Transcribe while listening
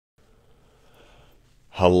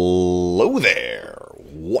Hello there.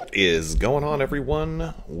 What is going on,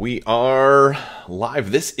 everyone? We are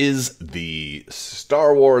live. This is the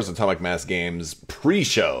Star Wars Atomic Mass Games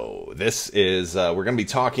pre-show. This is, we're going to be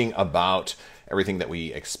talking about everything that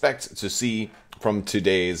we expect to see from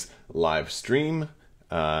today's live stream.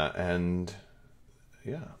 And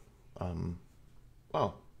yeah,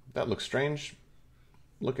 wow, that looks strange.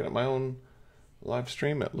 Looking at my own live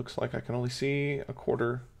stream, it looks like I can only see a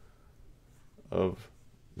quarter of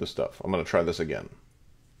the stuff. I'm going to try this again.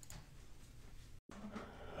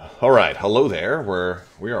 All right, hello there.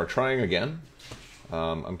 We are trying again.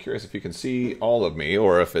 I'm curious if you can see all of me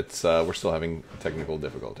or if it's we're still having technical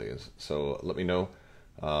difficulties. So let me know.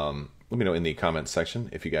 Let me know in the comments section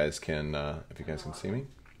if you guys can see me.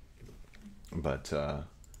 But yeah,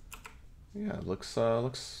 it looks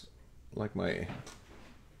like my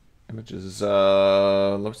images.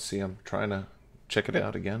 Let's see. I'm trying to check it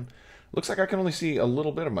out again. Looks like I can only see a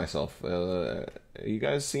little bit of myself. Are you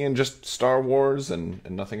guys seeing just Star Wars and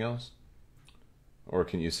nothing else? Or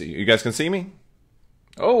can you see? You guys can see me?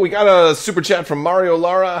 Oh, we got a super chat from Mario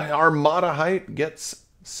Lara. Armada height gets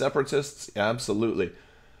separatists. Absolutely.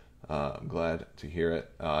 I'm glad to hear it.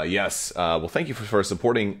 Yes. Well, thank you for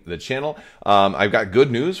supporting the channel. I've got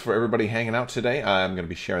good news for everybody hanging out today. I'm going to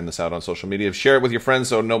be sharing this out on social media. Share it with your friends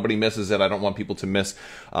so nobody misses it. I don't want people to miss.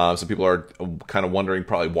 So people are kind of wondering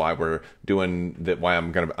probably why we're doing that. Why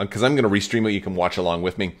I'm going to, because I'm going to restream it. You can watch along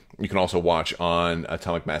with me. You can also watch on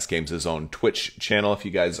Atomic Mass Games' own Twitch channel. If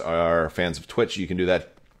you guys are fans of Twitch, you can do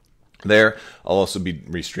that there. I'll also be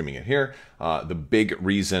restreaming it here. The big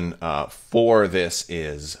reason for this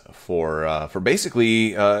is for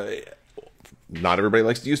basically not everybody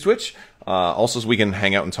likes to use Twitch. Also, so we can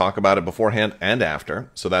hang out and talk about it beforehand and after.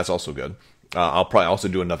 So that's also good. I'll probably also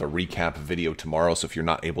do another recap video tomorrow. So if you're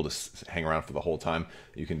not able to hang around for the whole time,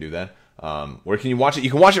 you can do that. Where can you watch it? You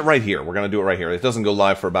can watch it right here. We're going to do it right here. It doesn't go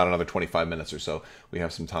live for about another 25 minutes or so. We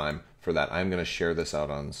have some time for that. I'm going to share this out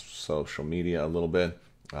on social media a little bit.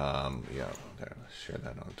 Yeah, there, share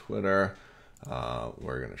that on Twitter.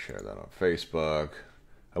 We're going to share that on Facebook.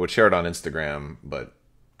 I would share it on Instagram, but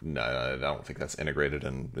no, I don't think that's integrated,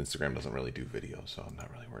 and Instagram doesn't really do video, so I'm not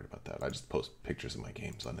really worried about that. I just post pictures of my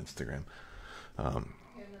games on Instagram. Another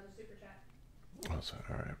super chat. Oh, so,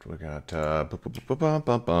 all right, we got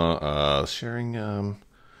sharing. All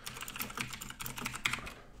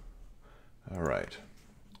right,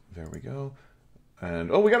 there we go.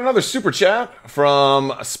 And, oh, we got another super chat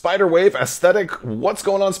from Spiderwave Aesthetic. What's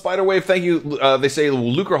going on, Spiderwave? Thank you. They say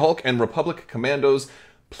Lucre Hulk and Republic Commandos,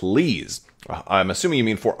 please. I'm assuming you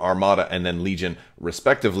mean for Armada and then Legion,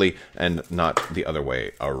 respectively, and not the other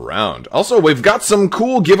way around. Also, we've got some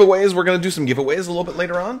cool giveaways. We're going to do some giveaways a little bit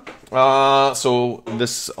later on. So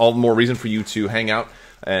this all the more reason for you to hang out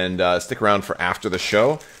and stick around for after the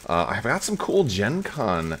show. I've got some cool Gen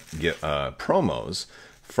Con promos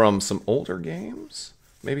from some older games,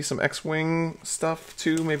 maybe some X-Wing stuff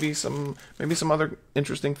too, maybe some other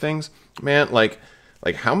interesting things. Man, like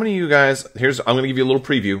how many of you guys, I'm gonna give you a little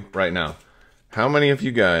preview right now. How many of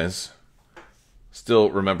you guys still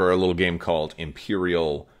remember a little game called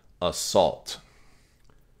Imperial Assault?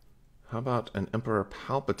 How about an Emperor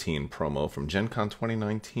Palpatine promo from Gen Con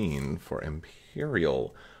 2019 for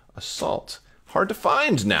Imperial Assault? Hard to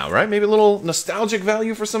find now, right? Maybe a little nostalgic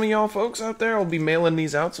value for some of y'all folks out there. I'll be mailing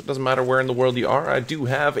these out, so it doesn't matter where in the world you are. I do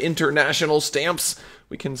have international stamps.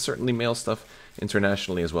 We can certainly mail stuff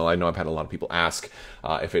internationally as well. I know I've had a lot of people ask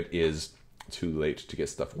if it is too late to get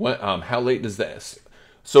stuff. How late is this?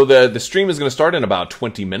 So the stream is going to start in about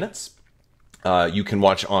 20 minutes. You can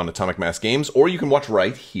watch on Atomic Mass Games, or you can watch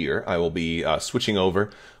right here. I will be switching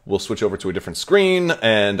over. We'll switch over to a different screen,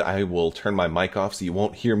 and I will turn my mic off so you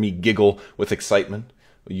won't hear me giggle with excitement.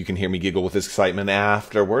 You can hear me giggle with excitement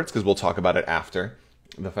afterwards, because we'll talk about it after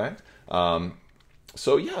the fact.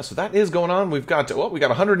 So yeah, so that is going on. We've got, well, we got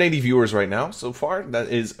 180 viewers right now so far. That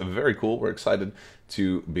is very cool. We're excited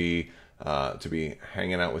to be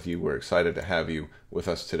hanging out with you. We're excited to have you with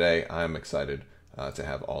us today. I'm excited to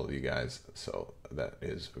have all of you guys. So that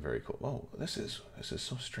is very cool. Oh, this is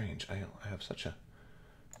so strange. I have such a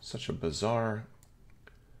bizarre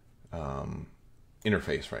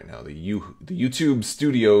interface right now. The YouTube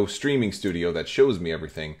studio, streaming studio that shows me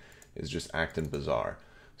everything is just acting bizarre.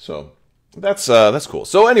 So that's cool.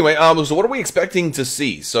 So anyway, so what are we expecting to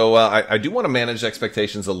see? So I do want to manage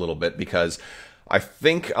expectations a little bit, because I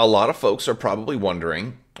think a lot of folks are probably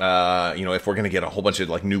wondering if we're going to get a whole bunch of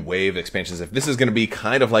like new wave expansions, if this is going to be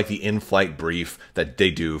kind of like the in-flight brief that they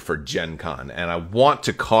do for Gen Con. And I want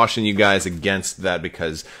to caution you guys against that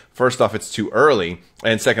because first off, it's too early.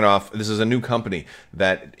 And second off, this is a new company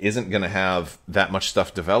that isn't going to have that much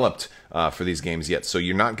stuff developed for these games yet. So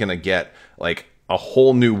you're not going to get like a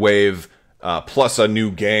whole new wave plus a new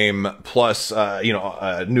game, plus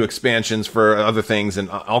new expansions for other things and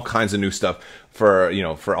all kinds of new stuff for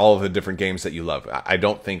for all of the different games that you love. I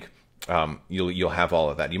don't think you'll have all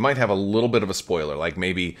of that. You might have a little bit of a spoiler, like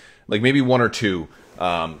maybe one or two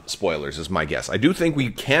spoilers is my guess. I do think we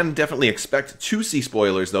can definitely expect to see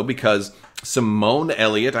spoilers though, because Simone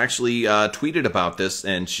Elliott actually tweeted about this,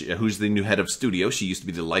 and who's the new head of studio. She used to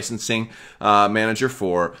be the licensing manager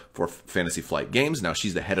for Fantasy Flight Games. Now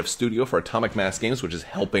she's the head of studio for Atomic Mass Games, which is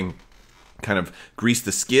helping kind of grease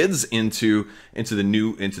the skids into the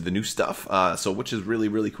new stuff. So which is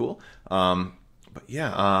really cool. But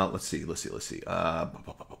yeah, let's see.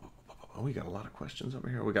 We got a lot of questions over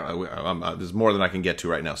here. There's more than I can get to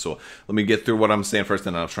right now. So let me get through what I'm saying first,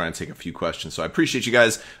 and I'll try and take a few questions. So I appreciate you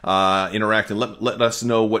guys interacting. Let us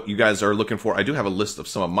know what you guys are looking for. I do have a list of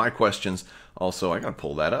some of my questions. Also, I got to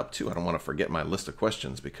pull that up too. I don't want to forget my list of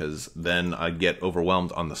questions because then I get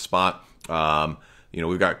overwhelmed on the spot.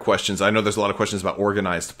 We've got questions. I know there's a lot of questions about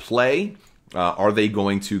organized play. Are they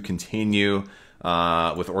going to continue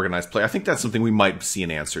with organized play? I think that's something we might see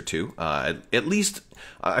an answer to. At least,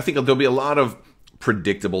 I think there'll be a lot of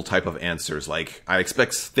predictable type of answers. Like, I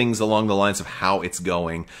expect things along the lines of how it's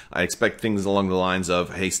going. I expect things along the lines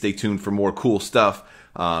of, hey, stay tuned for more cool stuff.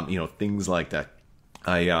 Things like that.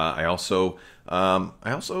 I also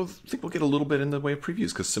think we'll get a little bit in the way of previews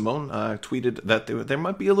because Simone tweeted that there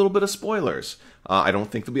might be a little bit of spoilers. I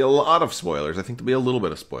don't think there'll be a lot of spoilers. I think there'll be a little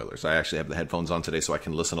bit of spoilers. I actually have the headphones on today so I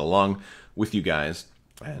can listen along with you guys,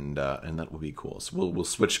 and that will be cool. So we'll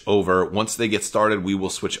switch over once they get started. We will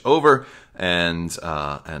switch over, and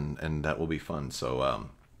that will be fun. So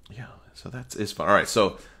yeah, so that is fun. All right,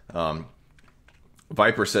 so.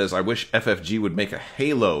 Viper says, I wish FFG would make a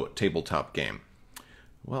Halo tabletop game.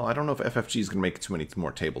 Well, I don't know if FFG is going to make too many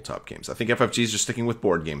more tabletop games. I think FFG is just sticking with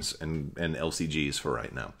board games and LCGs for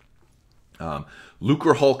right now.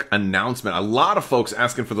 Lucre Hulk announcement. A lot of folks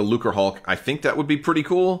asking for the Lucre Hulk. I think that would be pretty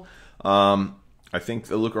cool. I think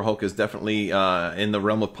the Lucre Hulk is definitely in the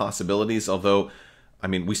realm of possibilities, although, I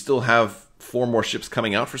mean, we still have 4 more ships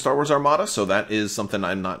coming out for Star Wars Armada, so that is something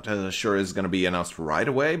I'm not sure is going to be announced right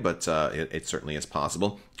away, but it certainly is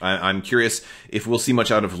possible. I'm curious if we'll see much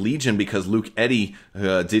out of Legion because Luke Eddy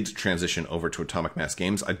did transition over to Atomic Mass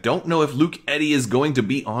Games. I don't know if Luke Eddy is going to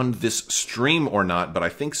be on this stream or not, but I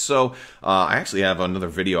think so. I actually have another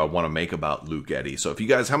video I want to make about Luke Eddy. So if you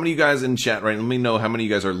guys, how many of you guys in chat, right? Let me know how many of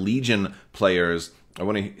you guys are Legion players. I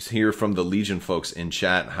want to hear from the Legion folks in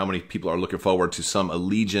chat how many people are looking forward to some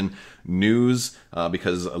Legion news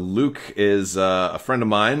because Luke is a friend of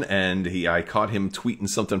mine, and I caught him tweeting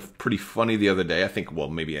something pretty funny the other day. I think, well,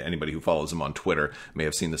 maybe anybody who follows him on Twitter may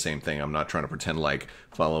have seen the same thing. I'm not trying to pretend like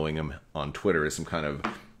following him on Twitter is some kind of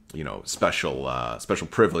special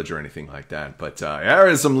privilege or anything like that. But there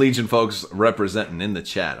is some Legion folks representing in the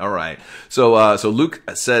chat. All right. So Luke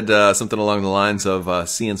said something along the lines of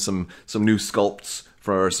seeing some new sculpts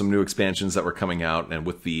for some new expansions that were coming out, and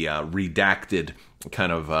with the redacted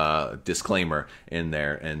kind of disclaimer in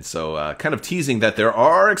there, and so kind of teasing that there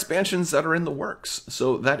are expansions that are in the works.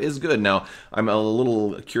 So that is good. Now, I'm a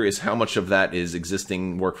little curious how much of that is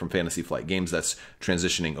existing work from Fantasy Flight Games that's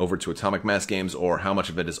transitioning over to Atomic Mass Games, or how much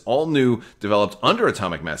of it is all new, developed under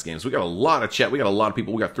Atomic Mass Games. We got a lot of chat. We got a lot of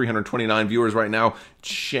people. We got 329 viewers right now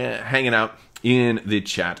hanging out in the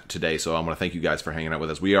chat today. So I want to thank you guys for hanging out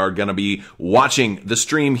with us. We are going to be watching the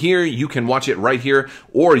stream here. You can watch it right here,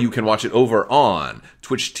 or you can watch it over on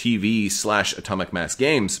Twitch TV/Atomic Mass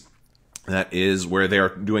Games. That is where they are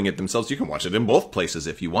doing it themselves. You can watch it in both places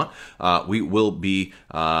if you want. We'll be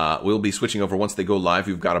switching over once they go live.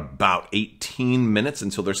 We've got about 18 minutes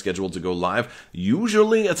until they're scheduled to go live.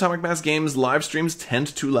 Usually, Atomic Mass Games live streams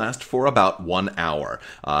tend to last for about 1 hour.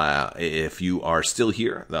 If you are still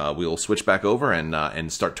here, we'll switch back over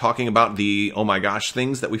and start talking about the oh my gosh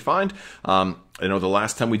things that we find. I know the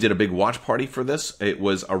last time we did a big watch party for this, it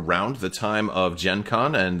was around the time of Gen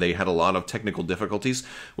Con, and they had a lot of technical difficulties,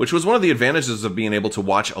 which was one of the advantages of being able to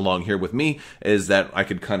watch along here with me, is that I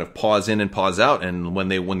could kind of pause in and pause out, and when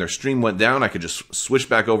their stream went down, I could just switch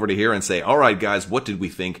back over to here and say, all right, guys, what did we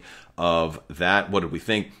think of that? What did we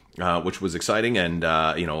think? which was exciting, and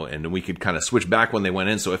you know, and we could kind of switch back when they went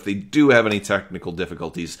in. So if they do have any technical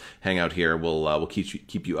difficulties, hang out here. We'll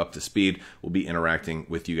keep you up to speed. We'll be interacting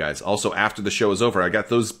with you guys. Also, after the show is over, I got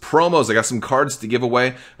those promos. I got some cards to give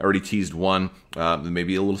away. I already teased one.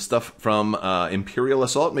 Maybe a little stuff from Imperial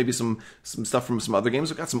Assault. Maybe some stuff from some other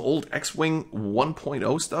games. I've got some old X-Wing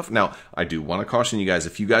 1.0 stuff. Now, I do want to caution you guys,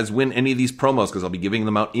 if you guys win any of these promos, because I'll be giving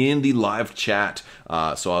them out in the live chat.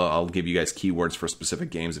 So I'll give you guys keywords for specific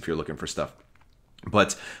games if you're looking for stuff.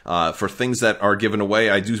 But for things that are given away,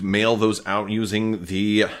 I do mail those out using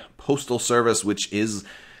the postal service, which is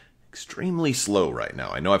extremely slow right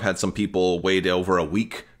now. I know I've had some people wait over a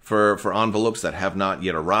week for envelopes that have not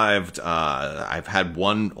yet arrived. I've had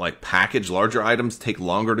one package, larger items take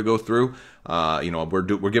longer to go through. You know,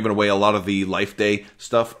 we're giving away a lot of the Life Day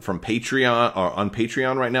stuff from Patreon, or on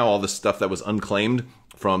Patreon right now, all the stuff that was unclaimed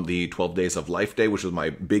from the 12 Days of Life Day, which was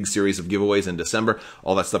my big series of giveaways in December.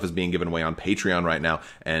 All that stuff is being given away on Patreon right now.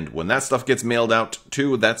 And when that stuff gets mailed out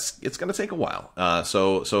too, it's going to take a while.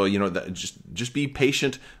 So you know, just be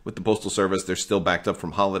patient with the Postal Service. They're still backed up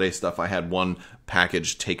from holiday stuff. I had one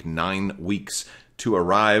package take 9 weeks to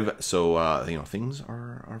arrive. So, you know, things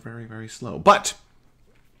are very, very slow. But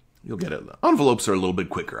you'll get it. Envelopes are a little bit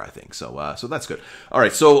quicker, I think. So that's good. All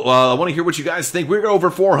right. So I want to hear what you guys think. We're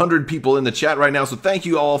over 400 people in the chat right now. So thank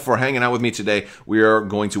you all for hanging out with me today. We are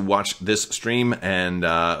going to watch this stream, and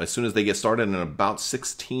as soon as they get started in about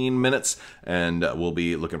 16 minutes, and we'll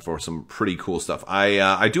be looking for some pretty cool stuff.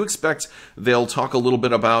 I do expect they'll talk a little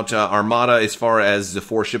bit about Armada as far as the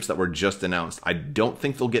 4 ships that were just announced. I don't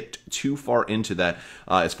think they'll get too far into that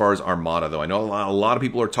as far as Armada, though. I know a lot of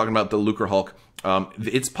people are talking about the Lucrehulk.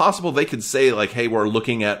 It's possible they could say, like, hey, we're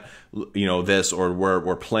looking at, you know, this, or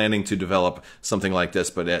we're planning to develop something like this,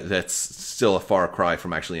 but that's still a far cry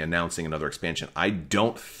from actually announcing another expansion. I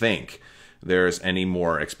don't think there's any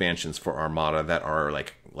more expansions for Armada that are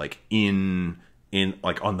like on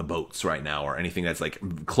the boats right now, or anything that's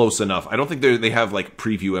like close enough. I don't think they have like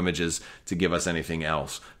preview images to give us anything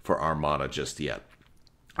else for Armada just yet.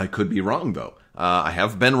 I could be wrong, though. I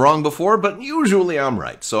have been wrong before, but usually I'm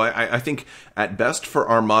right. So I think at best for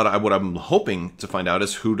Armada, what I'm hoping to find out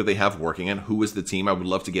is who do they have working and who is the team. I would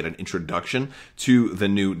love to get an introduction to the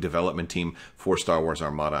new development team for Star Wars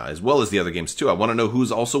Armada, as well as the other games too. I want to know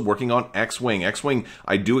who's also working on X-Wing. X-Wing,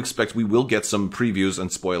 I do expect we will get some previews and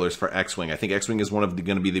spoilers for X-Wing. I think X-Wing is going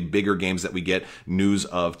to be the bigger games that we get news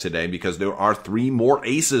of today, because there are 3 more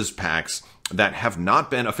Aces packs that have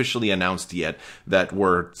not been officially announced yet, that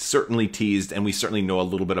were certainly teased, and we certainly know a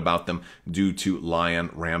little bit about them due to Lion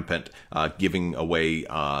Rampant giving away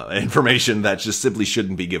information that just simply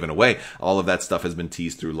shouldn't be given away. All of that stuff has been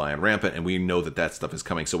teased through Lion Rampant, and we know that that stuff is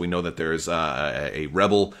coming. So we know that there's a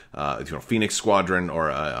Rebel, Phoenix Squadron, or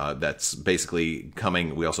that's basically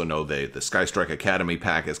coming. We also know the Skystrike Academy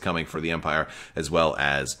pack is coming for the Empire, as well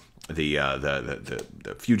as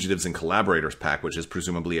the Fugitives and Collaborators pack, which is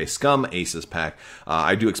presumably a Scum Aces pack.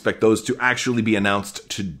 I do expect those to actually be announced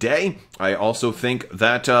today. I also think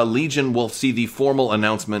that Legion will see the formal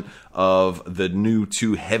announcement of the new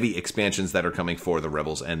 2 heavy expansions that are coming for the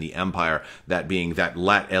Rebels and the Empire, that being that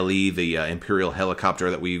Lat LE, the Imperial helicopter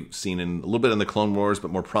that we've seen in a little bit in the Clone Wars,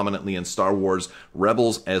 but more prominently in Star Wars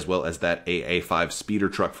Rebels, as well as that AA-5 speeder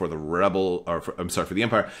truck for the for the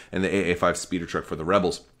Empire, and the AA-5 speeder truck for the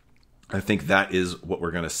Rebels. I think that is what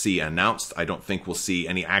we're going to see announced. I don't think we'll see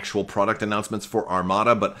any actual product announcements for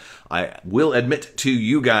Armada, but I will admit to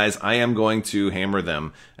you guys, I am going to hammer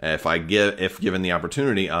them if given the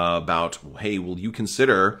opportunity about, hey, will you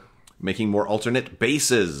consider making more alternate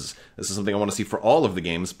bases? This is something I want to see for all of the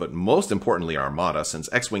games, but most importantly Armada,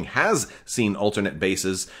 since X-Wing has seen alternate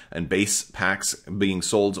bases and base packs being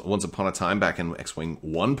sold once upon a time back in X-Wing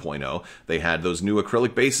 1.0. They had those new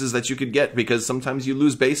acrylic bases that you could get, because sometimes you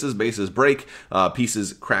lose bases break,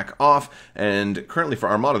 pieces crack off, and currently for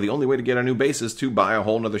Armada, the only way to get a new base is to buy a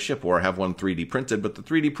whole nother ship or have one 3D printed, but the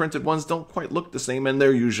 3D printed ones don't quite look the same, and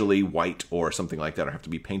they're usually white or something like that, or have to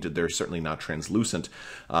be painted. They're certainly not translucent.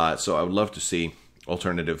 So I would love to see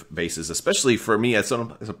alternative bases, especially for me as a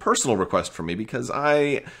personal request for me, because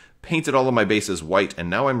I painted all of my bases white, and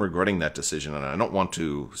now I'm regretting that decision, and I don't want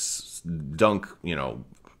to dunk, you know,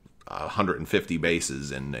 150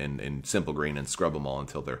 bases in simple green and scrub them all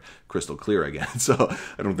until they're crystal clear again. So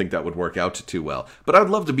I don't think that would work out too well. But I'd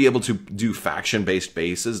love to be able to do faction-based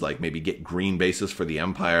bases, like maybe get green bases for the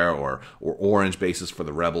Empire or orange bases for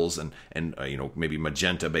the Rebels, and you know, maybe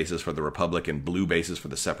magenta bases for the Republic and blue bases for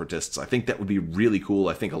the Separatists. I think that would be really cool.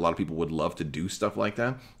 I think a lot of people would love to do stuff like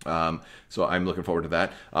that. So I'm looking forward to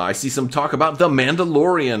that. I see some talk about the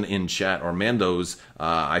Mandalorian in chat, or Mandos.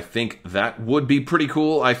 I think that would be pretty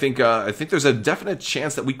cool. I think there's a definite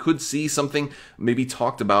chance that we could see something maybe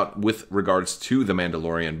talked about with regards to the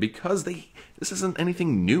Mandalorian, because this isn't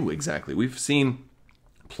anything new exactly. We've seen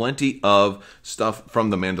plenty of stuff from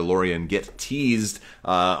the Mandalorian get teased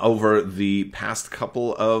over the past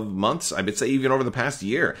couple of months. I would say even over the past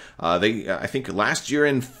year. I think last year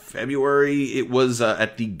in February, it was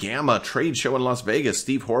at the Gamma trade show in Las Vegas.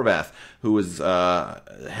 Steve Horvath, who was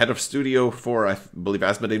head of studio for, I believe,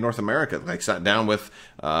 Asmodee North America, like sat down with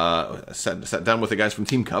the guys from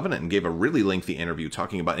Team Covenant and gave a really lengthy interview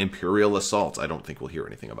talking about Imperial Assault. I don't think we'll hear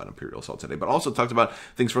anything about Imperial Assault today, but also talked about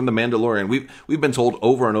things from the Mandalorian. We've been told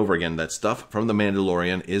over and over again that stuff from the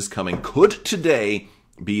Mandalorian is coming. Could today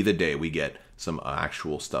be the day we get some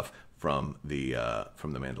actual stuff from the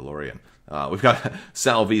Mandalorian? We've got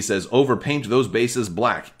Sal V says, overpaint those bases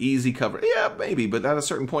black, easy cover. Yeah, maybe, but at a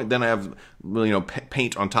certain point, then I have, you know,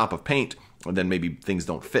 paint on top of paint, and then maybe things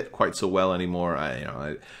don't fit quite so well anymore.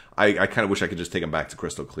 I kind of wish I could just take them back to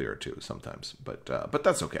crystal clear too sometimes, but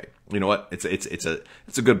that's okay. You know what? It's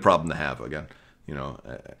a good problem to have again. You know,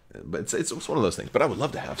 but it's one of those things. But I would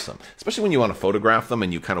love to have some, especially when you want to photograph them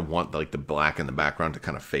and you kind of want like the black in the background to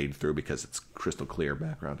kind of fade through because it's crystal clear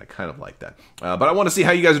background. I kind of like that. But I want to see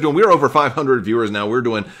how you guys are doing. We're over 500 viewers now. We're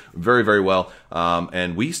doing very, very well.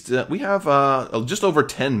 And we have just over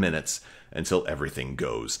 10 minutes until everything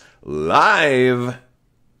goes live.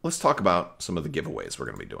 Let's talk about some of the giveaways we're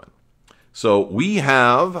going to be doing. So we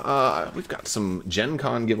have, we've got some Gen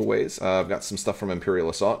Con giveaways. I've got some stuff from Imperial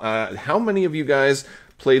Assault. How many of you guys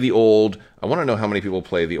play the old, I want to know how many people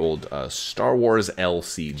play the old Star Wars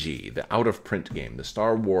LCG, the out-of-print game, the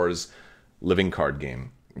Star Wars living card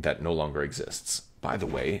game that no longer exists. By the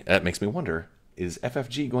way, that makes me wonder, is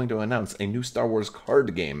FFG going to announce a new Star Wars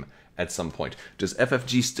card game at some point? Does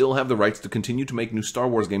FFG still have the rights to continue to make new Star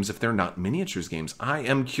Wars games if they're not miniatures games? I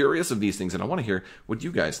am curious of these things, and I want to hear what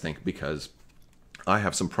you guys think, because I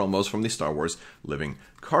have some promos from the Star Wars living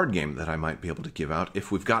card game that I might be able to give out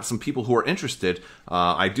if we've got some people who are interested.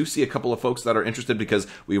 I do see a couple of folks that are interested, because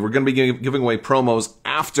we were going to be giving away promos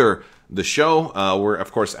after the show.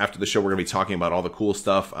 Of course, after the show, we're going to be talking about all the cool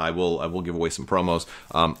stuff. I will give away some promos.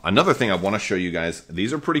 Another thing I want to show you guys,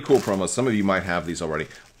 these are pretty cool promos. Some of you might have these already.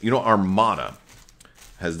 You know, Armada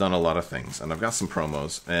has done a lot of things, and I've got some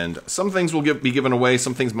promos, and some things will be given away.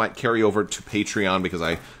 Some things might carry over to Patreon, because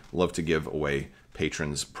I love to give away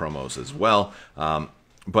patrons promos as well.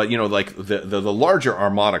 But, you know, like the larger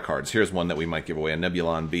Armada cards, here's one that we might give away, a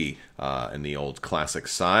Nebulon B in the old classic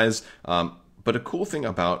size. But a cool thing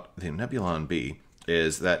about the Nebulon B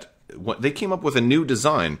is that they came up with a new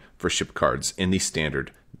design for ship cards in the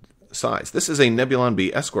standard size. This is a Nebulon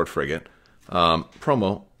B escort frigate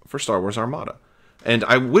promo for Star Wars Armada. And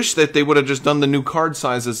I wish that they would have just done the new card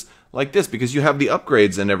sizes like this, because you have the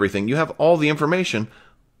upgrades and everything. You have all the information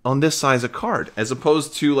on this size of card, as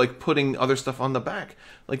opposed to like putting other stuff on the back.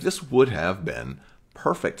 Like, this would have been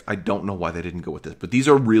perfect. I don't know why they didn't go with this, but these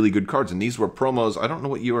are really good cards, and these were promos. I don't know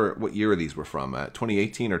what year these were from,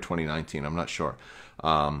 2018 or 2019. I'm not sure.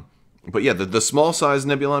 But yeah, the small size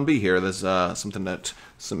Nebulon B here, there's something that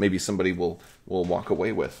maybe somebody will walk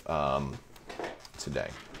away with today.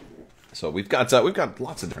 So we've got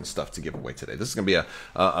lots of different stuff to give away today. This is going to be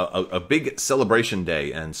a big celebration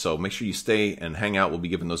day, and so make sure you stay and hang out. We'll be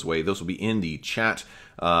giving those away. Those will be in the chat.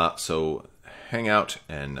 So hang out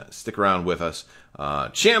and stick around with us.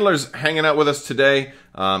 Chandler's hanging out with us today.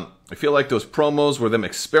 I feel like those promos were them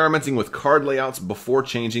experimenting with card layouts before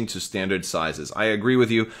changing to standard sizes. I agree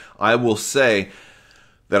with you. I will say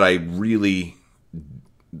that I really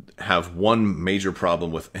have one major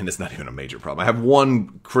problem with, and it's not even a major problem, I have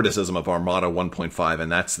one criticism of Armada 1.5, and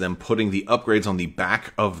that's them putting the upgrades on the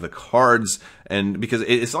back of the cards, and because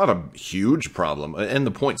it's not a huge problem, and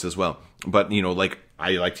the points as well, but, you know, like,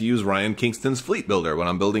 I like to use Ryan Kingston's Fleet Builder when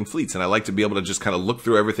I'm building fleets, and I like to be able to just kind of look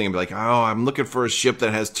through everything and be like, oh, I'm looking for a ship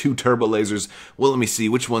that has 2 turbo lasers. Well, let me see,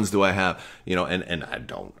 which ones do I have? You know, and I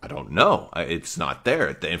don't know. It's not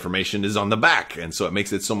there. The information is on the back, and so it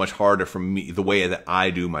makes it so much harder for me, the way that I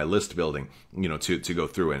do my list building, you know, to go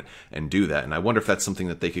through and do that. And I wonder if that's something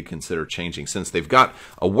that they could consider changing, since they've got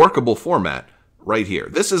a workable format right here.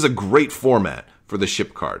 This is a great format for the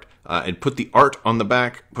ship card and put the art on the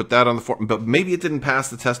back, put that on the form. But maybe it didn't pass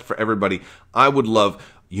the test for everybody. I would love,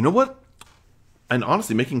 you know what? And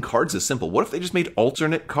honestly, making cards is simple. What if they just made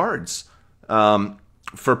alternate cards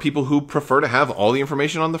for people who prefer to have all the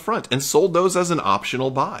information on the front and sold those as an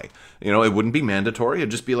optional buy? You know, it wouldn't be mandatory.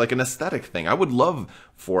 It'd just be like an aesthetic thing. I would love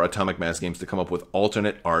for Atomic Mass Games to come up with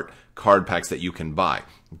alternate art card packs that you can buy.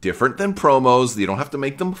 Different than promos. You don't have to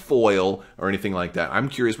make them foil or anything like that. I'm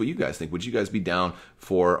curious what you guys think. Would you guys be down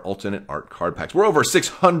for alternate art card packs? We're over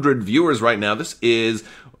 600 viewers right now. This is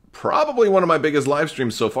probably one of my biggest live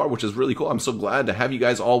streams so far, which is really cool. I'm so glad to have you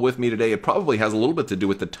guys all with me today. It probably has a little bit to do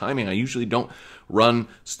with the timing. I usually don't run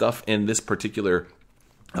stuff in this particular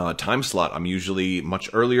time slot. I'm usually much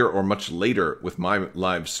earlier or much later with my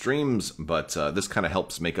live streams, but this kind of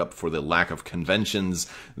helps make up for the lack of conventions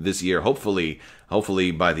this year.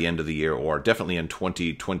 Hopefully by the end of the year, or definitely in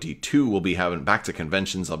 2022, we'll be having back to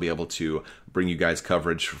conventions. I'll be able to bring you guys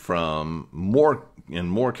coverage from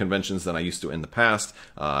more conventions than I used to in the past.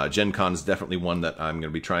 Gen Con is definitely one that I'm going to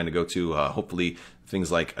be trying to go to. Hopefully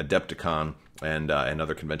things like Adepticon and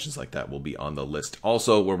other conventions like that will be on the list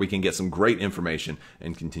also, where we can get some great information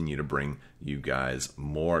and continue to bring you guys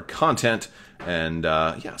more content. And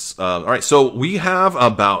yes, all right, so we have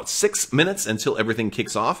about 6 minutes until everything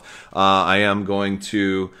kicks off. I am going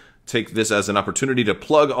to take this as an opportunity to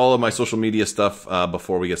plug all of my social media stuff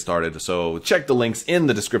before we get started. So check the links in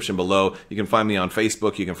the description below. You can find me on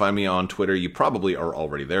Facebook. You can find me on Twitter. You probably are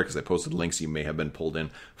already there because I posted links. You may have been pulled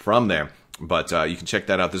in from there. But you can check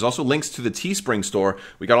that out. There's also links to the Teespring store.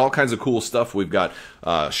 We got all kinds of cool stuff. We've got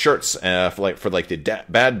shirts for the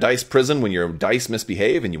bad dice prison when your dice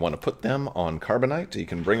misbehave and you want to put them on carbonite. You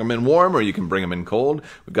can bring them in warm or you can bring them in cold.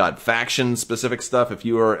 We've got faction-specific stuff. If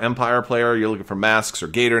you are an Empire player, you're looking for masks or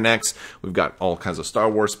gator necks. We've got all kinds of Star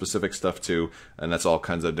Wars-specific stuff too, and that's all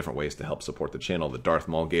kinds of different ways to help support the channel. The Darth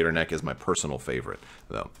Maul gator neck is my personal favorite,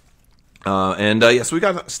 though. So we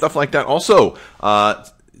got stuff like that. Also,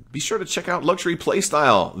 be sure to check out Luxury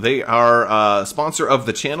Playstyle. They are a sponsor of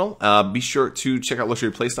the channel. Be sure to check out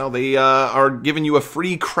Luxury Playstyle. They are giving you a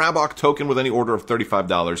free Crabbok token with any order of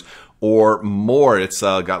 $35 or more. It's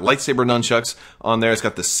got lightsaber nunchucks on there. It's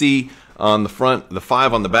got the C on the front, the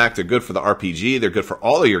 5 on the back. They're good for the RPG. They're good for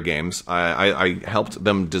all of your games. I helped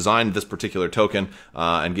them design this particular token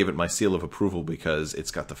and give it my seal of approval because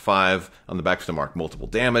it's got the 5 on the back to mark multiple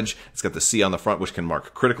damage. It's got the C on the front, which can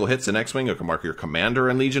mark critical hits in X-Wing. It can mark your commander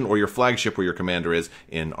in Legion or your flagship where your commander is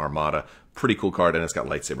in Armada. Pretty cool card, and it's got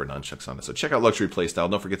lightsaber nunchucks on it. So check out Luxury Playstyle.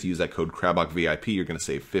 Don't forget to use that code CrabbokVIP. You're going to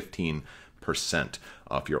save 15%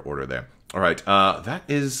 off your order there. All right, that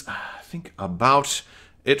is, I think, about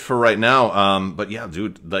it for right now. But yeah,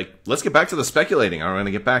 dude, like, let's get back to the speculating. I'm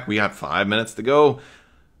gonna get back. We got 5 minutes to go.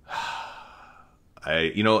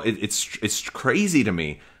 It's crazy to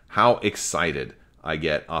me how excited I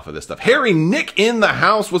get off of this stuff. Harry Nick in the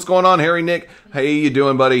house. What's going on, Harry Nick? How you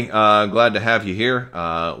doing, buddy? Glad to have you here.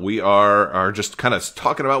 We are just kind of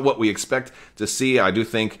talking about what we expect to see. I do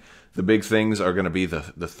think the big things are going to be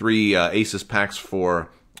the 3 Aces packs for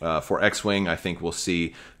X-Wing. I think we'll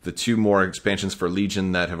see the 2 more expansions for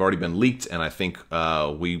Legion that have already been leaked, and I think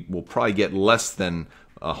we will probably get less than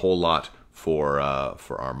a whole lot for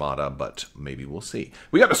Armada, but maybe we'll see.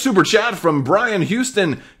 We got a super chat from Brian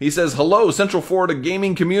Houston. He says, "Hello, Central Florida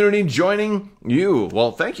gaming community, joining you."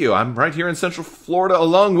 Well, thank you. I'm right here in Central Florida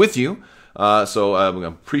along with you, so we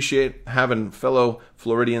appreciate having fellow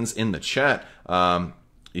Floridians in the chat.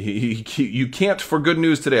 You can't for good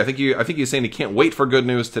news today. I think you're saying you can't wait for good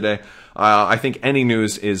news today. I think any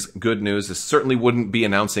news is good news. This certainly wouldn't be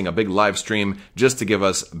announcing a big live stream just to give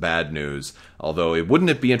us bad news. Although wouldn't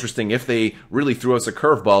it be interesting if they really threw us a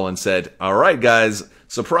curveball and said, "All right, guys,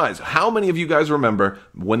 surprise." How many of you guys remember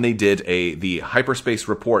when they did the hyperspace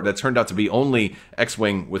report that turned out to be only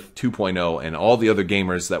X-Wing with 2.0 and all the other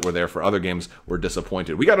gamers that were there for other games were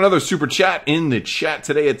disappointed? We got another super chat in the chat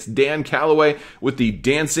today. It's Dan Calloway with the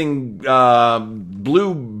dancing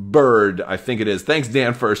blue bird, I think it is. Thanks,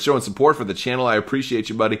 Dan, for showing support for the channel. I appreciate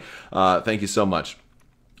you, buddy. Thank you so much.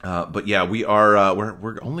 But yeah, we are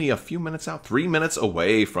we're only a few minutes out, 3 minutes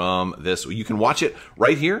away from this. You can watch it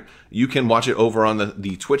right here. You can watch it over on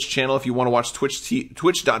the Twitch channel if you want to watch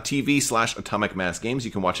twitch.tv/Atomic Mass Games.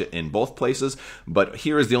 You can watch it in both places, but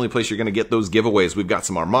here is the only place you're going to get those giveaways. We've got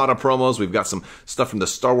some Armada promos. We've got some stuff from the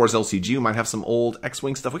Star Wars LCG. We might have some old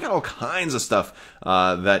X-Wing stuff. We got all kinds of stuff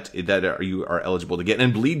you are eligible to get.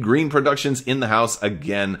 And Bleed Green Productions in the house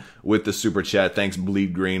again with the super chat. Thanks,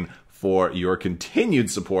 Bleed Green, for your continued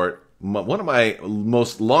support one of my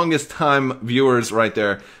most longest time viewers right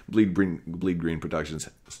there, Bleed Green Productions,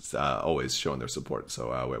 always showing their support.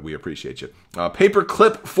 So we appreciate you.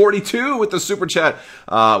 Paperclip 42 with the super chat.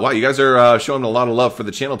 Wow, you guys are showing a lot of love for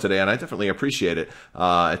the channel today, and I definitely appreciate it.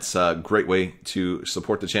 It's a great way to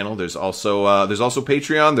support the channel. There's also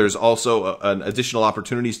Patreon. There's also additional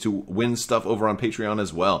opportunities to win stuff over on Patreon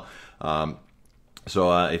as well. So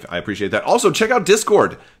I appreciate that. Also, check out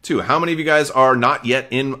Discord, too. How many of you guys are not yet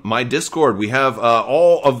in my Discord? We have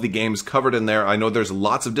all of the games covered in there. I know there's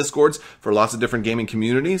lots of Discords for lots of different gaming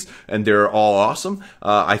communities, and they're all awesome.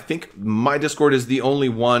 I think my Discord is the only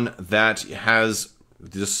one that has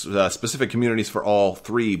just specific communities for all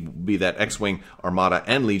three, be that X-Wing, Armada,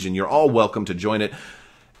 and Legion. You're all welcome to join it.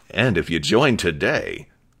 And if you join today,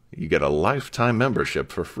 you get a lifetime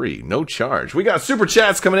membership for free, no charge. We got super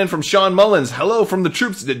chats coming in from Sean Mullins. Hello from the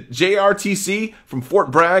troops, the JRTC from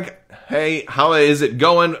Fort Bragg. Hey, how is it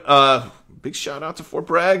going? Big shout out to Fort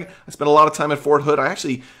Bragg. I spent a lot of time at Fort Hood. I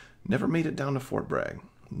actually never made it down to Fort Bragg.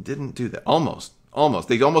 Didn't do that. Almost.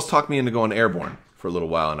 They almost talked me into going airborne for a little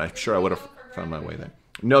while, and I'm sure I would have found my way there.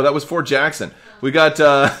 No, that was Fort Jackson. We got,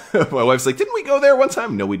 my wife's like, didn't we go there one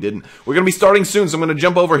time? No, we didn't. We're going to be starting soon, so I'm going to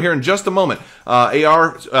jump over here in just a moment.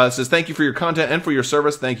 AR says, thank you for your content and for your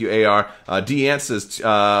service. Thank you, AR. Deant says,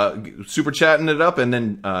 super chatting it up. And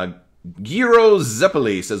then Giro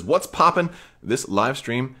Zeppeli says, what's poppin'? This live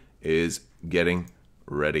stream is getting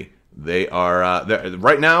ready. They are,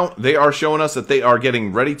 right now, they are showing us that they are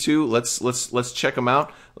getting ready to. Let's check them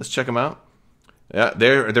out. Let's check them out. Yeah,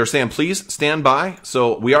 they're saying, please stand by.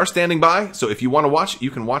 So we are standing by. So if you want to watch,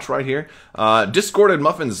 you can watch right here. Discorded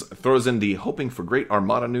Muffins throws in the hoping for great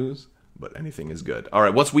Armada news, but anything is good. All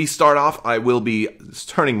right, once we start off, I will be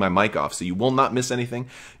turning my mic off, so you will not miss anything.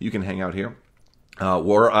 You can hang out here.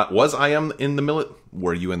 Were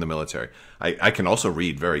you in the military? I can also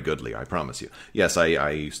read very goodly, I promise you. Yes, I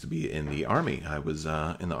used to be in the Army. I was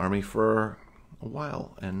in the Army for a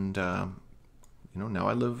while, and now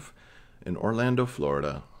I live in Orlando,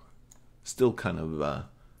 Florida. Still kind of,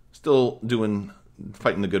 still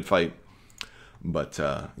fighting the good fight. But,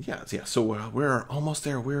 yeah, so we're almost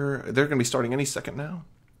there. They're going to be starting any second now.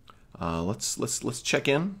 Let's check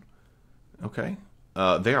in. Okay.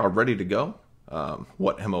 They are ready to go.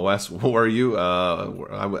 What MOS were you?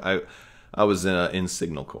 I was in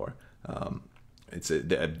Signal Corps.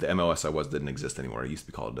 The MOS I was didn't exist anymore. It used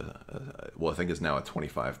to be called, well, I think it's now a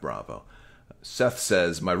 25 Bravo. Seth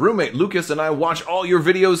says, my roommate Lucas and I watch all your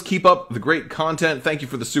videos. Keep up the great content. Thank you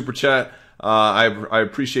for the super chat. I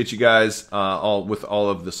appreciate you guys with all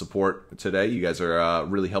of the support today. You guys are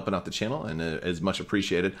really helping out the channel, and it is much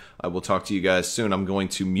appreciated. I will talk to you guys soon. I'm going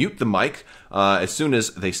to mute the mic as soon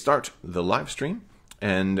as they start the live stream,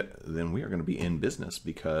 and then we are going to be in business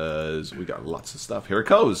because we got lots of stuff. Here it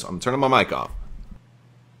goes. I'm turning my mic off.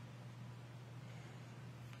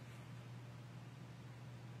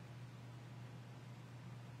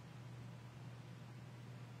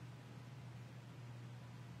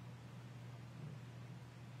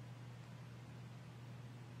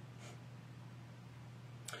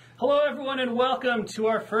 Hello everyone and welcome to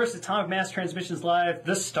our first Atomic Mass Transmissions Live,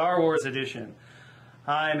 the Star Wars edition.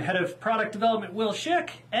 I'm Head of Product Development Will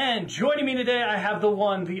Schick, and joining me today I have the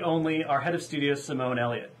one, the only, our Head of Studio, Simone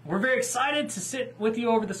Elliott. We're very excited to sit with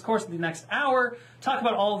you over this course of the next hour, talk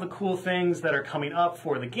about all of the cool things that are coming up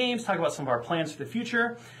for the games, talk about some of our plans for the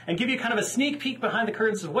future, and give you kind of a sneak peek behind the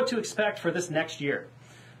curtains of what to expect for this next year.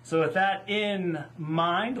 So with that in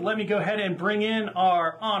mind, let me go ahead and bring in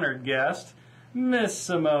our honored guest, Miss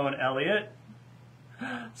Simone Elliott.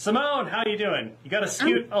 Simone, how you doing? You got to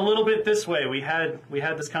scoot a little bit this way. We had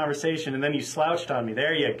this conversation, and then you slouched on me.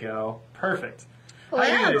 There you go. Perfect. Wow. How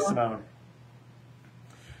are you doing, Simone?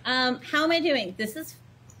 How am I doing? This is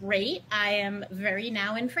great. I am very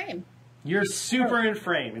now in frame. You're super in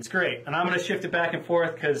frame. It's great, and I'm going to shift it back and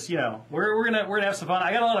forth because we're gonna have some fun.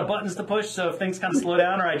 I got a lot of buttons to push, so if things kind of slow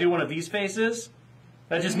down or I do one of these faces,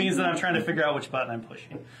 that just means that I'm trying to figure out which button I'm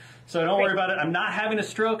pushing. So don't worry about it. I'm not having a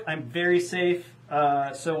stroke. I'm very safe,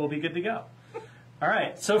 so we'll be good to go. All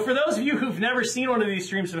right. So for those of you who've never seen one of these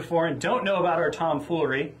streams before and don't know about our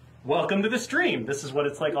tomfoolery, welcome to the stream. This is what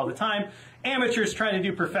it's like all the time. Amateurs trying to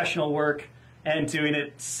do professional work and doing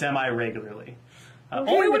it semi-regularly.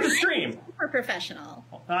 Only with the stream. Super professional.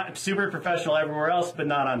 Not super professional everywhere else, but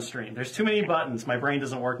not on stream. There's too many buttons. My brain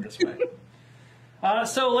doesn't work this way.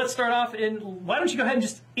 So let's start off. Why don't you go ahead and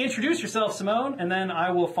just introduce yourself, Simone, and then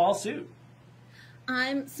I will follow suit.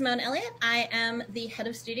 I'm Simone Elliott. I am the head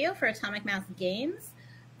of studio for Atomic Mass Games.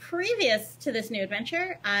 Previous to this new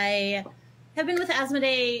adventure, I have been with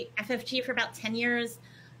Asmodee FFG for about 10 years.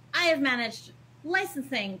 I have managed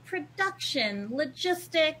licensing, production,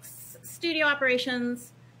 logistics, studio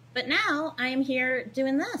operations. But now I am here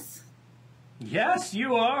doing this. Yes,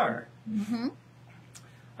 you are. Mm-hmm.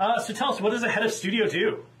 So tell us, what does a head of studio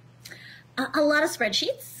do? A lot of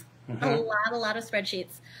spreadsheets. Mm-hmm. A lot of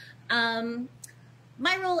spreadsheets.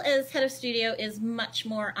 My role as head of studio is much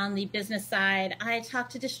more on the business side. I talk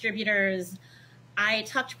to distributors. I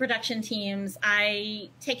talk to production teams. I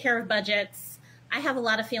take care of budgets. I have a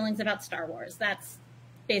lot of feelings about Star Wars. That's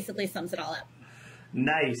basically sums it all up.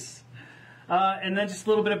 Nice. And then just a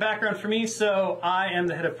little bit of background for me. So I am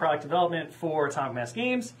the head of product development for Atomic Mass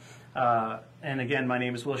Games. And again, my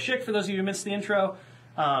name is Will Schick, for those of you who missed the intro.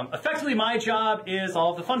 Effectively, my job is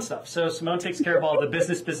all of the fun stuff. So Simone takes care of all the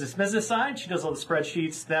business side. She does all the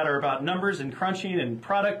spreadsheets that are about numbers and crunching and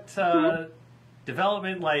product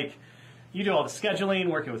development. Like, you do all the scheduling,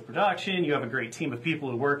 working with production. You have a great team of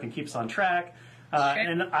people who work and keep us on track.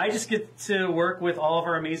 And I just get to work with all of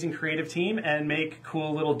our amazing creative team and make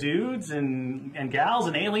cool little dudes and gals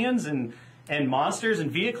and aliens and monsters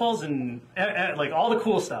and vehicles and like all the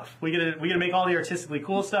cool stuff. We get to make all the artistically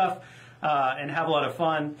cool stuff and have a lot of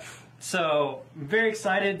fun. So I'm very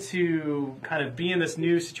excited to kind of be in this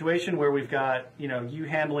new situation where we've got, you know, you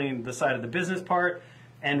handling the side of the business part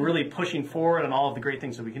and really pushing forward on all of the great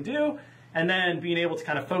things that we can do, and then being able to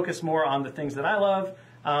kind of focus more on the things that I love.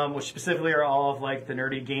 Which specifically are all of like the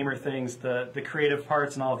nerdy gamer things, the creative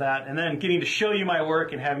parts and all of that, and then getting to show you my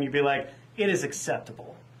work and having you be like, it is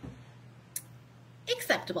acceptable.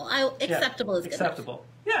 Acceptable. Acceptable is good. Acceptable.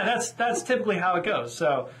 Yeah, that's typically how it goes.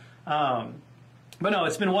 So, but no,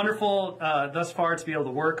 it's been wonderful thus far to be able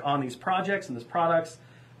to work on these projects and these products,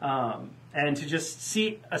 and to just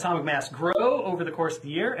see Atomic Mass grow over the course of the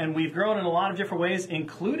year, and we've grown in a lot of different ways,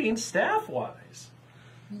 including staff-wise.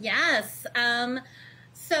 Yes.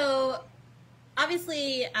 So,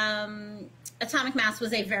 obviously, Atomic Mass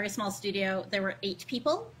was a very small studio. There were 8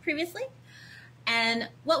 people previously. And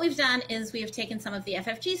what we've done is we've taken some of the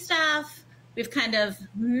FFG staff. We've kind of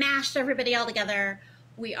mashed everybody all together.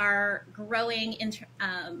 We are growing,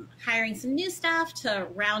 hiring some new staff to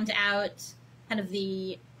round out kind of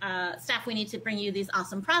the staff we need to bring you these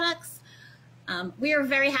awesome products. We are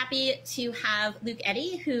very happy to have Luke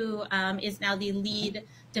Eddy, who is now the lead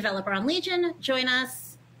developer on Legion, join us.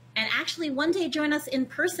 And actually one day join us in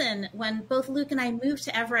person when both Luke and I move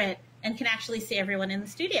to Everett and can actually see everyone in the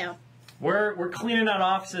studio. We're cleaning out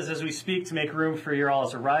offices as we speak to make room for your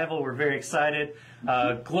all's arrival. We're very excited.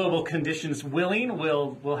 Global conditions willing,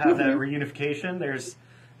 we'll have that reunification.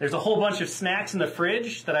 There's a whole bunch of snacks in the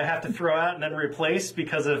fridge that I have to throw out and then replace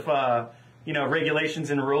because of regulations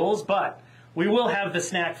and rules. But we will have the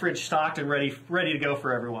snack fridge stocked and ready to go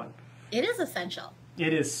for everyone. It is essential.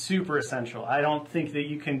 It is super essential. I don't think that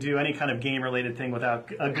you can do any kind of game-related thing without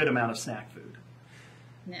a good amount of snack food.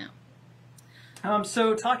 No.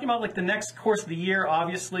 So talking about like the next course of the year,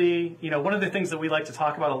 obviously, one of the things that we like to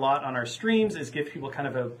talk about a lot on our streams is give people kind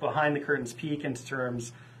of a behind-the-curtains peek into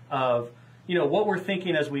terms of, what we're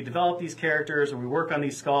thinking as we develop these characters or we work on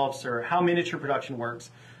these sculpts or how miniature production works.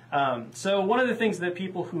 So one of the things that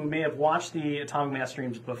people who may have watched the Atomic Mass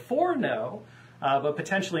streams before know, but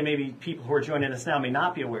potentially maybe people who are joining us now may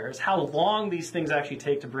not be aware, is how long these things actually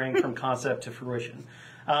take to bring from concept to fruition.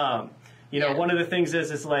 One of the things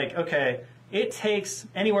is like, okay, it takes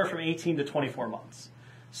anywhere from 18 to 24 months.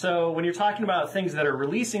 So when you're talking about things that are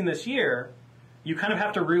releasing this year, you kind of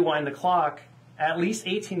have to rewind the clock at least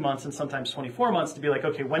 18 months and sometimes 24 months to be like,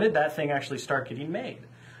 okay, when did that thing actually start getting made?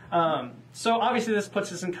 So obviously this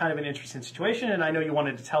puts us in kind of an interesting situation, and I know you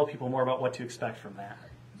wanted to tell people more about what to expect from that.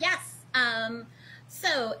 Yes.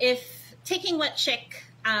 So if taking what Chick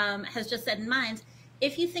has just said in mind,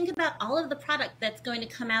 if you think about all of the product that's going to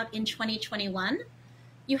come out in 2021,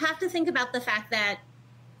 you have to think about the fact that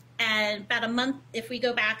about a month, if we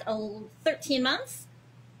go back 13 months,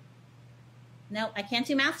 no, I can't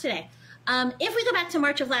do math today. If we go back to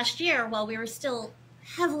March of last year, while we were still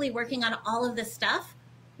heavily working on all of this stuff,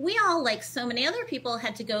 we all, like so many other people,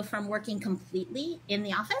 had to go from working completely in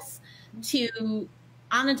the office to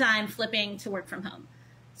on a dime flipping to work from home.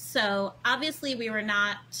 So obviously we were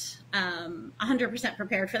not 100%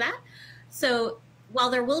 prepared for that. So while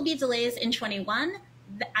there will be delays in 21,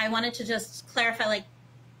 I wanted to just clarify, like,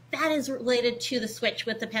 that is related to the switch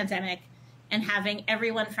with the pandemic and having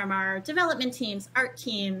everyone from our development teams, art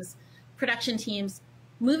teams, production teams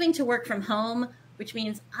moving to work from home, which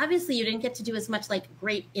means obviously you didn't get to do as much like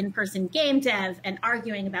great in-person game dev and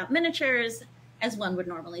arguing about miniatures as one would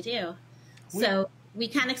normally do. So we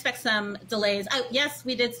can expect some delays. Oh, yes,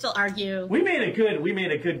 we did still argue. We made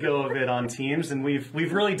a good go of it on Teams, and we've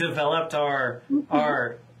really developed our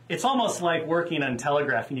it's almost like working on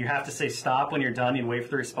telegraphing. You have to say stop when you're done and wait for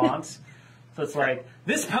the response. So it's like,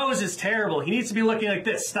 this pose is terrible. He needs to be looking like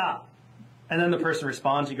this. Stop. And then the person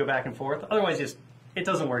responds. You go back and forth. Otherwise, it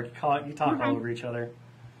doesn't work. You talk all over each other.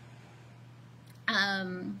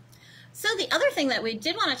 So the other thing that we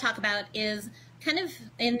did want to talk about is kind of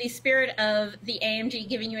in the spirit of the AMG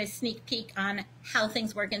giving you a sneak peek on how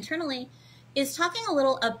things work internally, is talking a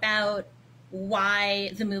little about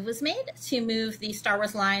why the move was made to move the Star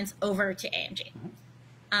Wars lines over to AMG.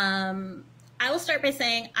 I will start by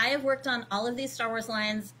saying I have worked on all of these Star Wars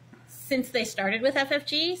lines since they started with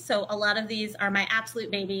FFG, so a lot of these are my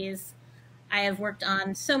absolute babies. I have worked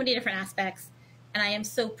on so many different aspects, and I am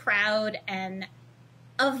so proud and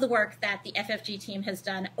of the work that the FFG team has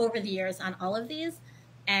done over the years on all of these.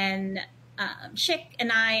 And Schick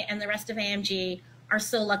and I and the rest of AMG are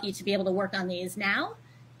so lucky to be able to work on these now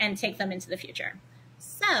and take them into the future.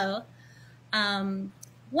 So one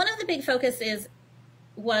of the big focuses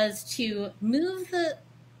was to move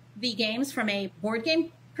the games from a board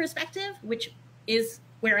game perspective, which is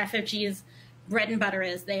where FFG's bread and butter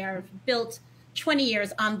is. They are built 20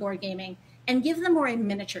 years on board gaming, and give them more a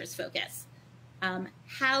miniatures focus.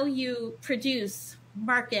 How you produce,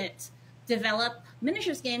 market, develop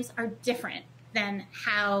miniatures games are different than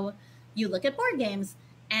how you look at board games.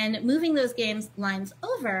 And moving those games lines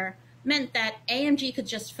over meant that AMG could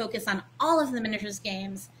just focus on all of the miniatures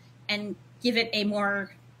games and give it a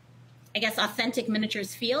more, I guess, authentic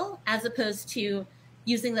miniatures feel, as opposed to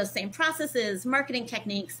using those same processes, marketing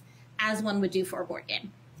techniques, as one would do for a board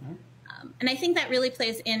game. And I think that really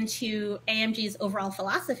plays into AMG's overall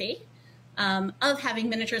philosophy of having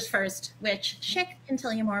miniatures first, which Schick can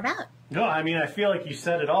tell you more about. No, I mean, I feel like you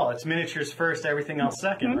said it all. It's miniatures first, everything else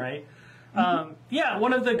second, right? Yeah,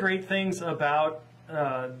 one of the great things about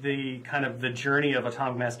the journey of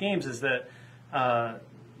Atomic Mass Games is that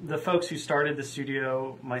the folks who started the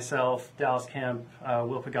studio, myself, Dallas Kemp,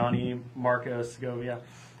 Will Pagani, Marco Segovia,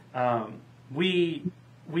 we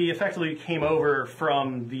effectively came over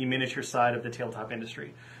from the miniature side of the tabletop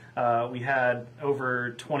industry. We had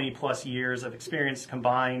over 20 plus years of experience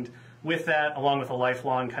combined with that, along with a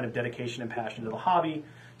lifelong kind of dedication and passion to the hobby.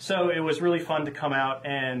 So it was really fun to come out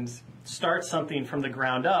and start something from the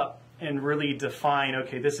ground up and really define,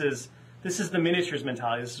 okay, this is the miniatures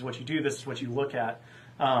mentality. This is what you do. This is what you look at.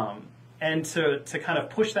 And to kind of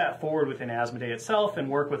push that forward within Asmodee itself and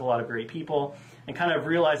work with a lot of great people and kind of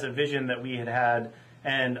realize a vision that we had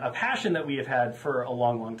and a passion that we have had for a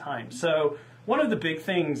long, long time. So one of the big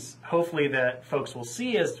things, hopefully, that folks will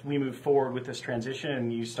see as we move forward with this transition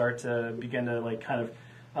and you start to begin to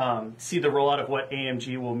see the rollout of what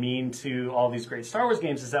AMG will mean to all these great Star Wars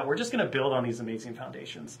games, is that we're just going to build on these amazing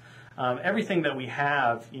foundations. Everything that we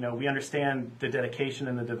have, we understand the dedication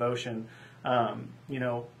and the devotion.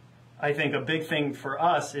 I think a big thing for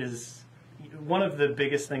us is one of the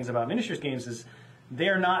biggest things about miniatures games is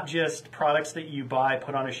they're not just products that you buy,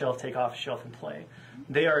 put on a shelf, take off a shelf, and play.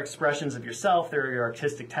 They are expressions of yourself. They're your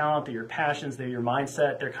artistic talent. They're your passions. They're your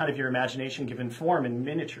mindset. They're kind of your imagination given form in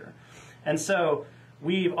miniature. And so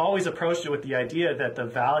we've always approached it with the idea that the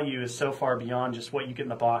value is so far beyond just what you get in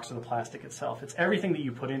the box or the plastic itself. It's everything that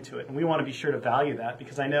you put into it. And we want to be sure to value that,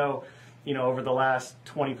 because I know, over the last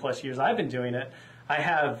 20 plus years I've been doing it, I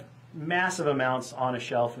have massive amounts on a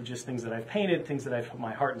shelf of just things that I've painted, things that I've put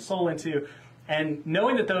my heart and soul into. And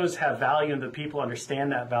knowing that those have value and that people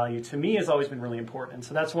understand that value, to me, has always been really important. And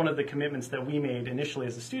so that's one of the commitments that we made initially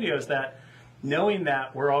as a studio, is that knowing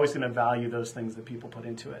that we're always going to value those things that people put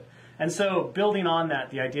into it. And so building on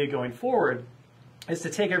that, the idea going forward is to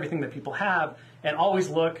take everything that people have and always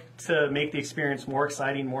look to make the experience more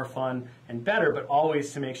exciting, more fun, and better, but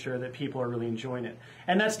always to make sure that people are really enjoying it.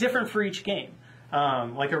 And that's different for each game.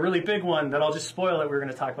 Like a really big one that I'll just spoil that we're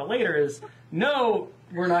going to talk about later is, no,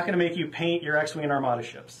 we're not going to make you paint your X-Wing and Armada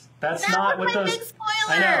ships. That's not what those... Big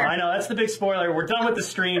spoiler. I know, that's the big spoiler. We're done with the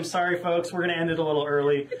stream. Sorry, folks. We're going to end it a little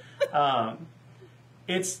early.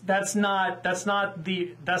 That's not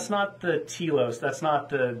the telos. That's not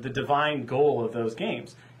the divine goal of those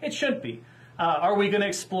games. It should be. Are we going to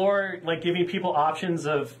explore, giving people options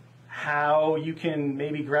of how you can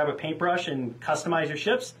maybe grab a paintbrush and customize your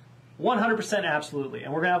ships? 100% absolutely,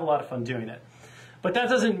 and we're going to have a lot of fun doing it. But that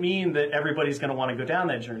doesn't mean that everybody's going to want to go down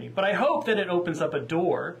that journey. But I hope that it opens up a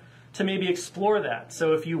door to maybe explore that.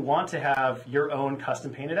 So if you want to have your own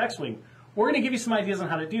custom painted X-Wing, we're going to give you some ideas on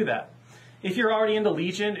how to do that. If you're already into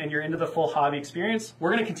Legion and you're into the full hobby experience, we're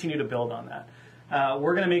going to continue to build on that.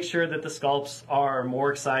 We're going to make sure that the sculpts are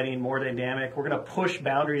more exciting, more dynamic. We're going to push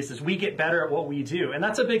boundaries as we get better at what we do. And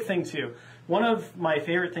that's a big thing, too. One of my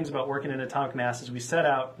favorite things about working in Atomic Mass is we set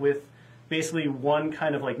out with basically one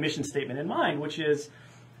kind of like mission statement in mind, which is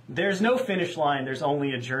there's no finish line, there's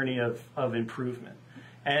only a journey of improvement.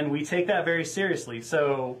 And we take that very seriously.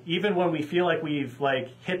 So even when we feel like we've like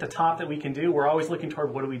hit the top that we can do, we're always looking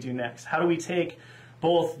toward what do we do next? How do we take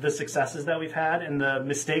both the successes that we've had and the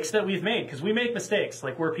mistakes that we've made? Because we make mistakes,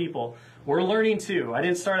 like we're people. We're learning too. I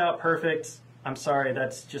didn't start out perfect. I'm sorry,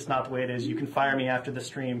 that's just not the way it is. You can fire me after the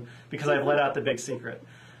stream because I've let out the big secret.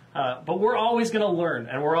 But we're always going to learn,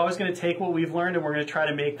 and we're always going to take what we've learned and we're going to try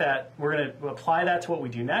to make that, we're going to apply that to what we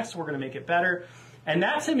do next. We're going to make it better. And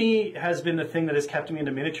that to me has been the thing that has kept me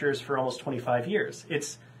into miniatures for almost 25 years.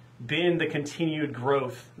 It's been the continued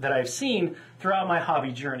growth that I've seen throughout my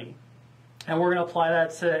hobby journey. And we're going to apply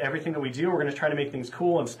that to everything that we do. We're going to try to make things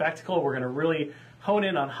cool and spectacle. We're going to really hone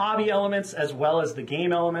in on hobby elements as well as the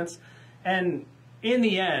game elements. And in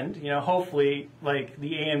the end, you know, hopefully, like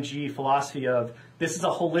the AMG philosophy of this is a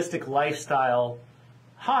holistic lifestyle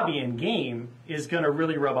hobby and game is going to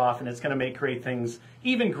really rub off, and it's going to make great things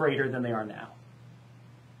even greater than they are now.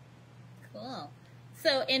 Cool.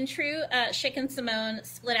 So in true Schick and Simone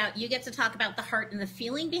split out, you get to talk about the heart and the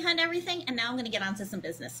feeling behind everything, and now I'm going to get onto some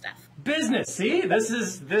business stuff. Business, see, this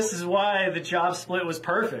is why the job split was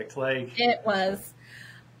perfect. Like it was.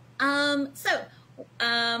 I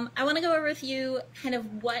want to go over with you kind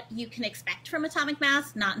of what you can expect from Atomic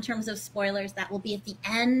Mass, not in terms of spoilers. That will be at the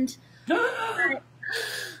end.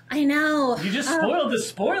 I know. You just spoiled the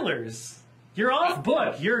spoilers. You're off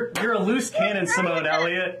book. You're a loose cannon, Simone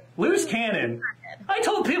Elliott. Loose cannon. I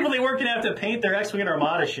told people they weren't going to have to paint their X-Wing and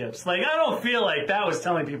Armada ships. Like, I don't feel like that was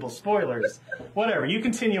telling people spoilers. Whatever. You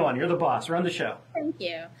continue on. You're the boss. Run the show. Thank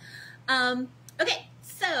you. Okay,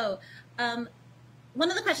 so one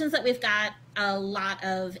of the questions that we've got a lot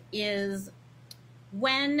of is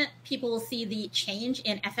when people will see the change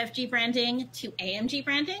in FFG branding to AMG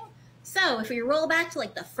branding. So if we roll back to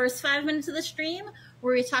like the first 5 minutes of the stream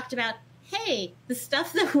where we talked about, hey, the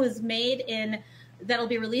stuff that was made in, that'll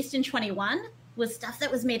be released in 21 was stuff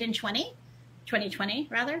that was made in 2020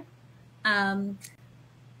 rather.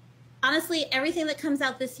 Honestly, everything that comes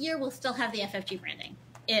out this year will still have the FFG branding.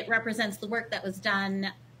 It represents the work that was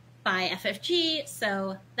done by FFG,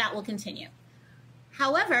 so that will continue.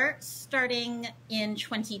 However, starting in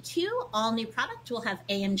 22, all new product will have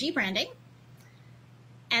AMG branding.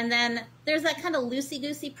 And then there's that kind of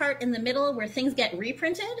loosey-goosey part in the middle where things get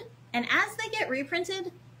reprinted. And as they get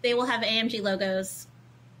reprinted, they will have AMG logos.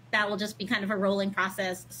 That will just be kind of a rolling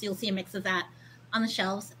process. So you'll see a mix of that on the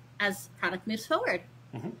shelves as product moves forward.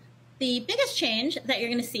 Mm-hmm. The biggest change that you're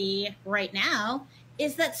going to see right now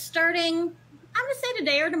is that starting, I'm going to say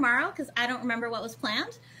today or tomorrow, because I don't remember what was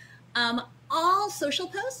planned, all social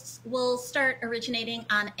posts will start originating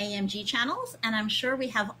on AMG channels, and I'm sure we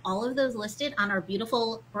have all of those listed on our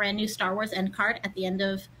beautiful brand new Star Wars end card at the end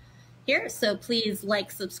of here. So please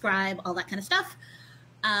like, subscribe, all that kind of stuff.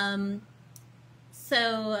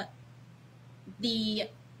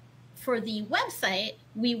 For the website,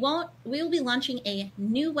 we will be launching a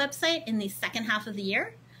new website in the second half of the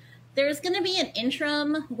year. There's going to be an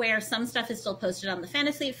interim where some stuff is still posted on the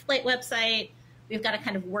Fantasy Flight website. We've got to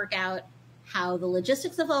kind of work out how the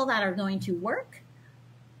logistics of all that are going to work.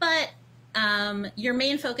 But your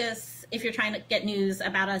main focus, if you're trying to get news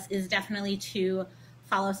about us, is definitely to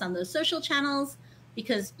follow us on those social channels,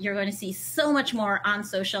 because you're going to see so much more on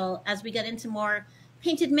social as we get into more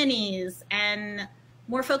painted minis and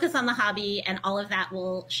more focus on the hobby, and all of that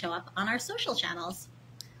will show up on our social channels.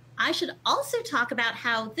 I should also talk about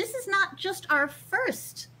how this is not just our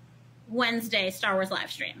first Wednesday Star Wars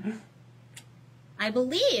live stream. I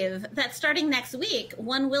believe that starting next week,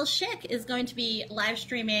 one Will Schick is going to be live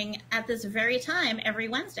streaming at this very time every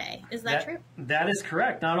Wednesday. Is that true? That is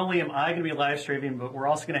correct. Not only am I going to be live streaming, but we're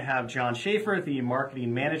also going to have John Schaefer, the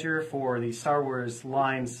marketing manager for the Star Wars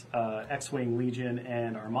lines, X-Wing, Legion,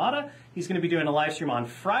 and Armada. He's going to be doing a live stream on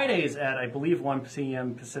Fridays at, I believe, 1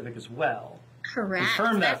 p.m. Pacific as well. Correct.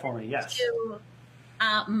 Confirm that for me, yes.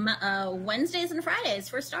 Wednesdays and Fridays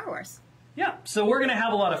for Star Wars. Yeah, so we're going to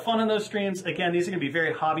have a lot of fun on those streams. Again, these are going to be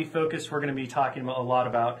very hobby focused. We're going to be talking a lot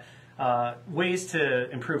about ways to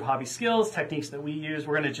improve hobby skills, techniques that we use.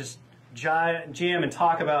 We're going to just jam and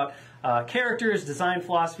talk about characters, design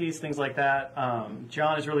philosophies, things like that.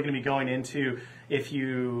 John is really going to be going into, if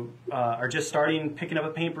you are just starting, picking up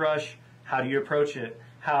a paintbrush, how do you approach it?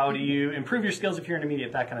 How do you improve your skills if you're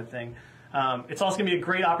intermediate, that kind of thing. It's also going to be a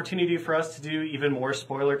great opportunity for us to do even more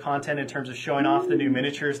spoiler content in terms of showing off the new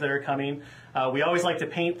miniatures that are coming. We always like to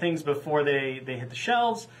paint things before they hit the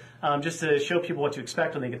shelves, just to show people what to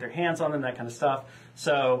expect when they get their hands on them, that kind of stuff.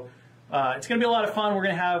 So it's going to be a lot of fun. We're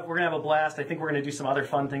going to have a blast. I think we're going to do some other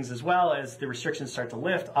fun things as well as the restrictions start to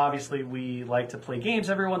lift. Obviously, we like to play games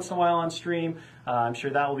every once in a while on stream. I'm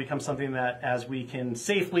sure that will become something that, as we can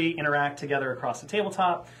safely interact together across the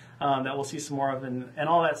tabletop, that we'll see some more of and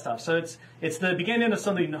all that stuff. So it's the beginning of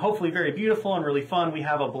something hopefully very beautiful and really fun. We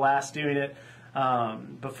have a blast doing it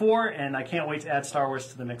before, and I can't wait to add Star Wars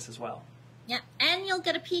to the mix as well. Yeah, and you'll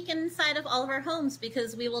get a peek inside of all of our homes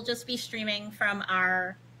because we will just be streaming from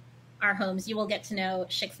our homes. You will get to know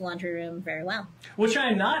Schick's laundry room very well. Which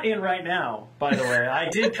I'm not in right now, by the way. I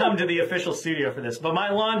did come to the official studio for this, but my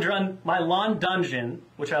lawn dungeon,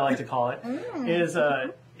 which I like to call it, is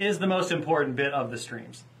the most important bit of the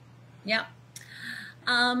streams. Yep.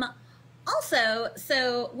 Also,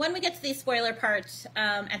 so when we get to the spoiler part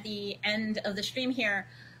at the end of the stream here,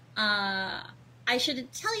 I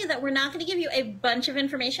should tell you that we're not going to give you a bunch of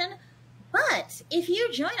information, but if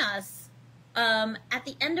you join us at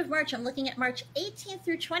the end of March, I'm looking at March 18th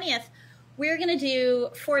through 20th, we're going to do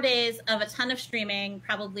 4 days of a ton of streaming,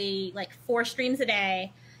 probably like 4 streams a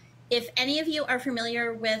day. If any of you are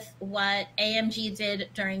familiar with what AMG did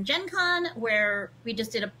during Gen Con, where we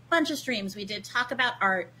just did a bunch of streams, we did talk about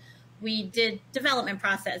art, we did development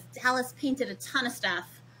process, Dallas painted a ton of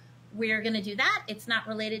stuff. We're going to do that. It's not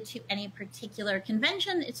related to any particular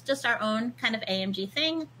convention. It's just our own kind of AMG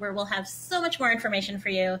thing where we'll have so much more information for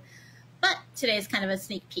you. But today's kind of a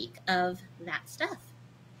sneak peek of that stuff.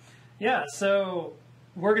 Yeah, so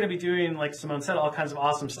we're going to be doing, like Simone said, all kinds of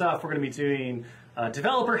awesome stuff. We're going to be doing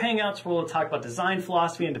developer hangouts where we'll talk about design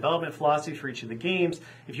philosophy and development philosophy for each of the games.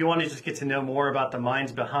 If you want to just get to know more about the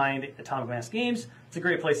minds behind Atomic Mass Games, it's a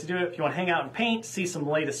great place to do it. If you want to hang out and paint, see some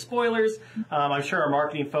latest spoilers, I'm sure our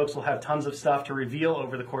marketing folks will have tons of stuff to reveal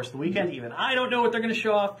over the course of the weekend. Even I don't know what they're going to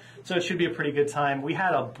show off, so it should be a pretty good time. We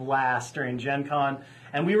had a blast during Gen Con,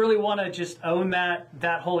 and we really want to just own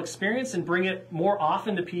that whole experience and bring it more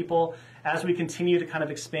often to people as we continue to kind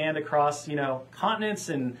of expand across, continents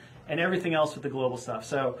and everything else with the global stuff.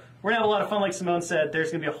 So we're going to have a lot of fun, like Simone said. There's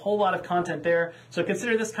going to be a whole lot of content there. So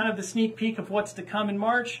consider this kind of the sneak peek of what's to come in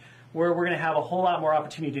March, where we're going to have a whole lot more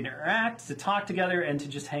opportunity to interact, to talk together, and to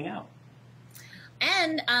just hang out.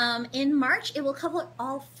 And in March, it will cover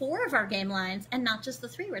all 4 of our game lines and not just the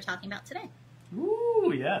 3 we're talking about today.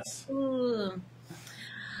 Ooh, yes. Ooh.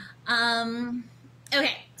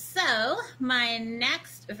 Okay, so my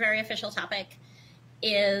next very official topic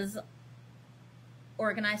is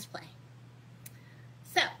organized play.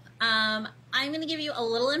 So I'm going to give you a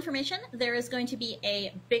little information. There is going to be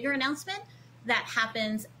a bigger announcement that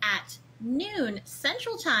happens at noon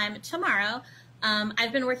Central Time tomorrow.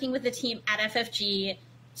 I've been working with the team at FFG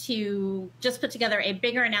to just put together a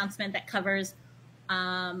bigger announcement that covers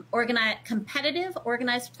competitive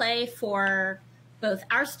organized play for both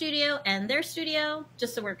our studio and their studio,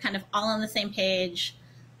 just so we're kind of all on the same page.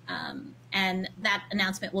 And that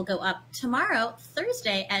announcement will go up tomorrow,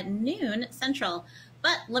 Thursday at noon Central.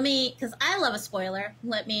 But let me, because I love a spoiler,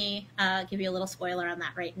 let me give you a little spoiler on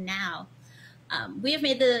that right now. We have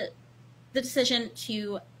made the decision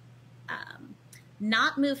to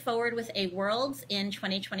not move forward with a Worlds in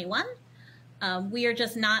 2021. We are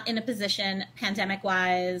just not in a position,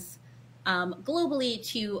 pandemic-wise, globally,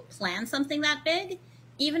 to plan something that big.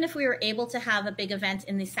 Even if we were able to have a big event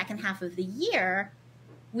in the second half of the year,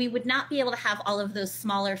 we would not be able to have all of those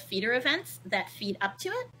smaller feeder events that feed up to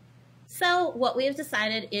it. So what we have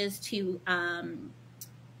decided is to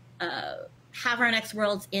have our next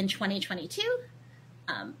Worlds in 2022.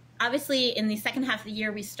 Obviously, in the second half of the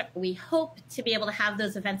year, we hope to be able to have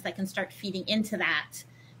those events that can start feeding into that.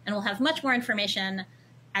 And we'll have much more information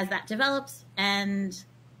as that develops. And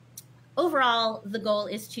overall, the goal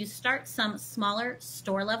is to start some smaller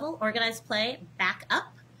store-level organized play back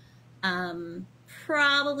up.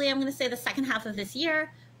 Probably, I'm going to say the second half of this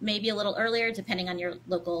year, maybe a little earlier, depending on your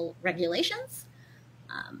local regulations.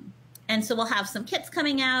 And so we'll have some kits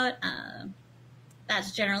coming out.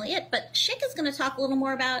 That's generally it. But Schick is going to talk a little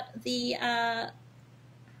more about the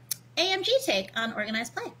AMG take on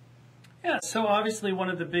organized play. Yeah, so obviously one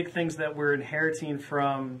of the big things that we're inheriting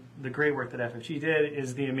from the great work that FFG did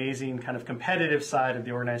is the amazing kind of competitive side of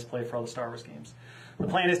the organized play for all the Star Wars games. The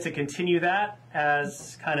plan is to continue that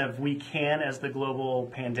as kind of we can as the global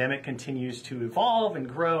pandemic continues to evolve and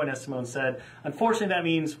grow. And as Simone said, unfortunately, that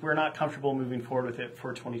means we're not comfortable moving forward with it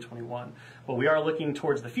for 2021. But we are looking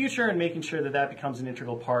towards the future and making sure that that becomes an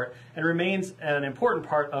integral part and remains an important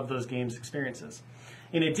part of those games' experiences.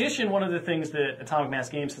 In addition, one of the things that Atomic Mass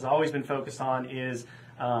Games has always been focused on is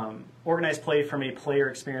organized play from a player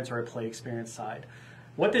experience or a play experience side.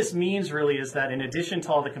 what this means really is that in addition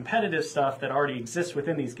to all the competitive stuff that already exists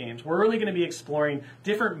within these games, we're really going to be exploring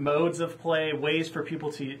different modes of play, ways for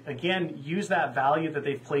people to, again, use that value that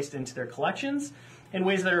they've placed into their collections in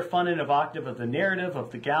ways that are fun and evocative of the narrative,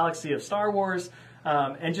 of the galaxy of Star Wars,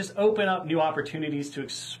 and just open up new opportunities to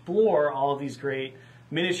explore all of these great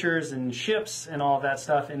miniatures and ships and all of that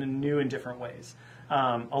stuff in new and different ways.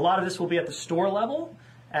 A lot of this will be at the store level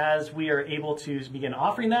as we are able to begin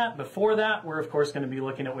offering that. Before that, we're of course going to be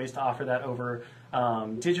looking at ways to offer that over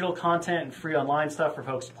digital content and free online stuff for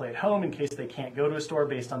folks to play at home in case they can't go to a store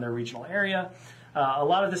based on their regional area. A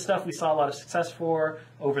lot of this stuff we saw a lot of success for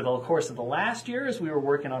over the course of the last year as we were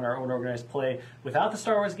working on our own organized play without the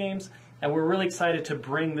Star Wars games. And we're really excited to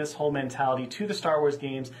bring this whole mentality to the Star Wars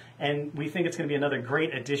games. And we think it's going to be another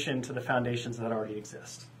great addition to the foundations that already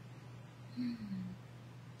exist.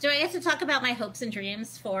 Do I get to talk about my hopes and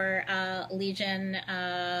dreams for Legion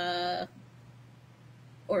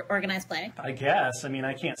or organized play? I guess. I mean,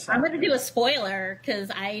 I can't stop. I'm going to do a spoiler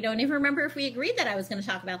because I don't even remember if we agreed that I was going to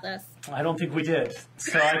talk about this. I don't think we did.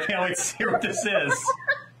 So I can't wait to see what this is.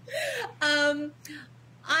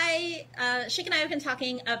 Schick and I have been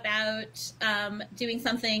talking about doing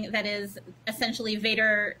something that is essentially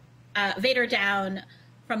Vader down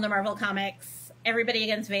from the Marvel Comics, everybody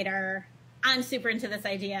against Vader. I'm super into this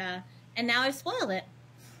idea, and now I've spoiled it.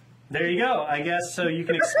 There you go. I guess so you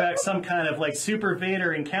can expect some kind of like Super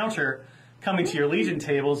Vader encounter coming to your Legion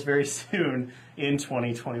tables very soon in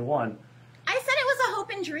 2021. I said it was a hope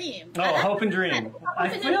and dream. Oh, hope and dream. I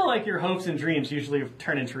feel like your hopes and dreams usually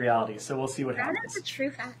turn into reality, so we'll see what happens. That is a true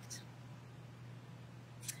fact.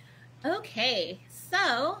 Okay,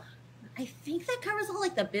 so I think that covers all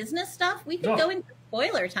like the business stuff. We can go into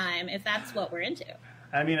spoiler time if that's what we're into.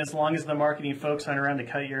 I mean, as long as the marketing folks aren't around to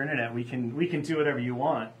cut your internet, we can do whatever you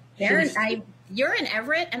want. You're in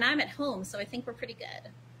Everett and I'm at home, so I think we're pretty good.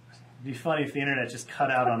 It'd be funny if the internet just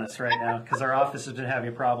cut out on us right now because our office has been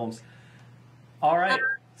having problems. All right,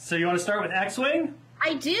 so you want to start with X-Wing?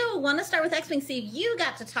 I do want to start with X-Wing. See, you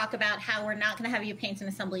got to talk about how we're not going to have you paint and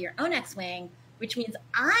assemble your own X-Wing, which means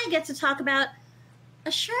I get to talk about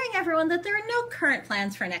assuring everyone that there are no current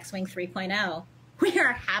plans for an X-Wing 3.0. We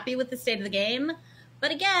are happy with the state of the game, but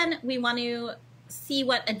again, we want to see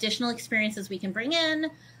what additional experiences we can bring in,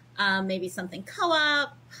 maybe something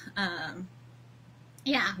co-op.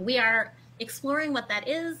 Yeah, we are exploring what that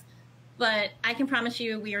is, but I can promise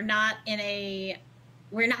you we're not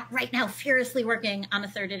right now furiously working on a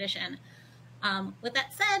 3rd edition. With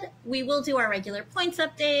that said, we will do our regular points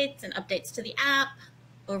updates and updates to the app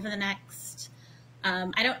over the next,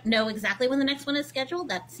 I don't know exactly when the next one is scheduled.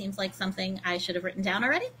 That seems like something I should have written down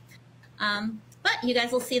already. But you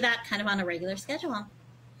guys will see that kind of on a regular schedule.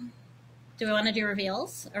 Do we want to do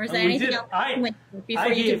reveals? Or is there anything else before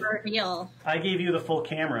you do a reveal? I gave you the full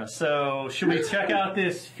camera, so should we check out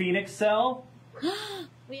this Phoenix cell?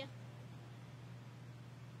 Yeah.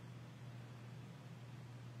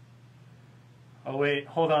 Oh wait,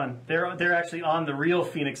 hold on. They're actually on the real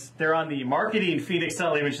Phoenix. They're on the marketing Phoenix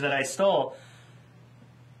cell image that I stole.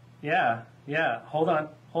 Yeah. Hold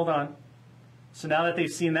on. So now that they've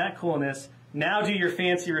seen that coolness, now do your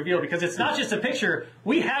fancy reveal, because it's not just a picture.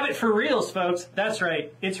 We have it for reals, folks. That's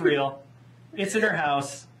right. It's real. It's in her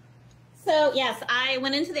house. So, yes, I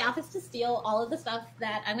went into the office to steal all of the stuff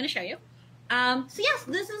that I'm going to show you. So, yes,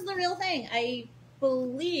 this is the real thing. I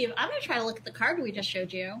believe... I'm going to try to look at the card we just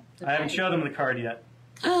showed you. I haven't showed them the card yet.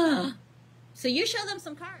 So you show them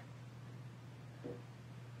some cards.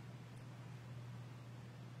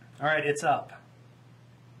 All right, it's up.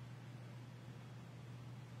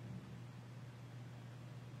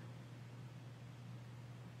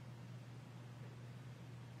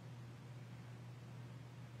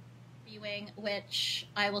 B-Wing, which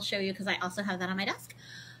I will show you because I also have that on my desk.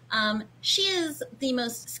 She is the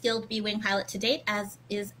most skilled B-Wing pilot to date, as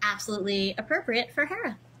is absolutely appropriate for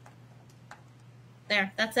Hera.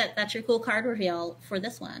 There, that's it. That's your cool card reveal for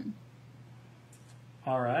this one.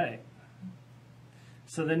 All right.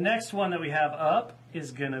 So the next one that we have up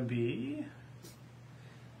is going to be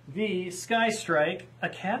the Sky Strike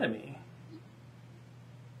Academy.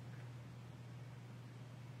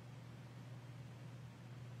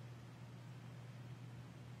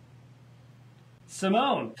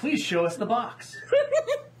 Simone, please show us the box.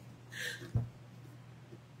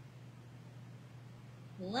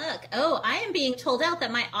 Look, I am being told out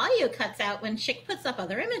that my audio cuts out when Chick puts up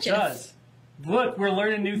other images. It does. Look, we're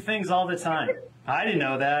learning new things all the time. I didn't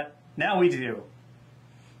know that. Now we do.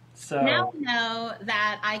 So now we know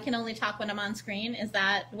that I can only talk when I'm on screen. Is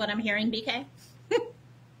that what I'm hearing, BK?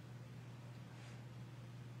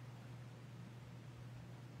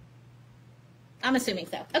 I'm assuming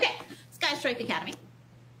so. Okay, Sky Strike Academy.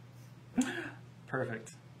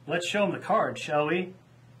 Perfect. Let's show him the card, shall we?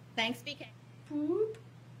 Thanks, BK. Boop.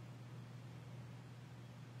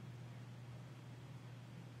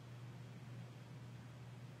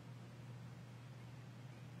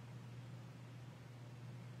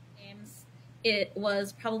 It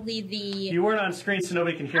was probably the... You weren't on screen, so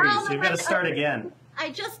nobody can hear you, so you've got to start again.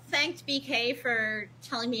 I just thanked BK for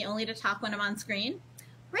telling me only to talk when I'm on screen.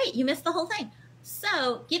 Great, you missed the whole thing.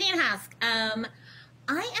 So, Gideon Hask. I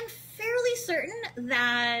am fairly certain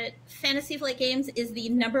that Fantasy Flight Games is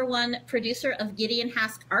the #1 producer of Gideon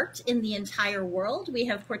Hask art in the entire world. We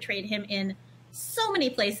have portrayed him in so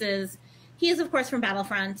many places. He is, of course, from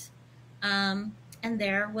Battlefront. And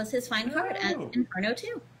there was his fine card at Inferno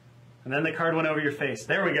 2. And then the card went over your face.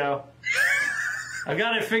 There we go. I've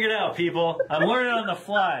got it figured out, people. I'm learning on the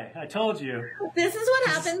fly. I told you. This is what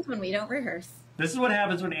happens when we don't rehearse. This is what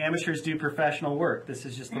happens when amateurs do professional work. This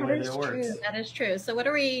is just the way that it works. True. That is true. So what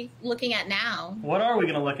are we looking at now? What are we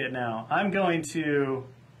going to look at now? I'm going to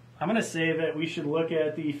say that we should look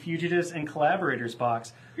at the Fugitives and Collaborators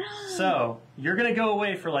box. So you're going to go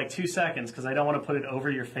away for like 2 seconds because I don't want to put it over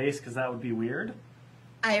your face because that would be weird.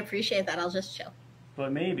 I appreciate that. I'll just chill.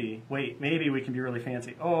 But maybe we can be really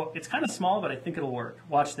fancy. Oh, it's kind of small, but I think it'll work.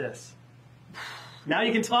 Watch this. Now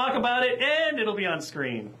you can talk about it, and it'll be on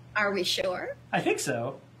screen. Are we sure? I think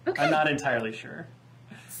so. Okay. I'm not entirely sure.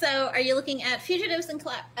 So are you looking at Fugitives and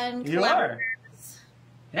Collaborators? You are.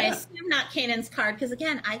 Yeah. I Yeah. assume not Kanan's card, because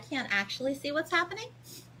again, I can't actually see what's happening.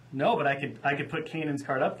 No, but I could put Kanan's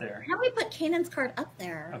card up there. How do we put Kanan's card up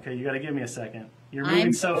there? Okay, you got to give me a second. You're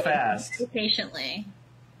moving so fast. Patiently.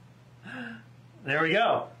 There we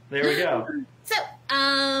go. There we go. So,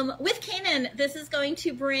 with Kanan, this is going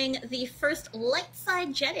to bring the first light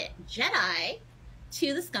side Jedi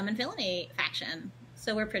to the Scum and Villainy faction.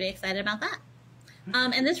 So we're pretty excited about that.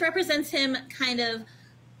 And this represents him kind of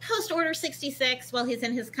post-Order 66 while he's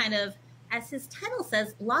in his kind of, as his title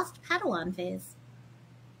says, Lost Padawan phase.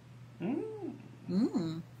 As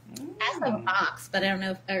a box, but I don't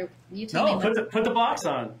know if you tell me. No, put the box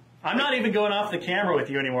on. I'm not even going off the camera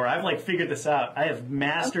with you anymore. I've like figured this out. I have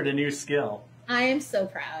mastered a new skill. I am so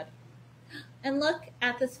proud. And look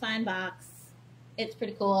at this fine box. It's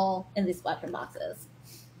pretty cool in these squadron boxes.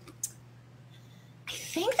 I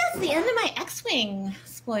think that's the end of my X-Wing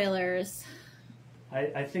spoilers.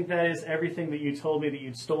 I think that is everything that you told me that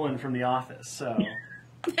you'd stolen from the office, so.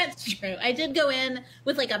 That's true. I did go in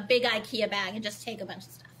with like a big IKEA bag and just take a bunch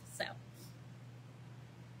of stuff, so.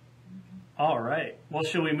 All right. Well,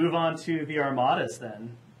 should we move on to the Armadas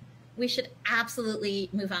then? We should absolutely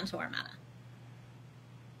move on to Armada.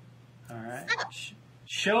 All right. So,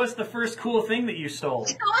 show us the first cool thing that you stole.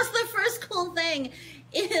 show us the first cool thing.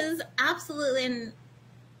 It is absolutely,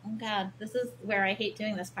 oh God, this is where I hate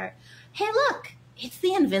doing this part. Hey, look, it's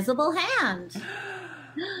the invisible hand.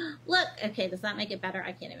 Look, okay, does that make it better?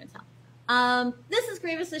 I can't even tell. This is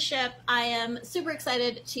Grievous's ship. I am super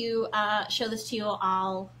excited to show this to you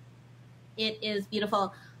all. It is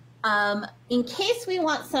beautiful. In case we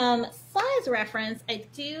want some size reference, I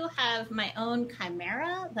do have my own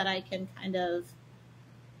Chimera that I can kind of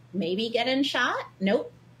maybe get in shot.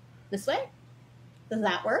 Nope. This way. Does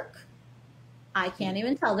that work? I can't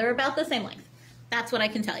even tell. They're about the same length. That's what I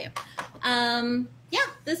can tell you. Yeah,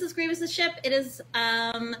 this is Grievous's ship. It is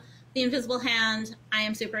the Invisible Hand. I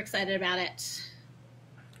am super excited about it.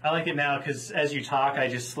 I like it now because as you talk, I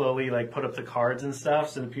just slowly like put up the cards and stuff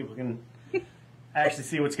so that people can actually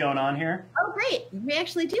see what's going on here. Oh, great. We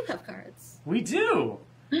actually do have cards. We do.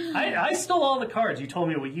 I stole all the cards. You told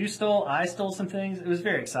me what you stole. I stole some things. It was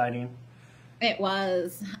very exciting. It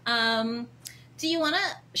was. Do you want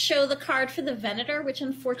to show the card for the Venator, which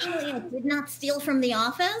unfortunately I did not steal from the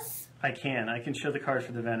office? I can show the card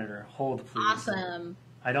for the Venator. Hold, please. Awesome.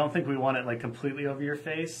 I don't think we want it like completely over your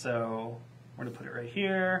face, so we're going to put it right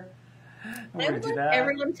here. I would like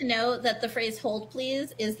everyone to know that the phrase "hold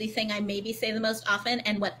please" is the thing I maybe say the most often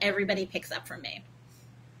and what everybody picks up from me.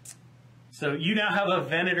 So you now have a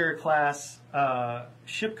Venator class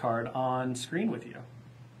ship card on screen with you.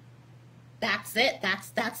 That's it.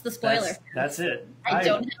 That's the spoiler. That's it. I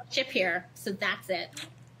don't have a ship here, so that's it.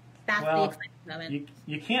 That's the exciting moment.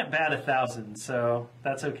 You can't bat 1,000, so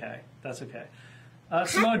that's okay. That's okay.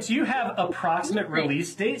 Simone, do you have approximate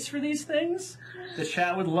release dates for these things? The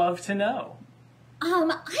chat would love to know. I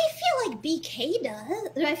feel like BK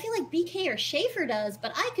does. I feel like BK or Schaefer does,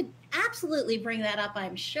 but I could absolutely bring that up,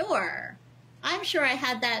 I'm sure. I'm sure I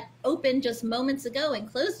had that open just moments ago and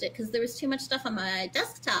closed it because there was too much stuff on my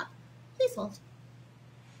desktop. Please hold.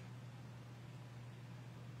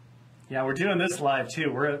 Yeah, we're doing this live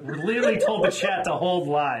too. We're literally told the chat to hold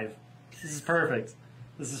live. This is perfect.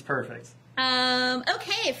 This is perfect.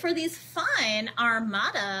 Okay, for these fine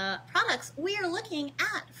Armada products, we are looking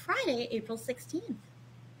at Friday, April 16th.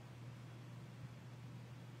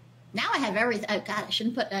 Now I have everything. Oh, God, I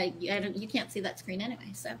shouldn't put, you can't see that screen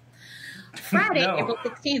anyway, so. Friday, No. April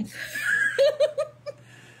 16th.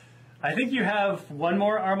 I think you have one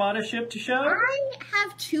more Armada ship to show. I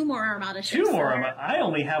have 2 more Armada ships. 2 more Armada. I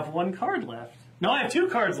only have 1 card left. No, I have 2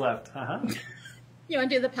 cards left. You want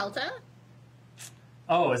to do the Pelta?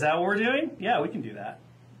 Oh, is that what we're doing? Yeah, we can do that.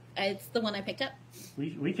 It's the one I picked up.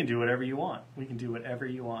 We can do whatever you want. We can do whatever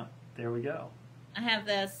you want. There we go. I have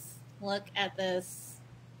this. Look at this.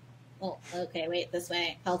 Well, okay, wait, this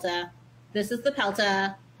way. Pelta. This is the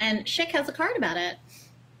Pelta. And Schick has a card about it.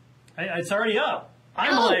 It's already up.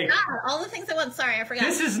 I'm oh, like, God, all the things I want. Sorry, I forgot.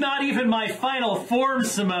 this is not even my final form,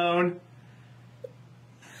 Simone.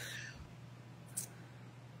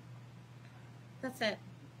 That's it.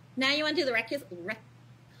 Now you want to do the Recus?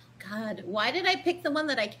 God, why did I pick the one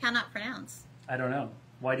that I cannot pronounce? I don't know.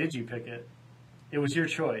 Why did you pick it? It was your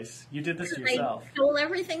choice. You did this yourself. I stole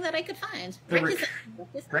everything that I could find. The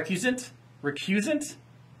Recusant. Recusant?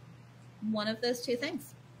 One of those 2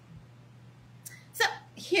 things. So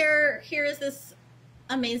here is this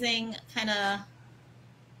amazing kind of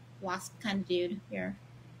wasp kind of dude here.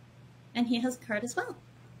 And he has a card as well.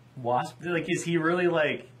 Wasp? Like, is he really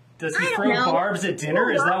like, does he I throw don't know. barbs at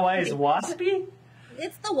dinner? Is that why he's waspy?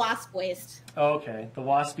 It's the wasp waist. Oh, okay, the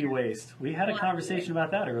waspy waist. We had a Waspy conversation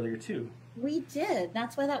about that earlier too. We did.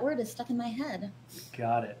 That's why that word is stuck in my head.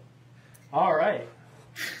 Got it. All right.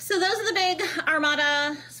 So those are the big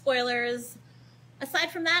Armada spoilers.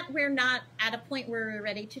 Aside from that, we're not at a point where we're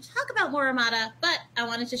ready to talk about more Armada, but I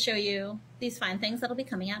wanted to show you these fine things that'll be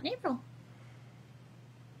coming out in April.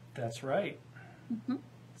 That's right. Mm-hmm.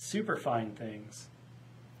 Super fine things.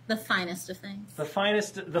 The finest of things. The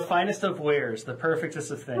finest of wares, the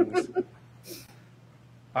perfectest of things.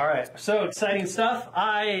 All right, so exciting stuff.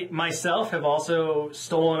 I myself have also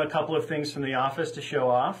stolen a couple of things from the office to show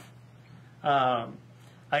off.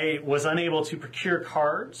 I was unable to procure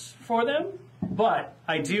cards for them, but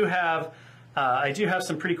I do have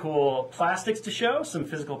some pretty cool plastics to show, some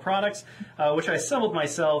physical products, which I assembled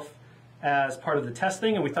myself as part of the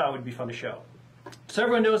testing, and we thought it would be fun to show. So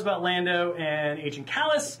everyone knows about Lando and Agent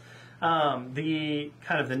Callus. The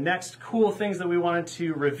next cool things that we wanted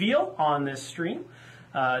to reveal on this stream,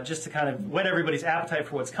 just to kind of whet everybody's appetite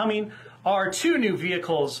for what's coming, are 2 new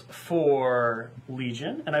vehicles for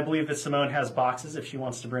Legion, and I believe that Simone has boxes if she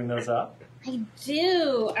wants to bring those up. I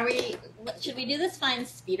do. Should we do this fine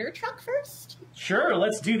speeder truck first? Sure,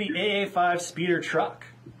 let's do the AA5 speeder truck.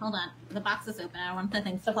 Hold on. The box is open. I don't want the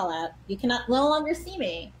things to fall out. You cannot no longer see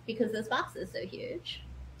me because this box is so huge.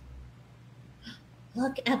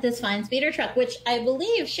 Look at this fine speeder truck, which I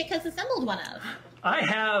believe Schick has assembled one of. I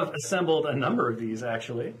have assembled a number of these,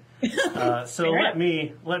 actually. So let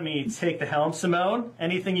me take the helm. Simone,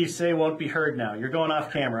 anything you say won't be heard now. You're going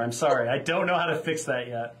off camera. I'm sorry. I don't know how to fix that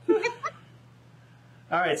yet.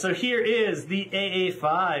 All right, so here is the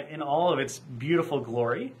AA5 in all of its beautiful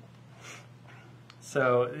glory.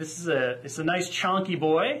 So it's a nice chonky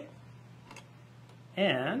boy.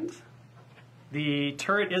 And the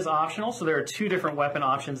turret is optional, so there are 2 different weapon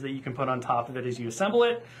options that you can put on top of it as you assemble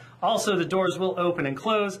it. Also, the doors will open and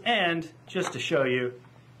close, and just to show you,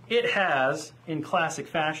 it has, in classic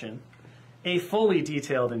fashion, a fully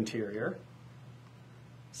detailed interior.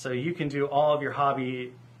 So you can do all of your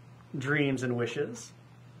hobby dreams and wishes.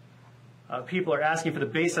 People are asking for the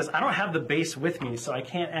base. I don't have the base with me, so I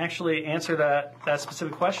can't actually answer that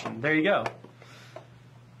specific question. There you go.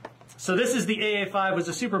 So this is the AA5. It was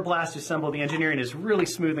a super blast to assemble. The engineering is really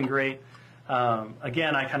smooth and great.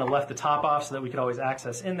 Again, I kind of left the top off so that we could always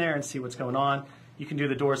access in there and see what's going on. You can do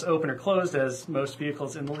the doors open or closed, as most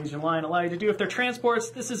vehicles in the Legion line allow you to do. If they're transports,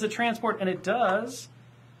 this is a transport, and it does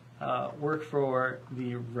work for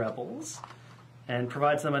the Rebels and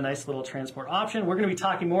provides them a nice little transport option. We're going to be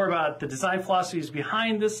talking more about the design philosophies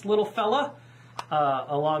behind this little fella,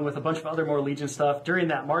 along with a bunch of other more Legion stuff during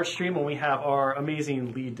that March stream when we have our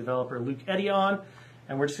amazing lead developer, Luke Eddy, on.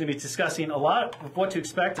 And we're just going to be discussing a lot of what to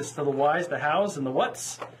expect as to the whys, the hows, and the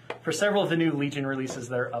whats for several of the new Legion releases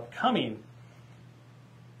that are upcoming.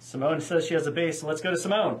 Simone says she has a base, so let's go to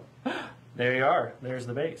Simone. There you are. There's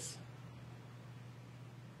the base.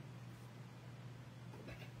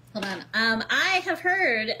 Hold on. I have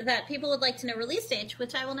heard that people would like to know release dates,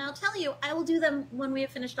 which I will now tell you. I will do them when we have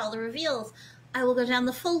finished all the reveals. I will go down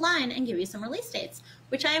the full line and give you some release dates,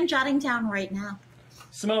 which I am jotting down right now.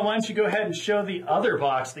 Simone, why don't you go ahead and show the other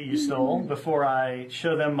box that you stole before I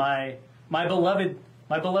show them my beloved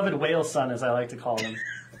whale son, as I like to call him.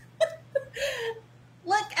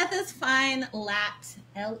 Look at this fine lat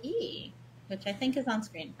LE, which I think is on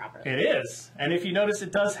screen properly. It is, and if you notice,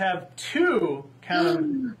 it does have two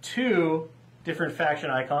different faction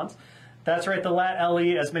icons. That's right, the lat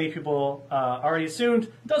LE, as many people already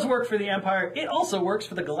assumed, does work for the Empire. It also works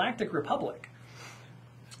for the Galactic Republic.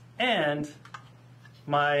 And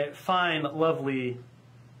my fine, lovely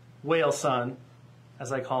whale son,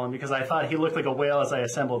 as I call him, because I thought he looked like a whale as I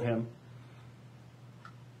assembled him.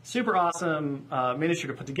 Super awesome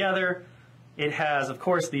miniature to put together. It has, of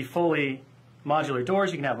course, the fully modular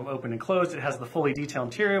doors. You can have them open and closed. It has the fully detailed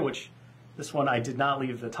interior, which this one I did not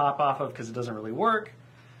leave the top off of because it doesn't really work.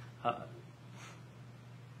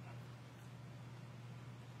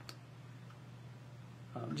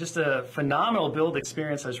 Just a phenomenal build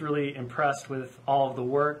experience. I was really impressed with all of the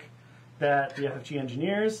work that the FFG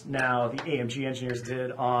engineers, now the AMG engineers,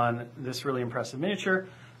 did on this really impressive miniature.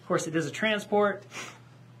 Of course, it is a transport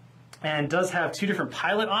and does have two different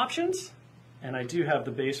pilot options. And I do have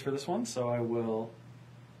the base for this one, so I will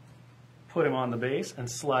put him on the base and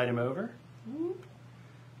slide him over.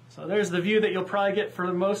 So there's the view that you'll probably get for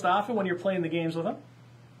the most often when you're playing the games with him.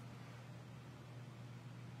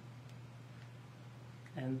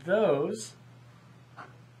 And those.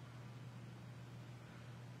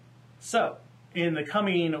 So, in the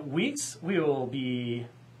coming weeks, we will be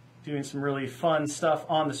doing some really fun stuff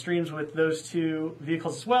on the streams with those two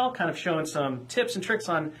vehicles as well, kind of showing some tips and tricks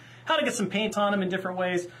on how to get some paint on them in different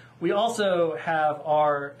ways. We also have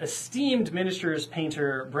our esteemed miniatures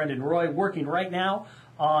painter, Brendan Roy, working right now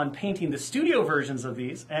on painting the studio versions of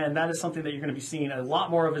these, and that is something that you're going to be seeing a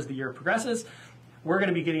lot more of as the year progresses. We're going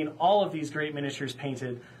to be getting all of these great miniatures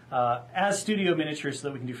painted as studio miniatures so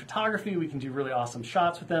that we can do photography, we can do really awesome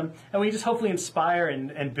shots with them, and we just hopefully inspire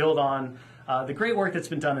and build on the great work that's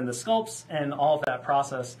been done in the sculpts and all of that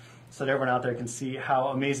process so that everyone out there can see how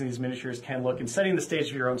amazing these miniatures can look in setting the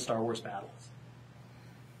stage of your own Star Wars battles.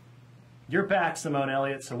 You're back, Simone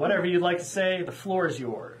Elliott, so whatever you'd like to say, the floor is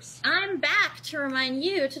yours. I'm back to remind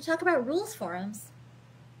you to talk about rules forums.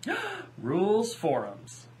 Rules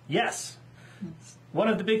forums. Yes. One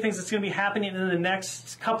of the big things that's going to be happening in the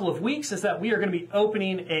next couple of weeks is that we are going to be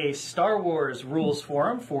opening a Star Wars rules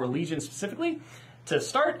forum for Legion specifically to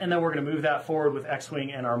start, and then we're going to move that forward with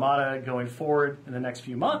X-Wing and Armada going forward in the next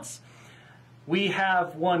few months. We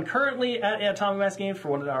have one currently at Atomic Mass Games for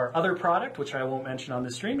one of our other product, which I won't mention on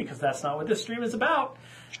this stream because that's not what this stream is about.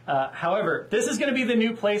 However, this is going to be the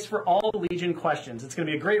new place for all the Legion questions. It's going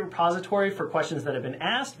to be a great repository for questions that have been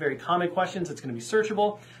asked, very common questions. It's going to be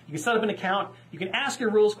searchable. You can set up an account. You can ask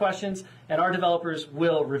your rules questions, and our developers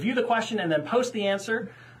will review the question and then post the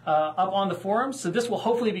answer up on the forums. So this will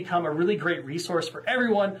hopefully become a really great resource for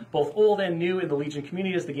everyone, both old and new in the Legion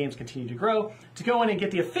community as the games continue to grow, to go in and get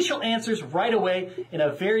the official answers right away in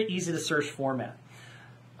a very easy to search format.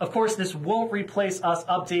 Of course, this won't replace us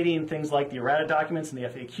updating things like the errata documents and the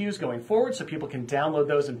FAQs going forward, so people can download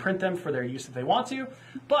those and print them for their use if they want to.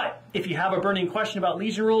 But if you have a burning question about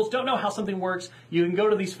Legion rules, don't know how something works, you can go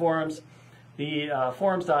to these forums, the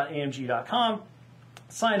forums.amg.com,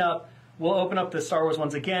 sign up. We'll open up the Star Wars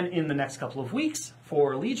ones again in the next couple of weeks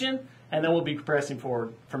for Legion, and then we'll be progressing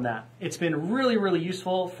forward from that. It's been really, really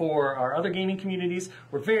useful for our other gaming communities.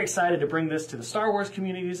 We're very excited to bring this to the Star Wars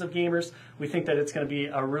communities of gamers. We think that it's going to be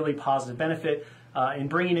a really positive benefit in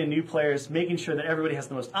bringing in new players, making sure that everybody has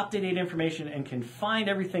the most up-to-date information and can find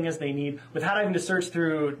everything as they need without having to search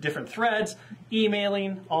through different threads,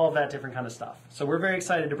 emailing, all of that different kind of stuff. So we're very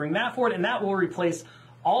excited to bring that forward, and that will replace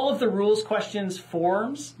all of the rules questions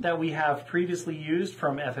forums that we have previously used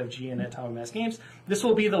from FFG and Atomic Mass Games. This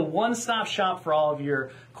will be the one-stop shop for all of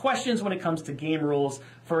your questions when it comes to game rules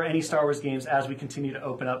for any Star Wars games as we continue to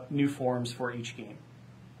open up new forums for each game.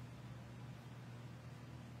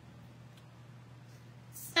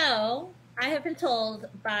 So, I have been told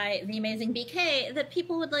by the amazing BK that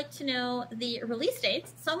people would like to know the release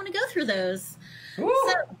dates, so I'm going to go through those. Woo!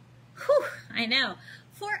 So, I know.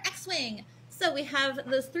 For X-Wing, so we have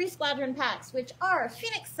those 3 squadron packs, which are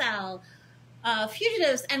Phoenix Cell,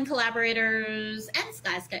 Fugitives and Collaborators, and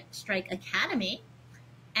Sky Strike Academy.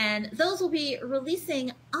 And those will be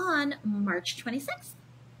releasing on March 26th.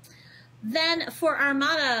 Then for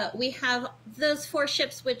Armada, we have those 4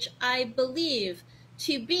 ships, which I believe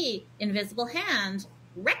to be Invisible Hand,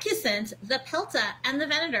 Recusant, the Pelta, and the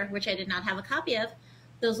Venator, which I did not have a copy of.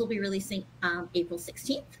 Those will be releasing April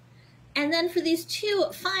 16th. And then for these 2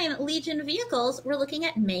 fine Legion vehicles, we're looking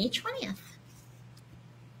at May 20th.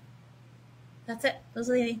 That's it. Those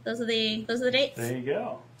are the dates. There you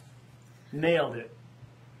go. Nailed it.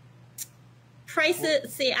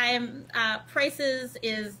 Prices. See, prices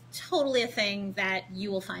is totally a thing that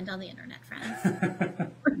you will find on the internet,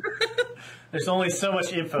 friends. There's only so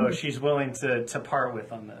much info she's willing to part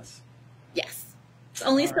with on this. Yes. There's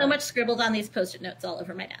only so much scribbled on these Post-it notes all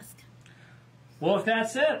over my desk. Well, if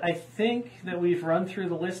that's it, I think that we've run through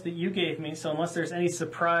the list that you gave me. So unless there's any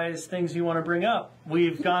surprise things you want to bring up,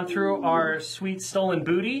 we've gone through our sweet stolen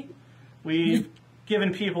booty. We've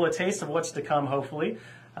given people a taste of what's to come, hopefully.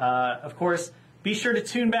 Of course, be sure to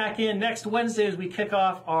tune back in next Wednesday as we kick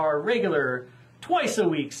off our regular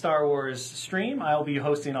twice-a-week Star Wars stream. I'll be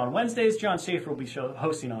hosting on Wednesdays. John Schaefer will be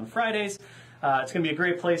hosting on Fridays. It's going to be a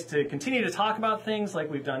great place to continue to talk about things like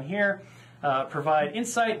we've done here. Provide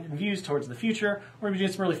insight and views towards the future. We're going to be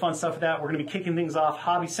doing some really fun stuff with that. We're going to be kicking things off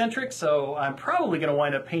hobby-centric, so I'm probably going to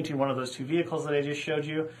wind up painting one of those 2 vehicles that I just showed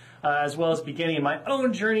you, as well as beginning my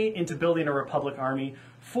own journey into building a Republic army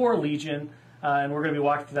for Legion, and we're going to be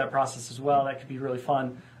walking through that process as well. That could be really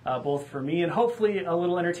fun, both for me and hopefully a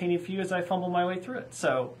little entertaining for you as I fumble my way through it.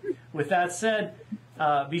 So with that said,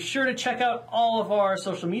 be sure to check out all of our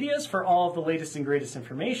social medias for all of the latest and greatest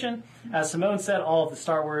information. As Simone said, all of the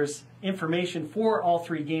Star Wars information for all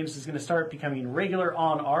 3 games is going to start becoming regular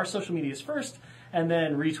on our social medias first, and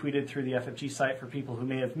then retweeted through the FFG site for people who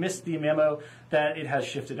may have missed the memo that it has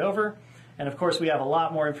shifted over. And of course, we have a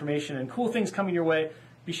lot more information and cool things coming your way.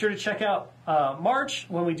 Be sure to check out March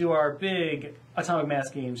when we do our big Atomic Mass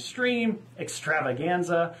Games stream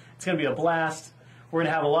extravaganza. It's going to be a blast. We're going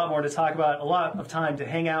to have a lot more to talk about, a lot of time to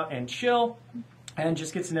hang out and chill and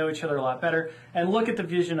just get to know each other a lot better and look at the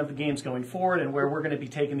vision of the games going forward and where we're going to be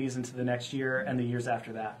taking these into the next year and the years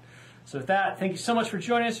after that. So with that, thank you so much for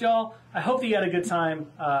joining us, y'all. I hope that you had a good time.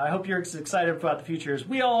 I hope you're as excited about the future as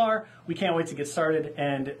we all are. We can't wait to get started,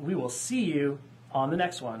 and we will see you on the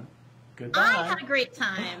next one. Goodbye. I had a great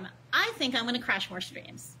time. I think I'm going to crash more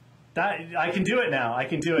streams. I can do it now. I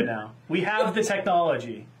can do it now. We have the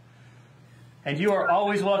technology. And you are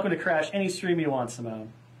always welcome to crash any stream you want,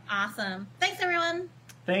 Simone. Awesome. Thanks, everyone.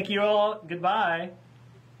 Thank you all. Goodbye.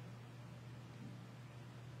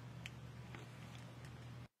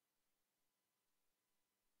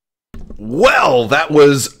 Well, that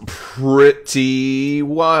was pretty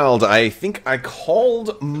wild. I think I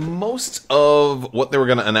called most of what they were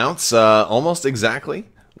going to announce almost exactly,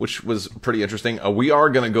 which was pretty interesting. We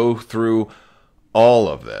are going to go through all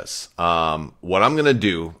of this. What I'm going to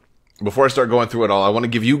do, before I start going through it all, I want to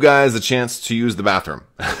give you guys a chance to use the bathroom.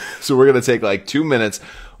 So we're going to take like 2 minutes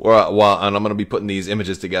and I'm going to be putting these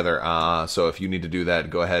images together. So if you need to do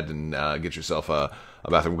that, go ahead and get yourself a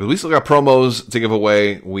bathroom. Because we still got promos to give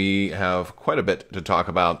away. We have quite a bit to talk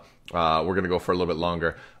about. We're going to go for a little bit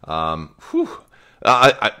longer.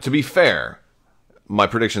 To be fair, my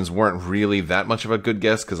predictions weren't really that much of a good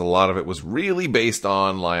guess because a lot of it was really based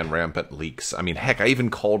on Lion Rampant leaks. I mean, heck, I even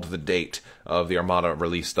called the date of the Armada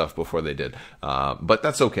release stuff before they did. But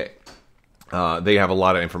that's okay. They have a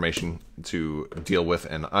lot of information to deal with,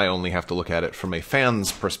 and I only have to look at it from a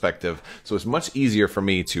fan's perspective. So it's much easier for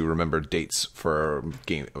me to remember dates for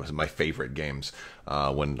my favorite games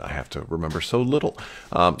when I have to remember so little.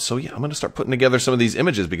 So yeah, I'm going to start putting together some of these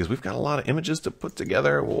images because we've got a lot of images to put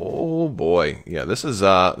together. Oh boy, yeah, this is.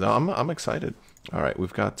 I'm excited. All right,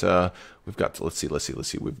 we've got. Let's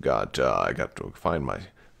see. We've got. I got to find my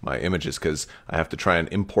images because I have to try and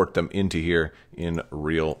import them into here in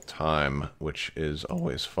real time, which is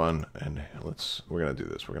always fun. And we're gonna do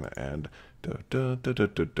this. We're gonna add.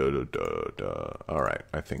 All right,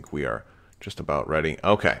 I think we are just about ready.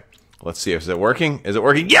 Okay, let's see. Is it working? Is it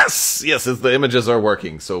working? Yes, yes. The images are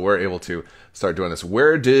working, so we're able to start doing this.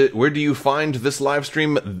 Where do you find this live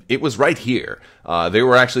stream? It was right here. They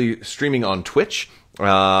were actually streaming on Twitch.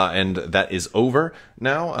 And that is over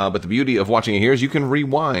now. But the beauty of watching it here is you can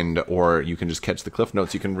rewind, or you can just catch the cliff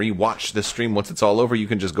notes. You can rewatch this stream once it's all over. You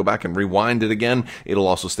can just go back and rewind it again. It'll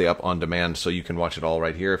also stay up on demand, so you can watch it all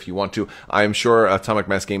right here if you want to. I am sure Atomic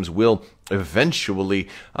Mass Games will eventually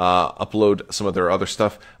upload some of their other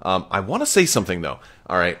stuff. I want to say something though.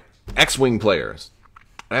 All right, X-Wing players,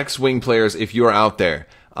 if you're out there,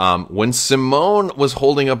 when Simone was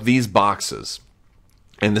holding up these boxes.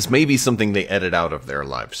 And this may be something they edit out of their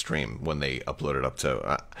live stream when they upload it up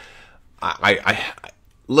to.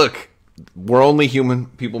 Look, we're only human.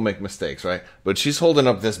 People make mistakes, right? But she's holding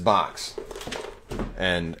up this box,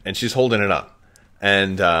 and she's holding it up.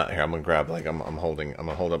 And here, I'm gonna grab I'm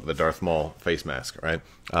gonna hold up the Darth Maul face mask, right?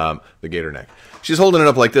 The gator neck. She's holding it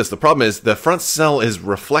up like this. The problem is the front cell is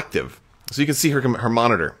reflective, so you can see her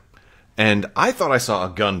monitor. And I thought I saw a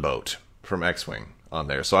gunboat from X-Wing. on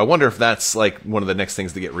there. So I wonder if that's like one of the next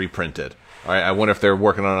things to get reprinted. All right, I wonder if they're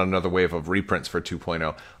working on another wave of reprints for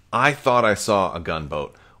 2.0. I thought I saw a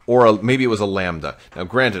gunboat, or maybe it was a Lambda. Now,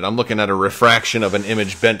 granted, I'm looking at a refraction of an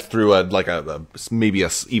image bent through maybe a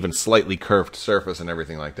even slightly curved surface and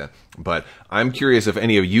everything like that. But I'm curious if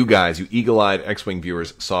any of you guys, you eagle-eyed X-Wing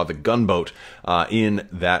viewers, saw the gunboat in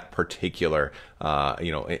that particular.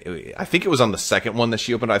 I think it was on the second one that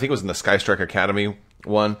she opened. I think it was in the Skystrike Academy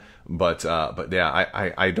one. But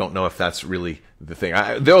yeah, I don't know if that's really the thing.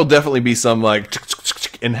 There'll definitely be some like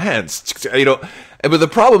enhanced, But the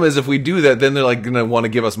problem is if we do that, then they're like gonna want to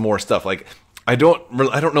give us more stuff. Like I don't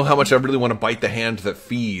know how much I really want to bite the hand that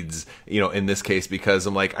feeds, in this case, because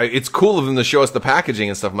I'm like, it's cool of them to show us the packaging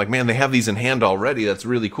and stuff. I'm like, man, they have these in hand already. That's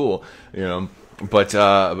really cool, But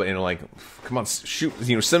like, come on, shoot,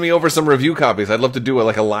 send me over some review copies. I'd love to do a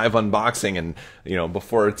live unboxing and,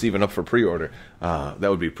 before it's even up for pre-order. That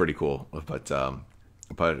would be pretty cool. But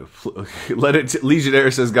let it,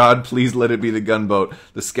 Legionnaire says, God, please let it be the gunboat.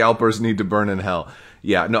 The scalpers need to burn in hell.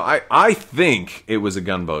 Yeah, no, I think it was a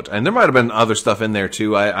gunboat, and there might have been other stuff in there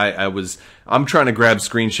too. I'm trying to grab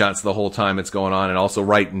screenshots the whole time it's going on, and also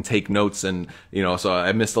write and take notes, and so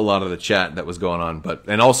I missed a lot of the chat that was going on,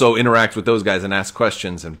 and also interact with those guys and ask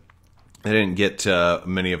questions, and I didn't get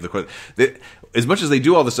many of the questions. As much as they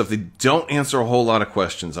do all this stuff, they don't answer a whole lot of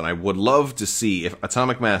questions, and I would love to see, if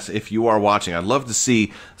Atomic Mass, if you are watching, I'd love to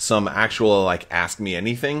see some actual Ask Me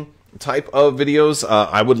Anything type of videos.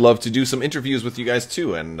 I would love to do some interviews with you guys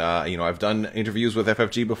too, and I've done interviews with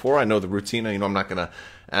FFG before. I know the routine. I'm not gonna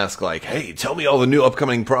ask hey, tell me all the new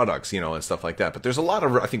upcoming products, and stuff like that. But there's a lot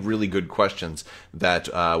of, I think, really good questions that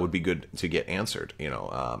would be good to get answered,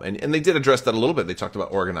 and they did address that a little bit. They talked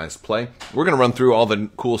about organized play. We're gonna run through all the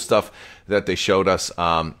cool stuff that they showed us.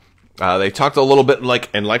 They talked a little bit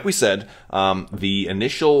like we said, the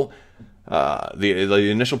initial. The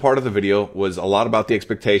initial part of the video was a lot about the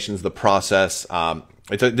expectations, the process.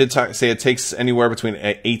 It did say it takes anywhere between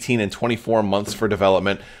 18 and 24 months for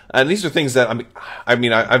development, and these are things that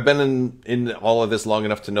I've been in all of this long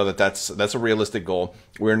enough to know that that's a realistic goal.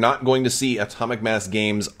 We're not going to see Atomic Mass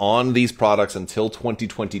games on these products until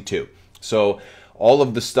 2022. So all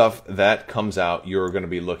of the stuff that comes out, you're going to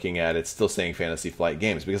be looking at, it's still saying Fantasy Flight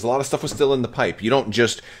Games, because a lot of stuff was still in the pipe. You don't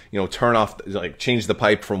just, turn off, change the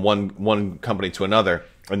pipe from one company to another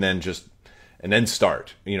and then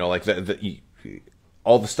start,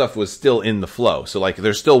 all the stuff was still in the flow. So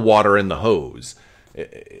there's still water in the hose.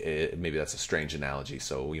 Maybe that's a strange analogy,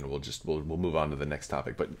 so we'll move on to the next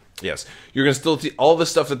topic. But yes, you're going to still see all the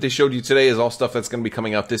stuff that they showed you today is all stuff that's going to be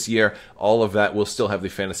coming out this year. All of that will still have the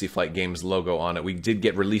Fantasy Flight Games logo on it. We did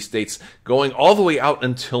get release dates going all the way out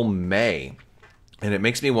until May, and it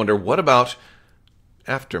makes me wonder, what about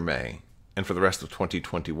after May and for the rest of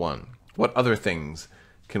 2021? What other things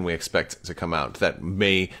can we expect to come out that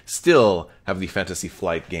may still have the Fantasy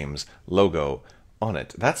Flight Games logo on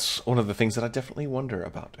it? That's one of the things that I definitely wonder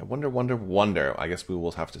about. I wonder. I guess we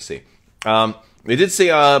will have to see. They did say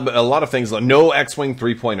a lot of things, like no X-Wing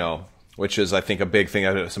 3.0, which is, I think, a big thing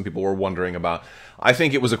that some people were wondering about. I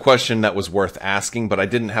think it was a question that was worth asking, but I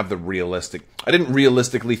didn't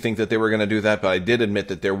realistically think that they were going to do that, but I did admit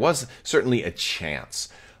that there was certainly a chance,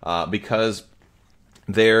 because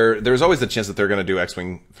there's always the chance that they're going to do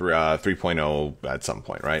X-Wing 3.0 at some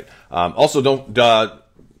point, right? Also, don't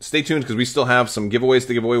stay tuned, because we still have some giveaways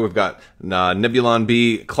to give away. We've got Nebulon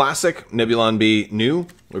B Classic, Nebulon B New.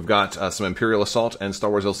 We've got some Imperial Assault and Star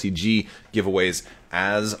Wars LCG giveaways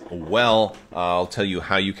as well. I'll tell you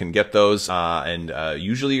how you can get those.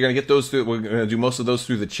 Usually you're going to get those through, we're going to do most of those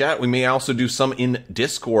through the chat. We may also do some in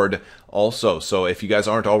Discord also. So if you guys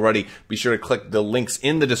aren't already, be sure to click the links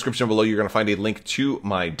in the description below. You're going to find a link to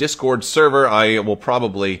my Discord server. I will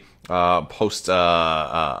probably post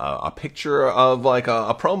a picture of a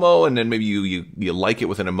promo, and then maybe you like it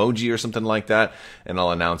with an emoji or something like that, and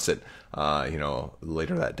I'll announce it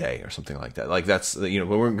later that day or something like that. That's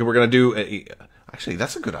we're gonna do. Actually,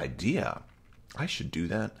 that's a good idea. I should do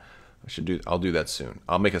that. I'll do that soon.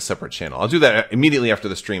 I'll make a separate channel. I'll do that immediately after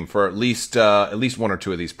the stream for at least one or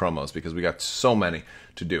two of these promos, because we got so many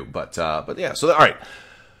to do. But yeah. So all right.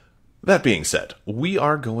 That being said, we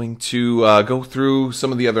are going to go through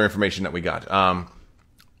some of the other information that we got.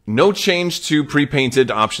 No change to pre-painted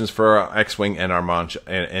options for X-Wing and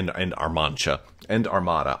Armancha and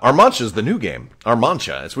Armada. Armancha is the new game.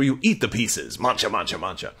 Armancha, it's where you eat the pieces. Mancha.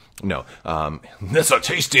 No, that's a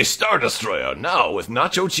tasty Star Destroyer now with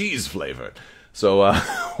nacho cheese flavor. So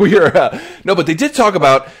we are no, but they did talk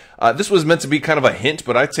about this was meant to be kind of a hint,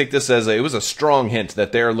 but I take this as it was a strong hint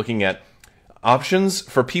that they're looking at options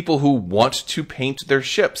for people who want to paint their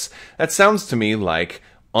ships. That sounds to me like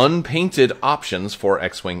unpainted options for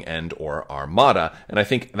X-Wing and or Armada, and I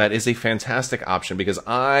think that is a fantastic option because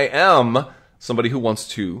I am somebody who wants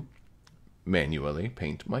to manually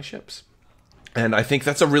paint my ships. And I think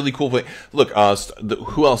that's a really cool thing. Look,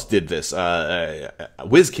 who else did this?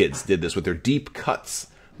 WizKids did this with their Deep Cuts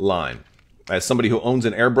line. As somebody who owns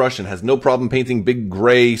an airbrush and has no problem painting big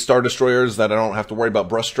gray Star Destroyers that I don't have to worry about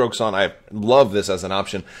brush strokes on, I love this as an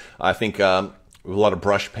option. I think a lot of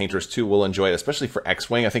brush painters, too, will enjoy it, especially for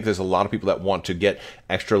X-Wing. I think there's a lot of people that want to get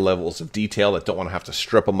extra levels of detail that don't want to have to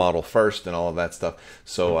strip a model first and all of that stuff.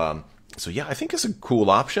 So yeah, I think it's a cool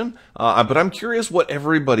option, but I'm curious what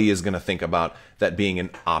everybody is going to think about that being an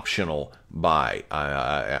optional buy.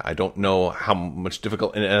 I don't know how much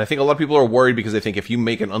difficult, and I think a lot of people are worried because they think if you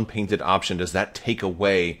make an unpainted option, does that take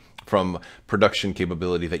away from production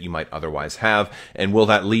capability that you might otherwise have? And will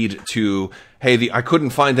that lead to, hey, I couldn't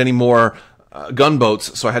find any more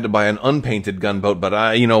gunboats, so I had to buy an unpainted gunboat,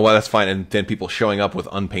 but you know what, that's fine. And then people showing up with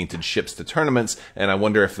unpainted ships to tournaments, and I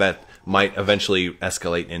wonder if that might eventually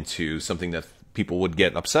escalate into something that people would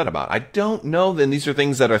get upset about. I don't know. Then these are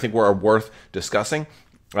things that I think are worth discussing.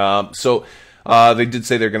 They did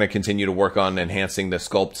say they're going to continue to work on enhancing the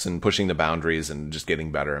sculpts and pushing the boundaries and just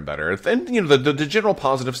getting better and better. And, you know, the general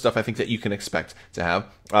positive stuff I think that you can expect to have.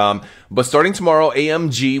 But starting tomorrow,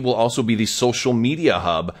 AMG will also be the social media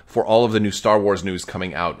hub for all of the new Star Wars news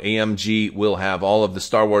coming out. AMG will have all of the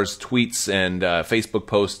Star Wars tweets and Facebook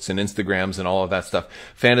posts and Instagrams and all of that stuff.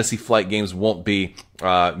 Fantasy Flight Games won't be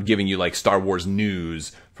giving you like Star Wars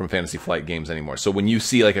news from Fantasy Flight Games anymore. So when you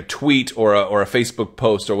see like a tweet or a Facebook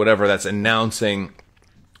post or whatever that's announcing,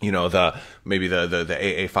 you know, maybe the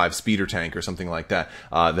AA5 speeder tank or something like that,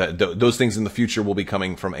 those things in the future will be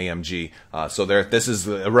coming from AMG. So this is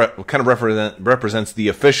kind of represents the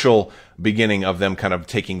official beginning of them kind of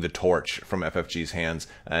taking the torch from FFG's hands,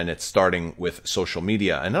 and it's starting with social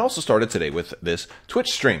media. And it also started today with this Twitch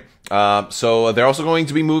stream. So they're also going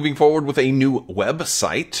to be moving forward with a new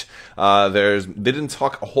website. They didn't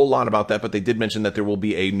talk a whole lot about that, but they did mention that there will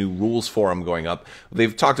be a new rules forum going up.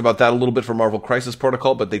 They've talked about that a little bit for Marvel Crisis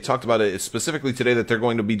Protocol, but they talked about it specifically today that they're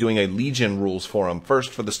going to be doing a Legion rules forum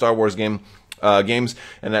first for the Star Wars games,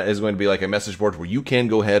 and that is going to be like a message board where you can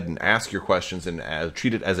go ahead and ask your questions and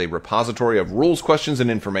treat it as a repository of rules, questions, and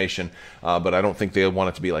information. But I don't think they want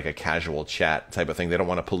it to be like a casual chat type of thing. They don't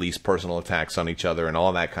want to police personal attacks on each other and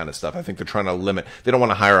all that kind of stuff. I think they're trying to limit. They don't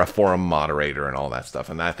want to hire a forum moderator and all that stuff.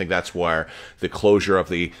 And I think that's where the closure of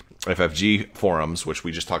the FFG forums, which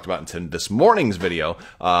we just talked about in this morning's video,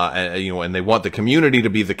 and they want the community to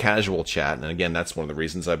be the casual chat. And again, that's one of the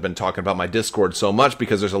reasons I've been talking about my Discord so much,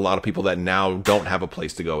 because there's a lot of people that now don't have a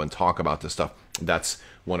place to go and talk about this stuff. That's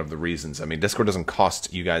one of the reasons. I mean, Discord doesn't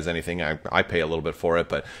cost you guys anything. I pay a little bit for it,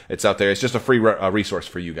 but it's out there. It's just a free resource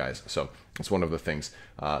for you guys. So it's one of the things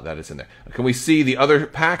that is in there. Can we see the other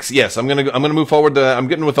packs? Yes, I'm gonna move forward. I'm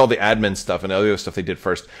getting with all the admin stuff and the other stuff they did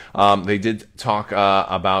first. They did talk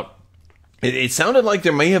about. It sounded like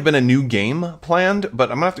there may have been a new game planned,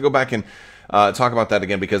 but I'm gonna have to go back and talk about that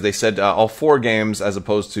again, because they said all 4 games as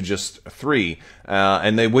opposed to just 3,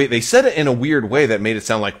 and they said it in a weird way that made it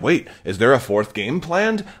sound like, wait, is there a 4th game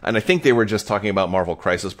planned? And I think they were just talking about Marvel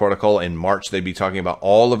Crisis Protocol. In March, they'd be talking about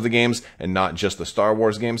all of the games and not just the Star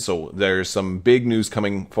Wars games. So there's some big news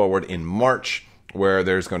coming forward in March, where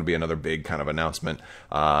there's going to be another big kind of announcement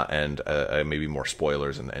and maybe more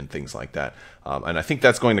spoilers and things like that. And I think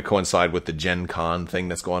that's going to coincide with the Gen Con thing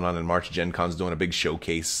that's going on in March. Gen Con's doing a big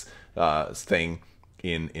showcase thing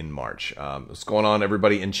in March. What's going on,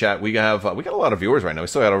 everybody in chat? We got a lot of viewers right now. We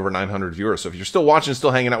still got over 900 viewers. So if you're still watching,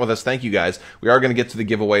 still hanging out with us, thank you guys. We are going to get to the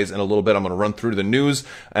giveaways in a little bit. I'm going to run through the news,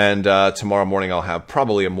 and tomorrow morning I'll have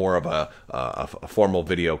probably more of a formal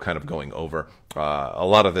video kind of going over a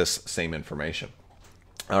lot of this same information.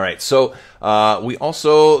 All right, so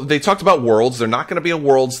they talked about Worlds. They're not going to be a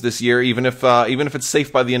Worlds this year, even if it's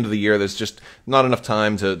safe by the end of the year. There's just not enough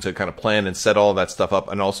time to kind of plan and set all that stuff up,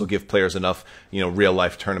 and also give players enough, real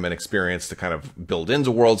life tournament experience to kind of build into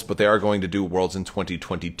Worlds. But they are going to do Worlds in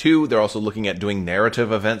 2022. They're also looking at doing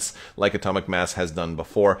narrative events like Atomic Mass has done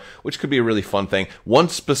before, which could be a really fun thing. One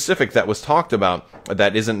specific that was talked about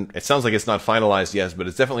that isn't, it sounds like it's not finalized yet, but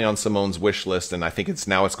it's definitely on Simone's wish list, and I think it's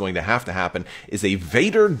going to have to happen, is a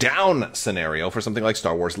Vader down scenario for something like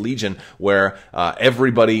Star Wars Legion, where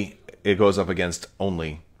it goes up against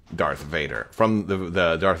only Darth Vader. From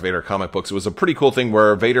the Darth Vader comic books, it was a pretty cool thing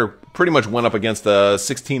where Vader pretty much went up against a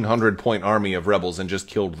 1,600 point army of rebels and just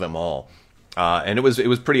killed them all. And it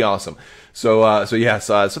was pretty awesome. So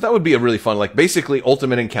that would be a really fun, like basically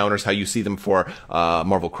Ultimate Encounters, how you see them for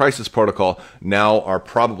Marvel Crisis Protocol, now are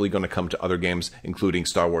probably going to come to other games, including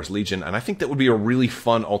Star Wars Legion. And I think that would be a really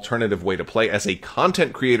fun alternative way to play. As a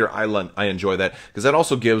content creator, I enjoy that, because that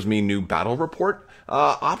also gives me new battle report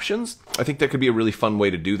options. I think that could be a really fun way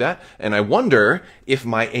to do that. And I wonder if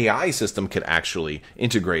my AI system could actually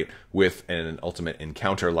integrate with an Ultimate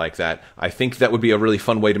Encounter like that. I think that would be a really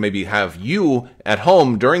fun way to maybe have you at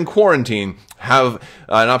home during quarantine have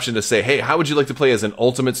an option to say, hey, how would you like to play as an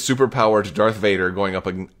ultimate superpowered Darth Vader going up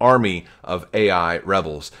an army of AI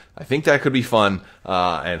rebels? I think that could be fun,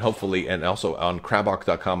 and hopefully, and also on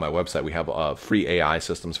Crabbok.com, my website, we have free AI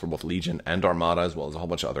systems for both Legion and Armada, as well as a whole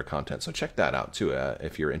bunch of other content. So check that out too,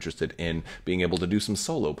 if you're interested in being able to do some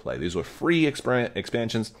solo play. These are free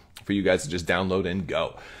expansions for you guys to just download and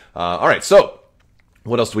go. All right, so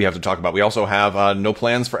what else do we have to talk about? We also have no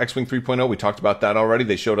plans for X-Wing 3.0. We talked about that already.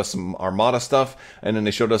 They showed us some Armada stuff, and then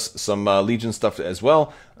they showed us some Legion stuff as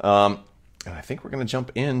well. And I think we're going to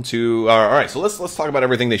jump into... all right, so let's talk about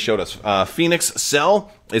everything they showed us. Phoenix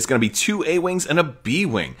Cell is going to be 2 A-Wings and a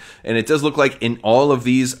B-Wing. And it does look like in all of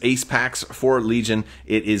these Ace packs for Legion,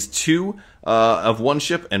 it is 2 of one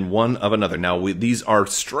ship and 1 of another. Now, these are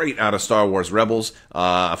straight out of Star Wars Rebels.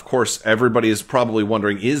 Of course, everybody is probably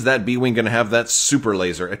wondering, is that B-Wing going to have that super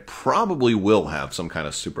laser? It probably will have some kind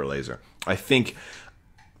of super laser. I think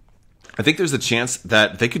there's a chance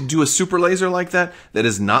that they could do a super laser like that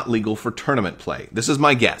is not legal for tournament play. This is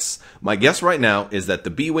my guess. My guess right now is that the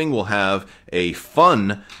B-Wing will have a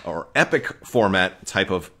fun or epic format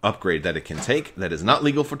type of upgrade that it can take that is not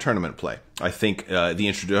legal for tournament play. I think the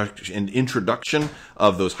introduction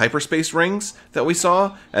of those hyperspace rings that we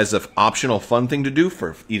saw as an optional fun thing to do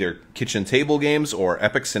for either kitchen table games or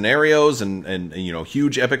epic scenarios and you know,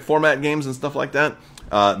 huge epic format games and stuff like that.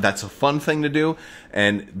 That's a fun thing to do,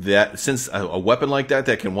 and that since a weapon like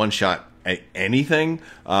that can one-shot anything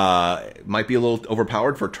might be a little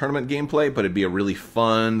overpowered for tournament gameplay, but it'd be a really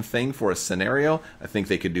fun thing for a scenario. I think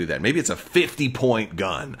they could do that. Maybe it's a 50-point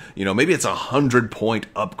gun, you know, maybe it's a 100-point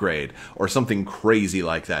upgrade or something crazy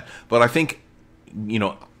like that. But I think, you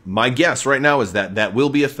know, my guess right now is that that will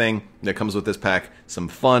be a thing that comes with this pack. Some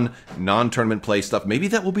fun, non-tournament play stuff. Maybe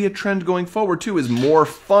that will be a trend going forward, too, is more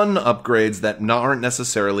fun upgrades that aren't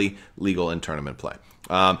necessarily legal in tournament play.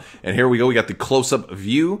 And here we go. We got the close-up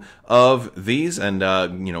view of these. And,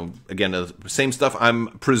 you know, again, the same stuff. I'm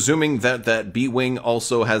presuming that that B-Wing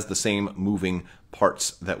also has the same moving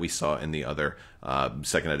parts that we saw in the other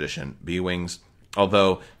second edition B-Wings.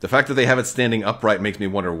 Although, the fact that they have it standing upright makes me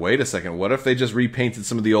wonder, wait a second, what if they just repainted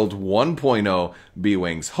some of the old 1.0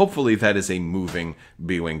 B-Wings? Hopefully that is a moving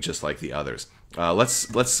B-Wing just like the others.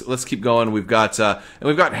 Let's keep going. We've got Hera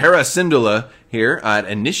Syndulla here at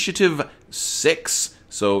Initiative 6.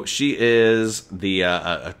 So she is the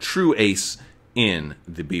a true ace in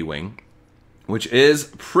the B-Wing, which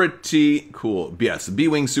is pretty cool. Yes,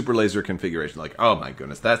 B-Wing super laser configuration. Like, oh my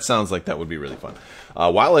goodness, that sounds like that would be really fun.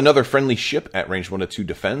 While another friendly ship at range 1 to 2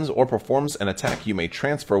 defends or performs an attack, you may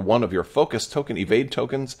transfer one of your focus token, evade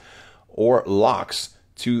tokens, or locks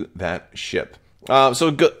to that ship.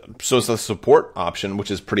 So it's a support option, which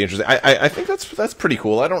is pretty interesting. I think that's pretty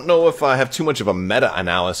cool. I don't know if I have too much of a meta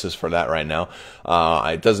analysis for that right now.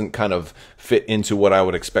 It doesn't kind of fit into what I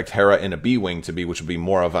would expect Hera in a B-Wing to be, which would be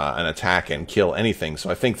more of an attack and kill anything. So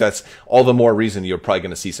I think that's all the more reason you're probably going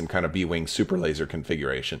to see some kind of B-Wing super laser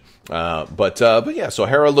configuration. But yeah, so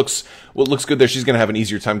Hera looks good there. She's going to have an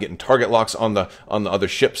easier time getting target locks on the other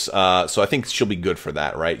ships. So I think she'll be good for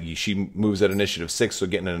that, right? She moves at Initiative 6, so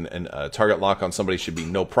getting a target lock on somebody should be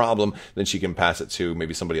no problem. Then she can pass it to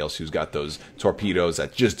maybe somebody else who's got those torpedoes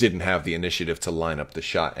that just didn't have the initiative to line up the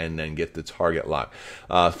shot and then get the target lock.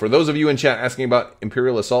 For those of you in chat asking about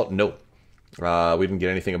Imperial Assault, no. We didn't get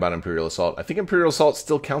anything about Imperial Assault. I think Imperial Assault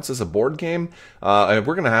still counts as a board game. And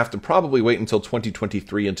we're going to have to probably wait until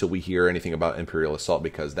 2023 until we hear anything about Imperial Assault,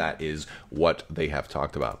 because that is what they have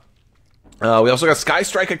talked about. We also got Sky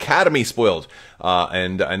Strike Academy spoiled.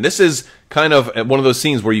 And this is kind of one of those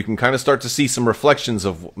scenes where you can kind of start to see some reflections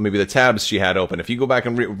of maybe the tabs she had open. If you go back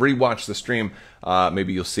and rewatch the stream,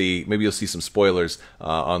 maybe you'll see some spoilers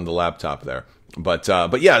on the laptop there. But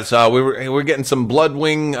yeah, so we're getting some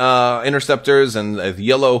Bloodwing interceptors and a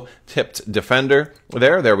yellow-tipped defender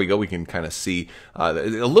there. There we go. We can kind of see a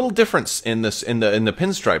little difference in this in the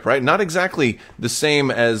pinstripe, right? Not exactly the same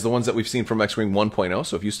as the ones that we've seen from X-Wing 1.0.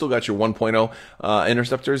 So if you still got your 1.0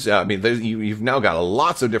 interceptors, I mean, you've now got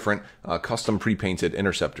lots of different custom pre-painted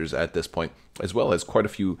interceptors at this point, as well as quite a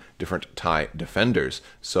few different TIE defenders.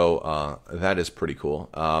 So that is pretty cool.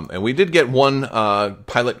 And we did get one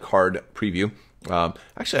pilot card preview.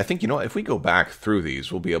 Actually, I think, you know, if we go back through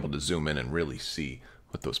these, we'll be able to zoom in and really see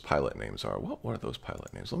what those pilot names are. What are those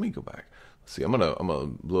pilot names? Let me go back. Let's see. I'm gonna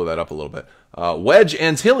blow that up a little bit. Wedge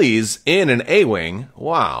Antilles in an A-wing.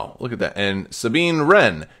 Wow, look at that. And Sabine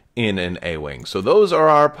Wren in an A-wing. So those are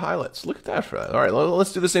our pilots. Look at that for that. All right,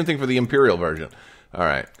 let's do the same thing for the Imperial version. All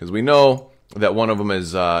right, because we know that one of them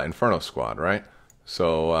is Inferno Squad, right?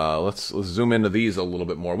 So let's zoom into these a little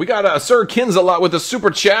bit more. We got Sir Kinsalot with a super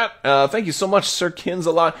chat. Thank you so much, Sir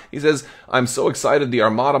Kinsalot. He says, "I'm so excited. The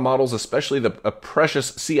Armada models, especially the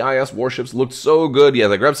precious CIS warships, looked so good." Yeah,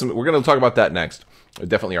 I grabbed some. We're going to talk about that next. We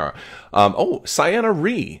definitely are. Oh, Sienna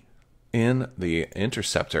Ree in the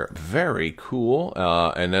Interceptor. Very cool.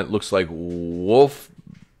 And it looks like Wilt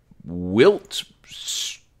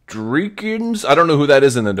Streakins. I don't know who that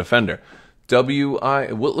is in the Defender.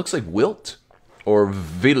 Looks like Wilt. Or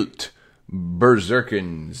Wilt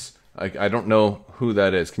Berserkins. I don't know who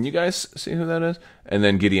that is. Can you guys see who that is? And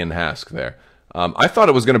then Gideon Hask there. I thought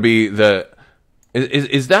it was going to be the...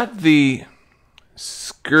 Is that the...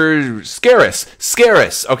 Scaris.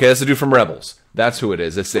 Scaris. Okay, that's the dude from Rebels. That's who it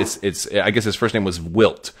is. It's. I guess his first name was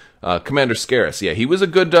Wilt. Commander Scaris. Yeah, he was a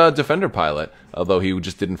good defender pilot, although he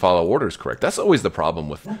just didn't follow orders correct. That's always the problem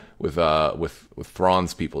with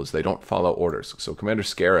Thrawn's people, is they don't follow orders. So Commander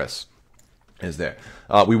Scaris is there.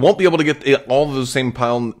 We won't be able to get all of those same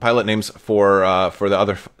pilot names for the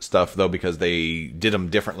other stuff, though, because they did them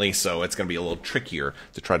differently, so it's going to be a little trickier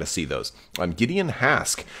to try to see those. Gideon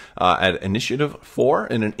Hask at Initiative 4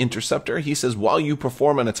 in an Interceptor. He says, while you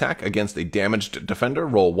perform an attack against a damaged defender,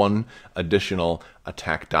 roll 1 additional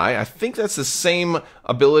attack die. I think that's the same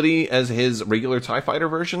ability as his regular TIE Fighter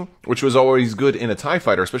version, which was always good in a TIE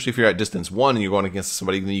Fighter, especially if you're at distance 1 and you're going against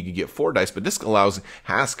somebody, then you can get 4 dice, but this allows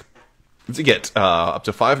Hask to get up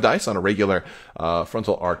to 5 dice on a regular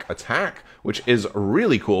frontal arc attack, which is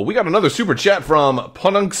really cool. We got another super chat from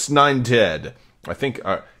Pununx9 Ted. I think,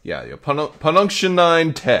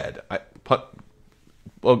 Pununction9 Ted.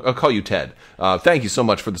 I'll call you Ted. Thank you so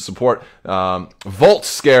much for the support. Volt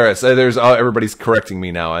Scaris. There's everybody's correcting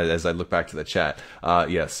me now as I look back to the chat.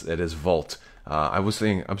 Yes, it is Volt. I'm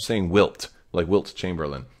saying Wilt, like Wilt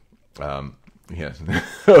Chamberlain. Yes.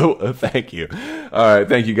 Thank you. All right.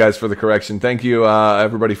 Thank you guys for the correction. Thank you,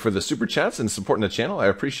 everybody, for the super chats and supporting the channel. I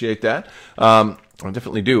appreciate that. I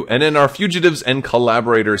definitely do. And in our Fugitives and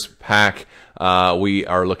Collaborators pack, we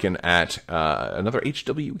are looking at another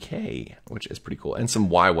HWK, which is pretty cool, and some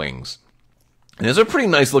Y-Wings. And those are pretty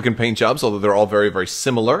nice looking paint jobs, although they're all very, very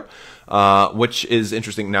similar, which is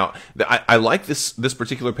interesting. Now, I like this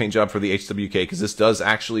particular paint job for the HWK because this does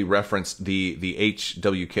actually reference the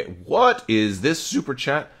HWK. What is this super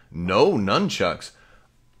chat? No nunchucks.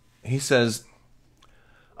 He says,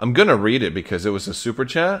 I'm going to read it because it was a super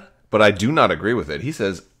chat, but I do not agree with it. He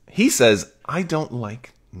says, I don't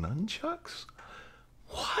like nunchucks?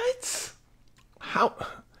 What? How...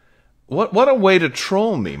 What a way to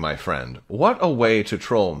troll me, my friend. What a way to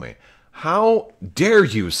troll me. How dare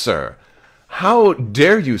you, sir? How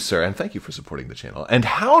dare you, sir? And thank you for supporting the channel. And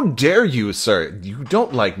how dare you, sir? You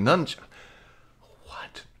don't like nunchuck.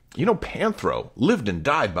 What? You know, Panthro lived and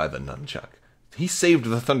died by the nunchuck. He saved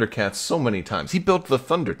the Thundercats so many times. He built the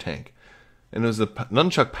Thunder Tank. And it was the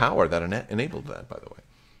nunchuck power that enabled that, by the way.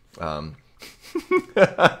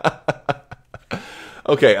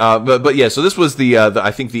 Okay, but yeah, so this was the I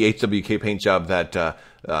think the HWK paint job that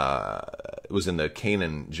was in the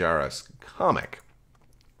Kanan Jarrus comic.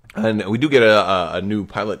 And we do get a new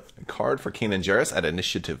pilot card for Kanan Jarrus at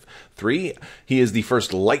Initiative 3. He is the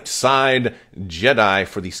first light side Jedi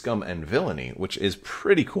for the Scum and Villainy, which is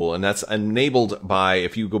pretty cool. And that's enabled by,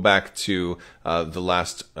 if you go back to the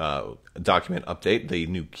last document update, the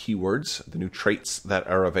new keywords, the new traits that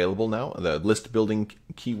are available now, the list building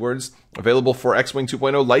keywords available for X-Wing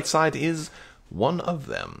 2.0. Light side is one of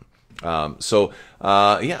them.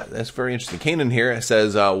 Yeah, that's very interesting. Kanan here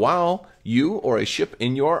says, while you or a ship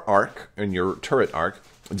in your arc, in your turret arc,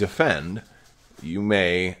 defend, you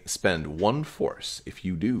may spend 1 force. If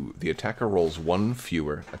you do, the attacker rolls 1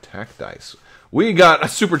 fewer attack dice. We got a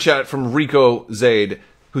super chat from Rico Zaid,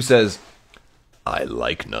 who says, I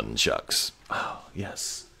like nunchucks. Oh,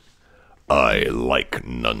 yes. I like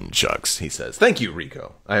nunchucks, he says. Thank you,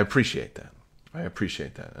 Rico. I appreciate that. I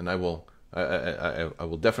appreciate that. And I will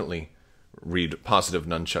definitely read positive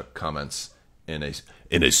nunchuck comments in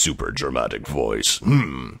a super dramatic voice.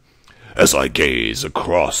 As I gaze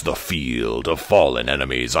across the field of fallen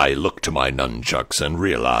enemies, I look to my nunchucks and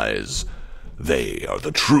realize they are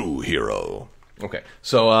the true hero. Okay,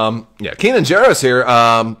 so, yeah, Kanan Jarrus here,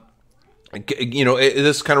 you know,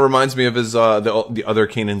 this kind of reminds me of his, the other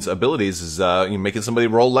Kanan's abilities, is, making somebody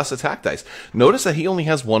roll less attack dice. Notice that he only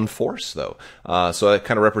has 1 force, though. So that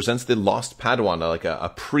kind of represents the lost Padawan, like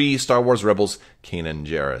a pre-Star Wars Rebels Kanan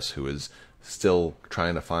Jarrus, who is still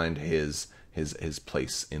trying to find his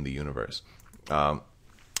place in the universe. And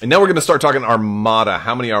now we're going to start talking Armada.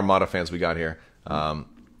 How many Armada fans we got here? How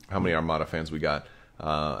many Armada fans we got?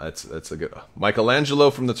 That's a good... Michelangelo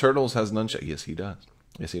from the Turtles has nunchuck. Yes, he does.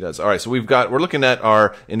 Yes, he does. All right, so we're looking at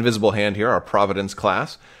our Invisible Hand here, our Providence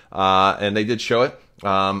class. And they did show it.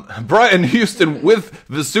 Brian Houston with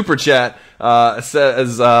the super chat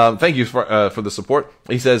says, thank you for the support.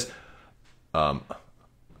 He says,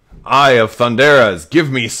 Eye of Thunderas,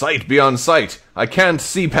 give me sight beyond sight. I can't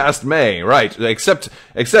see past May. Right, except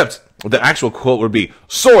the actual quote would be,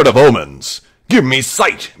 Sword of Omens, give me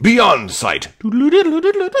sight beyond sight.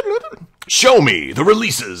 Show me the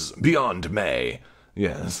releases beyond May.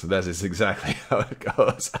 Yes, that is exactly how it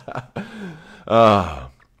goes.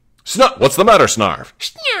 What's the matter, Snarf?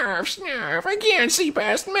 Snarf, I can't see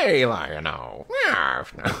past May, you know.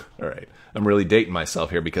 Snarf. All right. I'm really dating myself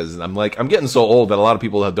here because I'm getting so old that a lot of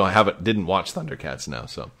people didn't watch Thundercats now.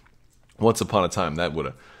 So, once upon a time, that would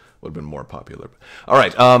have been more popular. All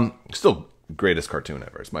right, still greatest cartoon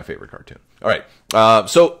ever. It's my favorite cartoon. All right,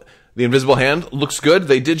 so the Invisible Hand looks good.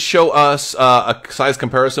 They did show us a size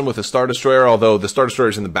comparison with the Star Destroyer, although the Star Destroyer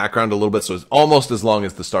is in the background a little bit, so it's almost as long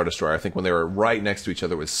as the Star Destroyer. I think when they were right next to each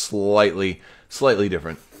other, it was slightly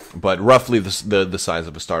different, but roughly the size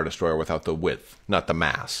of a Star Destroyer without the width, not the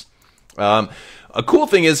mass. A cool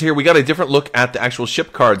thing is here we got a different look at the actual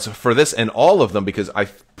ship cards for this and all of them, because I'm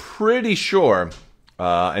pretty sure,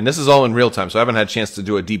 and this is all in real time, so I haven't had a chance to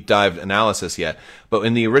do a deep dive analysis yet, but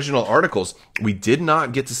in the original articles, we did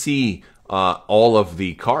not get to see all of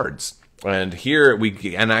the cards. And here we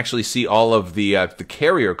can actually see all of the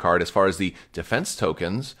carrier card as far as the defense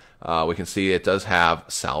tokens. We can see it does have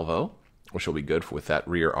Salvo, which will be good with that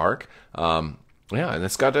rear arc. Yeah, and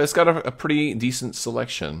it's got a pretty decent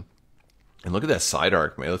selection. And look at that side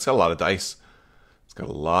arc, man. It's got a lot of dice. It's got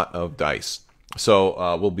a lot of dice.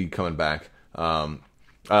 So we'll be coming back.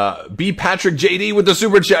 B. Patrick JD with the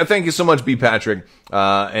super chat. Thank you so much, B. Patrick.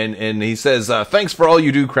 And he says, thanks for all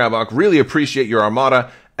you do, Crabbok. Really appreciate your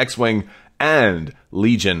Armada, X-Wing, and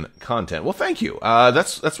Legion content. Well, thank you.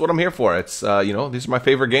 That's what I'm here for. It's these are my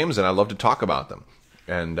favorite games, and I love to talk about them.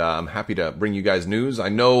 And I'm happy to bring you guys news. I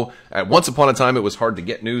know at once upon a time it was hard to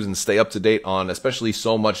get news and stay up to date on especially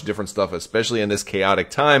so much different stuff, especially in this chaotic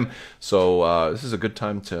time. So this is a good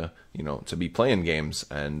time to be playing games.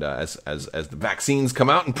 And as the vaccines come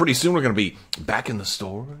out, and pretty soon we're going to be back in the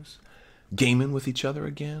stores, gaming with each other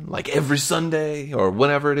again, like every Sunday or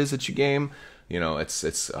whenever it is that you game. It's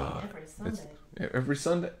every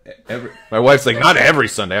Sunday. My wife's like, not every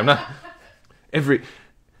Sunday. I'm not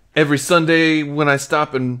every Sunday when I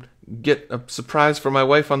stop and get a surprise for my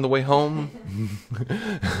wife on the way home.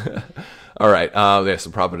 All right, there's the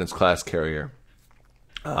Providence class carrier.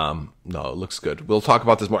 No, it looks good. We'll talk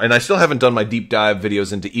about this more. And I still haven't done my deep dive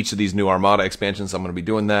videos into each of these new Armada expansions. I'm going to be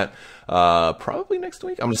doing that probably next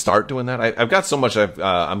week. I'm going to start doing that. I've got so much.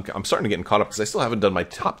 I'm starting to get caught up because I still haven't done my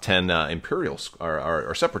top 10 Imperial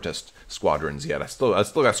or Separatist squadrons yet. I still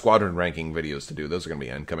got squadron ranking videos to do. Those are going to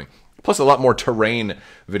be incoming. Plus a lot more terrain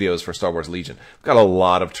videos for Star Wars Legion. I've got a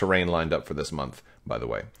lot of terrain lined up for this month, by the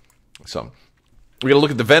way. So we're going to look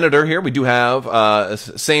at the Venator here. We do have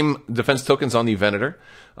same defense tokens on the Venator,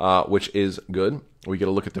 which is good. We get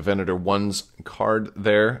a look at the Venator 1's card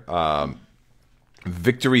there.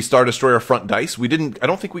 Victory Star Destroyer front dice. I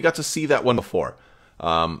don't think we got to see that one before.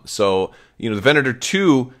 So, the Venator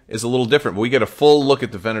 2 is a little different, but we get a full look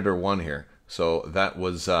at the Venator 1 here. So that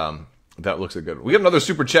was... that looks good. We got another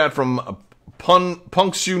super chat from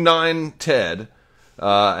Punkshoe9 Ted,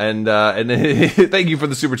 and thank you for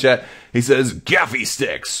the super chat. He says, "Gaffy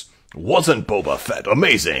Sticks, wasn't Boba Fett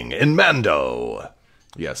amazing in Mando?"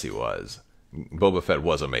 Yes, he was. Boba Fett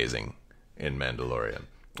was amazing in Mandalorian.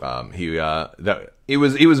 He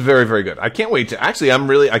was very, very good. I can't wait to I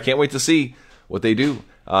can't wait to see what they do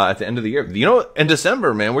at the end of the year. In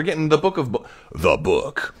December, man, we're getting the book of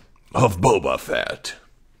Boba Fett.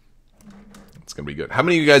 It's gonna be good. How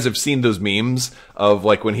many of you guys have seen those memes of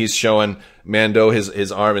like when he's showing Mando his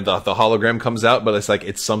arm and the hologram comes out, but it's like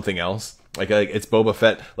it's something else. Like it's Boba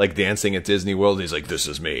Fett like dancing at Disney World. And he's like, "This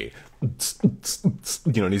is me,"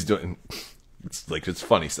 you know, and he's doing. It's like it's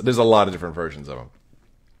funny. So there's a lot of different versions of him.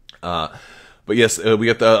 But yes,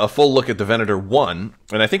 we got a full look at the Venator 1,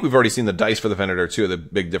 and I think we've already seen the dice for the Venator 2. The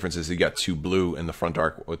big difference is you got 2 blue in the front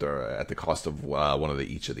arc with at the cost of one of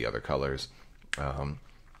each of the other colors.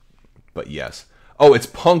 But yes. Oh, it's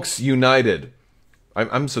Punks United.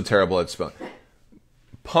 I'm so terrible at spelling.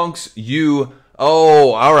 Punks U.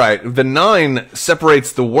 Oh, all right. The 9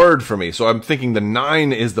 separates the word for me, so I'm thinking the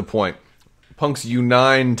 9 is the point. Punks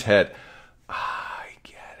United. I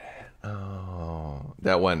get it. Oh,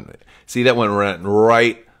 that one. See, that one went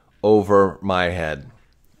right over my head.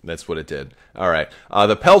 That's what it did. All right.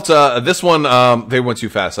 The Pelta, this one, they went too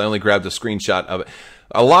fast. I only grabbed a screenshot of it.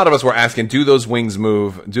 A lot of us were asking, do those wings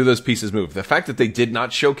move? Do those pieces move? The fact that they did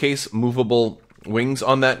not showcase movable wings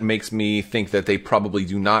on that makes me think that they probably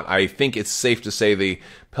do not. I think it's safe to say the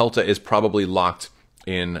Pelta is probably locked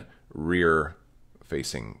in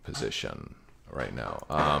rear-facing position right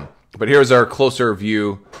now. But here's our closer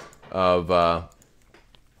view of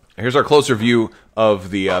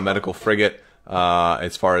the medical frigate.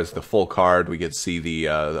 As far as the full card, we can see the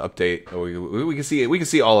update. We can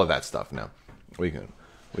see all of that stuff now. We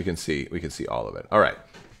can see all of it. All right.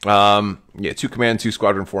 Yeah, 2 command, 2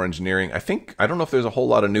 squadron, 4 engineering. I don't know if there's a whole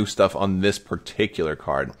lot of new stuff on this particular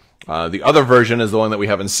card. The other version is the one that we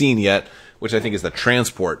haven't seen yet, which I think is the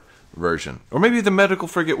transport version. Or maybe the medical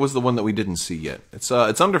frigate was the one that we didn't see yet. It's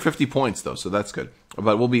under 50 points though, so that's good.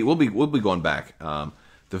 But we'll be going back.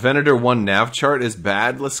 The Venator 1 nav chart is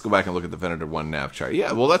bad. Let's go back and look at the Venator 1 nav chart.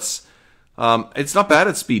 Yeah, well that's it's not bad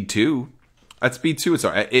at speed 2. At speed 2, it's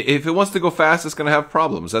all right. If it wants to go fast, it's going to have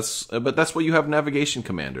problems. But that's what you have navigation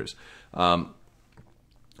commanders. I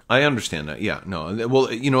understand that. Yeah, no.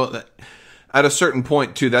 Well, you know, at a certain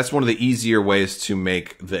point too, that's one of the easier ways to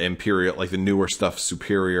make the Imperial, like the newer stuff,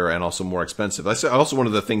 superior and also more expensive. That's also one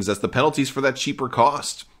of the things that's the penalties for that cheaper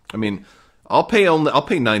cost. I mean, I'll pay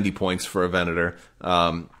 90 points for a Venator.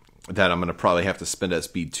 That I'm going to probably have to spend at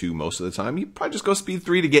speed 2 most of the time. You probably just go speed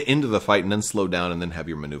 3 to get into the fight and then slow down and then have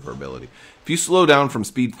your maneuverability. If you slow down from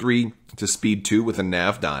speed 3 to speed 2 with a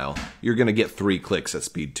nav dial, you're going to get 3 clicks at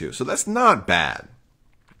speed 2. So that's not bad.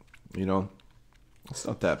 You know, it's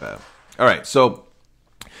not that bad. All right, so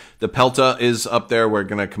the Pelta is up there. We're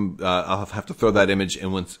going to I'll have to throw that image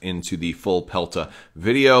into the full Pelta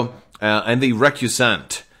video. And the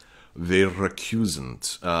Recusant. The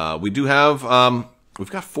Recusant. We do have... We've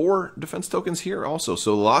got 4 defense tokens here also,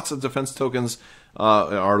 so lots of defense tokens.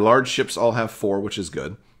 Our large ships all have 4, which is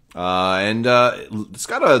good. And it's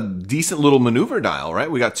got a decent little maneuver dial, right?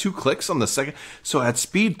 We got 2 clicks on the second. So at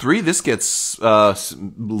speed 3, this gets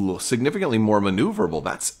significantly more maneuverable.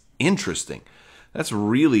 That's interesting. That's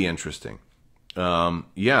really interesting.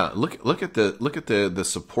 Yeah, look at the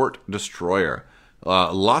support destroyer.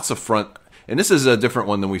 Lots of front. And this is a different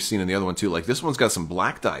one than we've seen in the other one too. Like this one's got some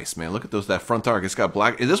black dice, man. Look at that front arc. It's got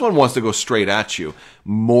black. This one wants to go straight at you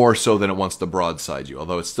more so than it wants to broadside you.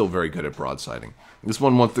 Although it's still very good at broadsiding. This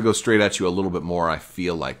one wants to go straight at you a little bit more. I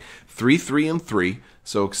feel like 3, 3, and 3,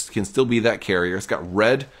 so it can still be that carrier. It's got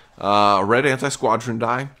red anti-squadron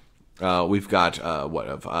die. We've got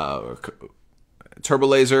turbo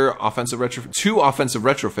laser, offensive retrofit, 2 offensive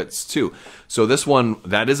retrofits too. So this one,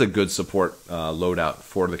 that is a good support loadout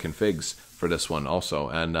for the configs for this one also.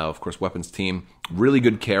 And of course, weapons team, really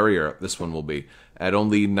good carrier. This one will be at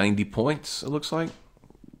only 90 points, it looks like.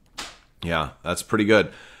 Yeah, that's pretty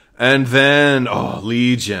good. And then, oh,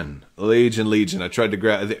 Legion. I tried to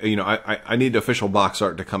grab, you know, I need official box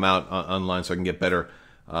art to come out online so I can get better,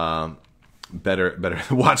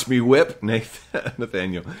 watch me whip,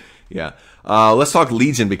 Nathaniel. Yeah. Let's talk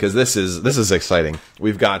Legion because this is exciting.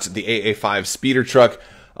 We've got the AA5 speeder truck.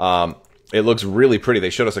 It looks really pretty. They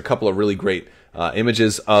showed us a couple of really great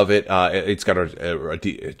images of it. It's got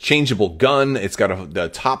a changeable gun. It's got the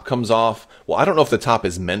top comes off. Well, I don't know if the top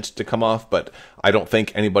is meant to come off, but I don't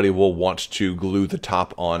think anybody will want to glue the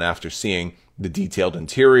top on after seeing the detailed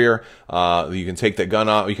interior. You can take the gun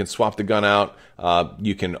out. You can swap the gun out.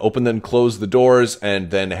 You can open and close the doors, and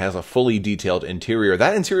then it has a fully detailed interior.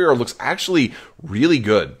 That interior looks actually really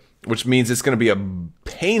good, which means it's going to be a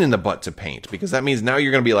pain in the butt to paint, because that means now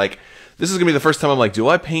you're going to be like, this is going to be the first time I'm like, do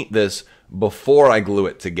I paint this before I glue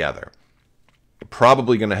it together?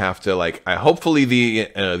 Probably going to have to, like, hopefully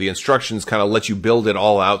the instructions kind of let you build it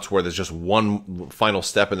all out to where there's just one final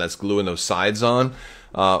step, and that's gluing those sides on.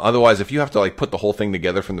 Otherwise, if you have to like put the whole thing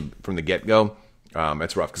together from the get-go,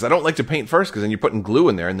 It's rough because I don't like to paint first because then you're putting glue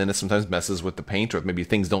in there and then it sometimes messes with the paint or maybe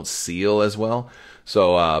things don't seal as well.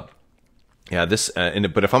 So yeah,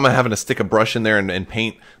 but if I'm having to stick a brush in there and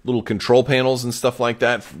paint little control panels and stuff like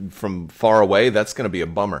that from far away, that's going to be a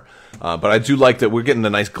bummer. But I do like that we're getting the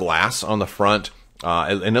nice glass on the front,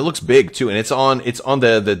 and it looks big too. And it's on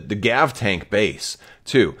the Gav tank base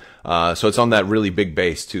too, so it's on that really big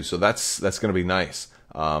base too. So that's going to be nice.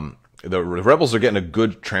 The Rebels are getting a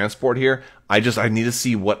good transport here. I need to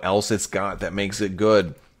see what else it's got that makes it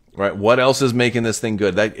good. Right, what else is making this thing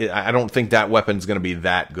good? I don't think that weapon's going to be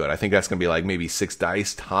that good. I think that's going to be like maybe 6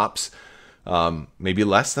 dice tops, maybe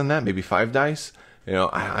less than that, maybe 5 dice. You know,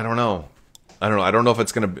 I don't know. I don't know if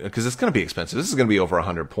it's going to, because it's going to be expensive. This is going to be over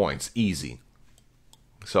 100 points, easy.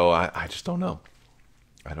 So I just don't know.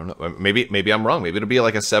 I don't know. Maybe I'm wrong. Maybe it'll be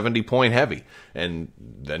like a 70-point heavy, and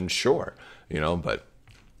then sure, you know. But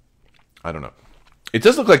I don't know. It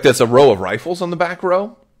does look like there's a row of rifles on the back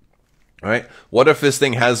row. Right? What if this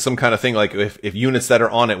thing has some kind of thing like if units that are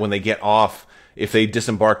on it when they get off, if they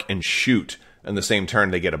disembark and shoot in the same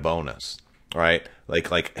turn, they get a bonus, right?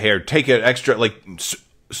 Like here, take an extra, like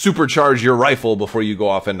supercharge your rifle before you go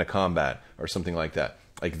off into combat or something like that.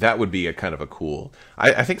 Like that would be a kind of a cool.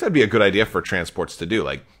 I think that'd be a good idea for transports to do.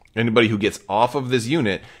 Like anybody who gets off of this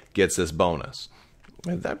unit gets this bonus.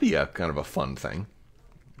 That'd be a kind of a fun thing.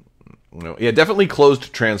 No, yeah, definitely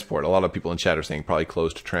closed transport. A lot of people in chat are saying probably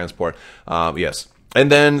closed transport. Yes.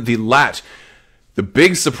 And then the lat. The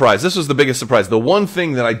big surprise. This was the biggest surprise. The one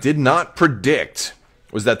thing that I did not predict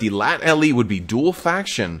was that the lat LE would be dual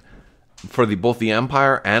faction for both the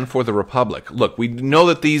Empire and for the Republic. Look, we know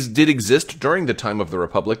that these did exist during the time of the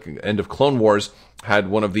Republic. End of Clone Wars had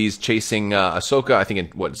one of these chasing Ahsoka, I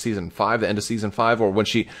think in, season 5, the end of season 5, or when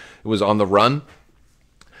she was on the run.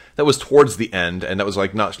 That was towards the end, and that was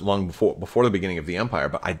like not long before the beginning of the Empire.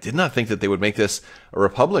 But I did not think that they would make this a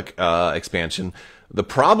Republic expansion. The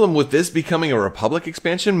problem with this becoming a Republic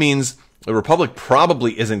expansion means the Republic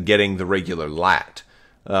probably isn't getting the regular lat.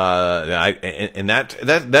 And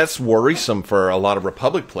that's worrisome for a lot of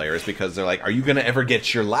Republic players because they're like, are you going to ever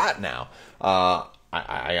get your lat now?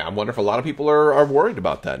 I wonder if a lot of people are worried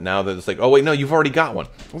about that now that it's like, oh wait, no, you've already got one.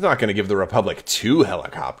 We're not going to give the Republic 2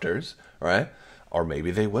 helicopters, right? Or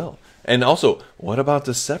maybe they will. And also, what about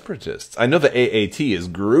the Separatists? I know the AAT is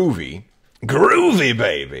groovy. Groovy,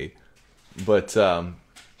 baby! But,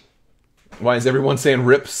 why is everyone saying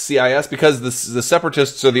RIP CIS? Because the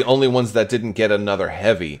Separatists are the only ones that didn't get another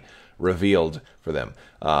heavy revealed for them.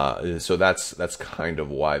 So that's kind of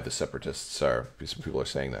why the Separatists are... Some people are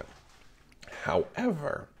saying that.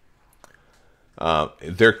 However,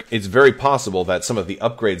 it's very possible that some of the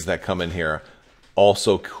upgrades that come in here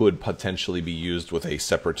also could potentially be used with a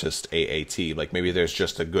Separatist AAT. Like maybe there's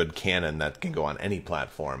just a good cannon that can go on any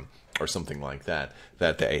platform or something like that,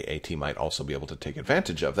 that the AAT might also be able to take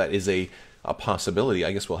advantage of. That is a possibility.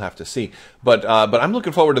 I guess we'll have to see. But I'm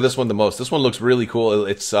looking forward to this one the most. This one looks really cool.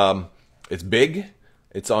 It's big.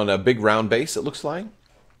 It's on a big round base, it looks like.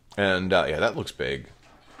 And yeah, that looks big.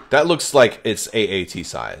 That looks like it's AAT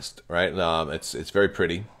sized, right? It's very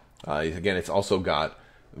pretty. Again, it's also got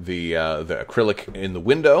the acrylic in the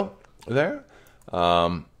window there.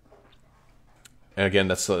 And again,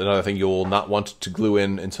 that's another thing you'll not want to glue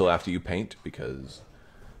in until after you paint because,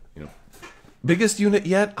 you know, biggest unit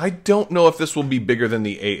yet? I don't know if this will be bigger than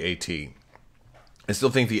the AAT. I still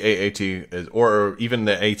think the AAT is, or even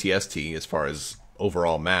the ATST as far as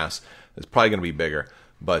overall mass, is probably going to be bigger.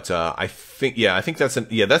 But I think that's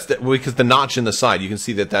because the notch in the side, you can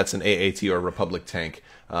see that that's an AAT or Republic tank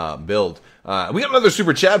build. We got another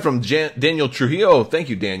super chat from Daniel Trujillo. Thank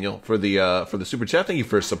you, Daniel, for the super chat. Thank you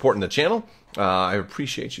for supporting the channel. I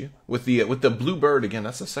appreciate you with the blue bird again.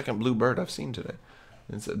 That's the second blue bird I've seen today.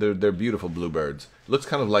 They're beautiful blue birds. It looks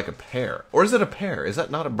kind of like a pear, or is it a pear? Is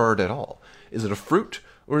that not a bird at all? Is it a fruit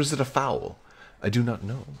or is it a fowl? I do not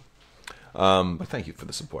know. But thank you for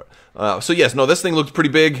the support. So yes, no, this thing looks pretty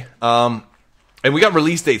big. And we got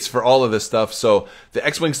release dates for all of this stuff. So the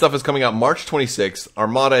X-Wing stuff is coming out March 26th.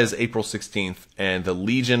 Armada is April 16th. And the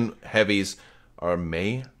Legion Heavies are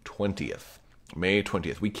May 20th. May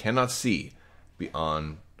 20th. We cannot see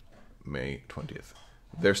beyond May 20th.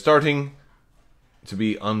 They're starting to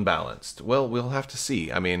be unbalanced. Well, we'll have to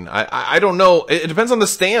see. I mean, I don't know. It depends on the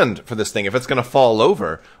stand for this thing, if it's going to fall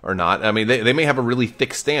over or not. I mean, they may have a really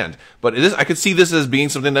thick stand. But I could see this as being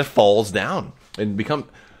something that falls down and become...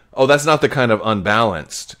 Oh, that's not the kind of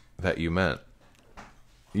unbalanced that you meant.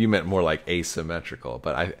 You meant more like asymmetrical.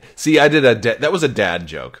 But I did that was a dad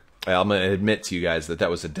joke. I'm going to admit to you guys that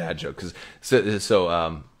was a dad joke. Because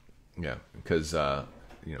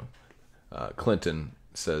Clinton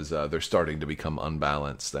says they're starting to become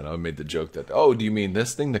unbalanced. And I made the joke that, oh, do you mean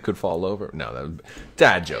this thing that could fall over? No, that was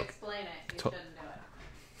dad joke. Explain it. You shouldn't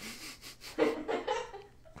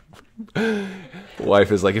do it.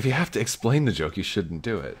 Wife is like, if you have to explain the joke, you shouldn't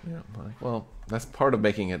do it. Yeah, I'm like, well, that's part of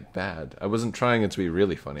making it bad. I wasn't trying it to be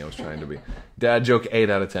really funny. I was trying to be dad joke 8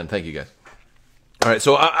 out of 10. Thank you guys. All right,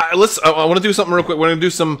 so I want to do something real quick. We're gonna do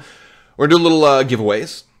a little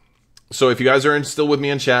giveaways. So if you guys are still with me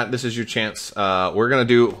in chat, this is your chance. Okay. All right, we're gonna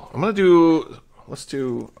do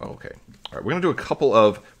a couple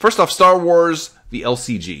of. First off, Star Wars the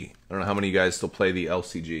LCG. I don't know how many of you guys still play the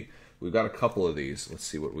LCG. We've got a couple of these. Let's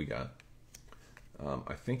see what we got.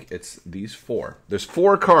 I think it's these 4. There's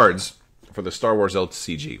 4 cards for the Star Wars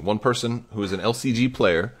LCG. One person who is an LCG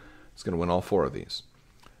player is going to win all 4 of these.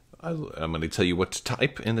 I'm going to tell you what to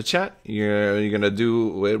type in the chat. You're going to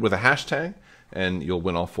do it with a hashtag, and you'll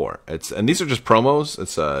win all 4. And these are just promos.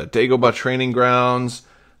 It's Dagobah Training Grounds,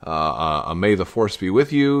 May the Force Be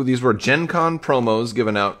With You. These were Gen Con promos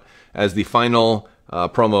given out as the final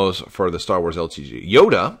promos for the Star Wars LCG.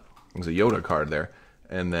 Yoda, there's a Yoda card there,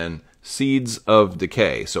 and then Seeds of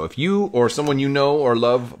Decay. So if you or someone you know or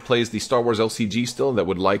love plays the Star Wars LCG still that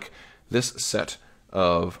would like this set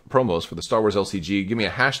of promos for the Star Wars LCG, give me a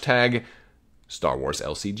hashtag Star Wars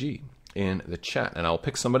LCG in the chat, and I'll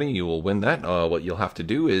pick somebody. You will win that. What you'll have to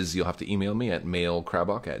do is you'll have to email me at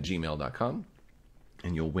mailcrabbok@gmail.com,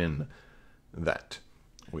 and you'll win that.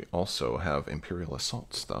 We also have Imperial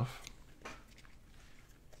Assault stuff.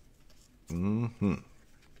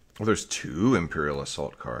 Well, there's 2 Imperial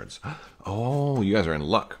Assault cards. Oh, you guys are in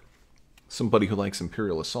luck. Somebody who likes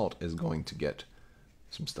Imperial Assault is going to get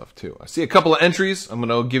some stuff too. I see a couple of entries. I'm going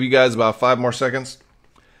to give you guys about 5 more seconds,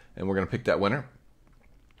 and we're going to pick that winner.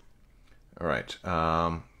 All right.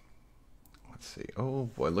 Let's see. Oh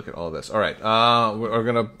boy, look at all this. All right. I'm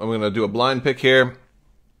gonna do a blind pick here.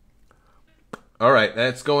 All right.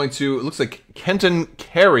 That's going to. It looks like Kenton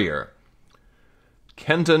Carrier.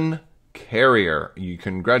 Kenton Carrier,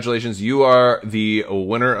 congratulations, you are the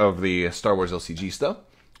winner of the Star Wars LCG stuff.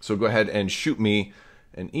 So go ahead and shoot me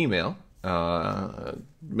an email,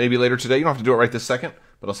 maybe later today. You don't have to do it right this second,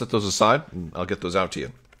 but I'll set those aside and I'll get those out to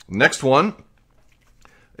you. Next one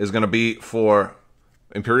is going to be for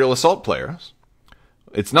Imperial Assault players.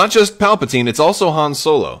 It's not just Palpatine, it's also Han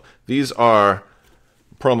Solo. These are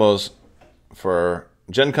promos for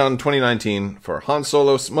Gen Con 2019 for Han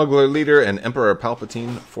Solo, Smuggler Leader, and Emperor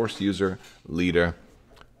Palpatine, Force User Leader.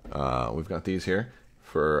 We've got these here.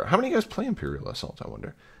 For how many of you guys play Imperial Assault, I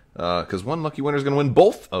wonder? Because one lucky winner is going to win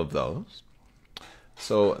both of those.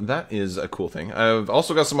 So that is a cool thing. I've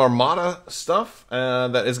also got some Armada stuff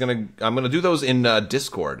that is I'm going to do those in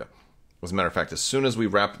Discord. As a matter of fact, as soon as we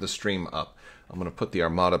wrap the stream up, I'm going to put the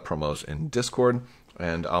Armada promos in Discord,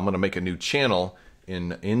 and I'm going to make a new channel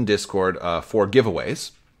in Discord for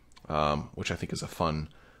giveaways, which I think is a fun.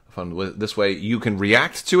 This way you can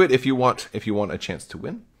react to it if you want a chance to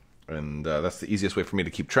win, and that's the easiest way for me to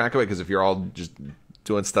keep track of it. Because if you're all just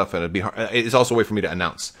doing stuff, and it'd be hard, it's also a way for me to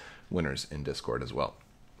announce winners in Discord as well.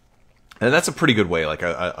 And that's a pretty good way, like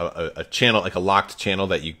a channel, like a locked channel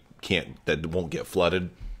that that won't get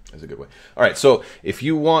flooded, is a good way. All right, so if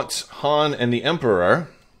you want Han and the Emperor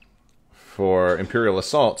for Imperial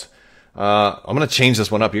Assault. I'm going to change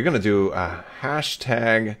this one up. You're going to do a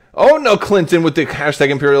hashtag. Oh, no, Clinton with the hashtag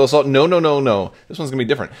Imperial Assault. No. This one's going to be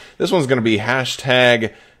different. This one's going to be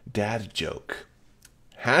hashtag dad joke.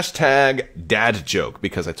 Hashtag dad joke,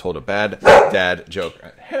 because I told a bad dad joke.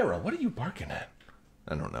 Hera, what are you barking at?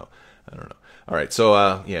 I don't know. All right,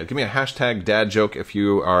 so yeah, give me a hashtag dad joke if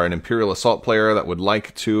you are an Imperial Assault player that would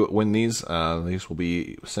like to win these. These will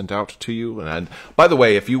be sent out to you. And by the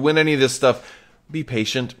way, if you win any of this stuff, be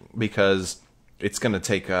patient, because it's gonna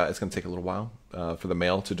take a little while for the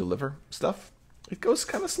mail to deliver stuff. It goes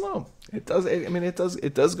kind of slow. It does.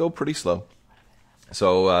 It does go pretty slow.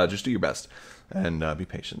 So just do your best and be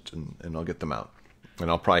patient, and I'll get them out.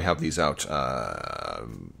 And I'll probably have these out by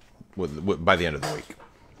the end of the week.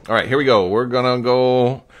 All right, here we go. We're gonna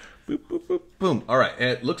go boop, boop, boop, boom. All right,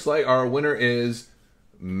 it looks like our winner is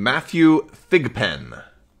Matthew Thigpen.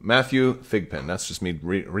 Matthew Thigpen. That's just me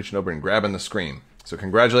reaching over and grabbing the screen. So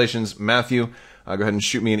congratulations, Matthew. Go ahead and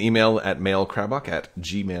shoot me an email at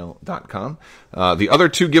mailcrabbok@gmail.com. The other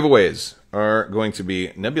 2 giveaways are going to be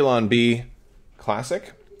Nebulon B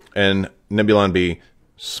Classic and Nebulon B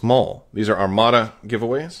Small. These are Armada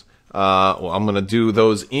giveaways. Well, I'm going to do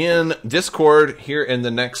those in Discord here in the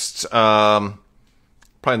next, probably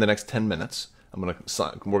in the next 10 minutes. We're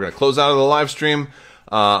going to close out of the live stream.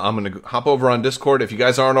 I'm going to hop over on Discord. If you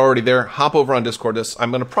guys aren't already there, hop over on Discord.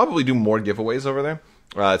 I'm going to probably do more giveaways over there.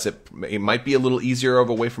 It might be a little easier of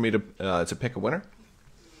a way for me to pick a winner,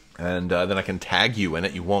 and then I can tag you in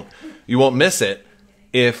it. You won't miss it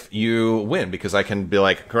if you win, because I can be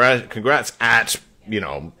like, congrats at,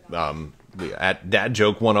 at Dad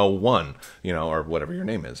Joke 101, or whatever your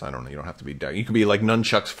name is. I don't know. You don't have to be Dad. You could be like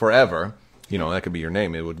Nunchucks Forever. That could be your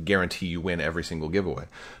name. It would guarantee you win every single giveaway.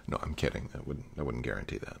 No, I'm kidding. I wouldn't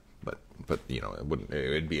guarantee that. But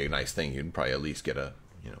it'd be a nice thing. You'd probably at least get a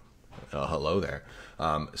hello there.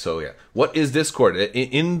 So yeah, what is Discord?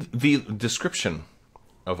 In the description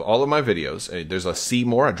of all of my videos, there's a see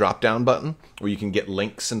more, a drop down button where you can get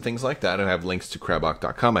links and things like that. And I have links to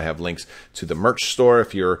Crabbok.com. I have links to the merch store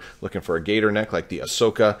if you're looking for a gator neck like the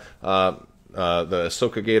Ahsoka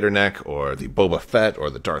gator neck, or the Boba Fett, or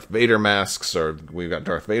the Darth Vader masks, or we've got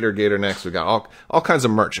Darth Vader gator necks. We've got all kinds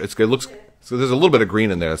of merch. It looks. So there's a little bit of green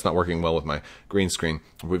in there. That's not working well with my green screen.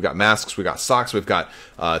 We've got masks, we've got socks, we've got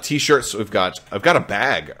t-shirts, I've got a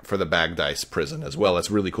bag for the bag dice prison as well. That's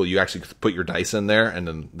really cool. You actually put your dice in there, and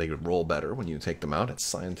then they roll better when you take them out. It's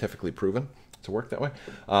scientifically proven to work that way.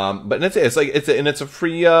 But it's a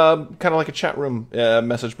free kind of like a chat room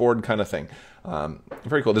message board kind of thing.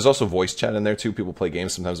 Very cool. There's also voice chat in there too. People play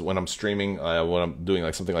games sometimes when I'm streaming. When I'm doing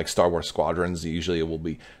like something like Star Wars Squadrons, usually it will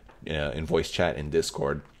be in voice chat in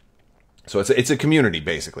Discord. So it's a community,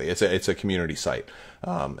 basically. It's a community site,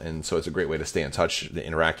 and so it's a great way to stay in touch, to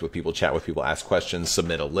interact with people, chat with people, ask questions,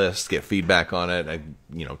 submit a list, get feedback on it.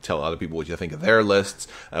 Tell other people what you think of their lists.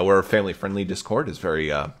 We're a family-friendly Discord. Is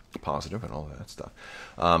very positive and all that stuff.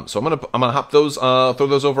 So I'm gonna hop those, throw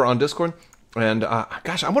those over on Discord. And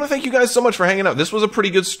gosh, I want to thank you guys so much for hanging out. This was a pretty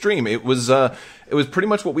good stream. It was pretty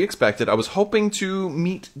much what we expected. I was hoping to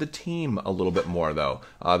meet the team a little bit more, though.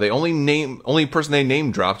 The only person they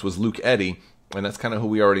name dropped was Luke Eddy, and that's kind of who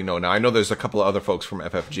we already know. Now I know there's a couple of other folks from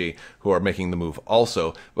FFG who are making the move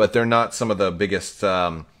also, but they're not some of the biggest,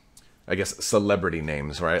 I guess, celebrity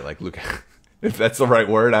names, right? Like Luke. If that's the right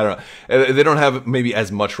word, I don't know. They don't have maybe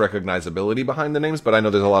as much recognizability behind the names, but I know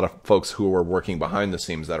there's a lot of folks who are working behind the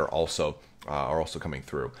scenes that are also coming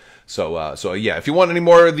through. So yeah, if you want any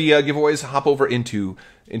more of the giveaways, hop over into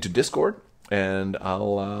Discord, and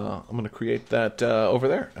I'm gonna create that over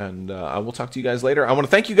there, and I will talk to you guys later. I want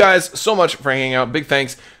to thank you guys so much for hanging out. Big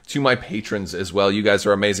thanks to my patrons as well. You guys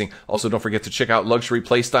are amazing. Also, don't forget to check out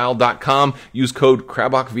luxuryplaystyle.com. Use code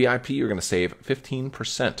CrabbokVIP. You're gonna save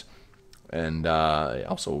 15%. And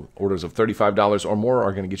also, orders of $35 or more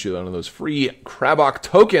are going to get you one of those free Crabbok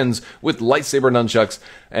tokens with lightsaber nunchucks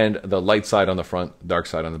and the light side on the front, dark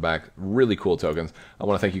side on the back. Really cool tokens. I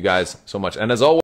want to thank you guys so much. And as always,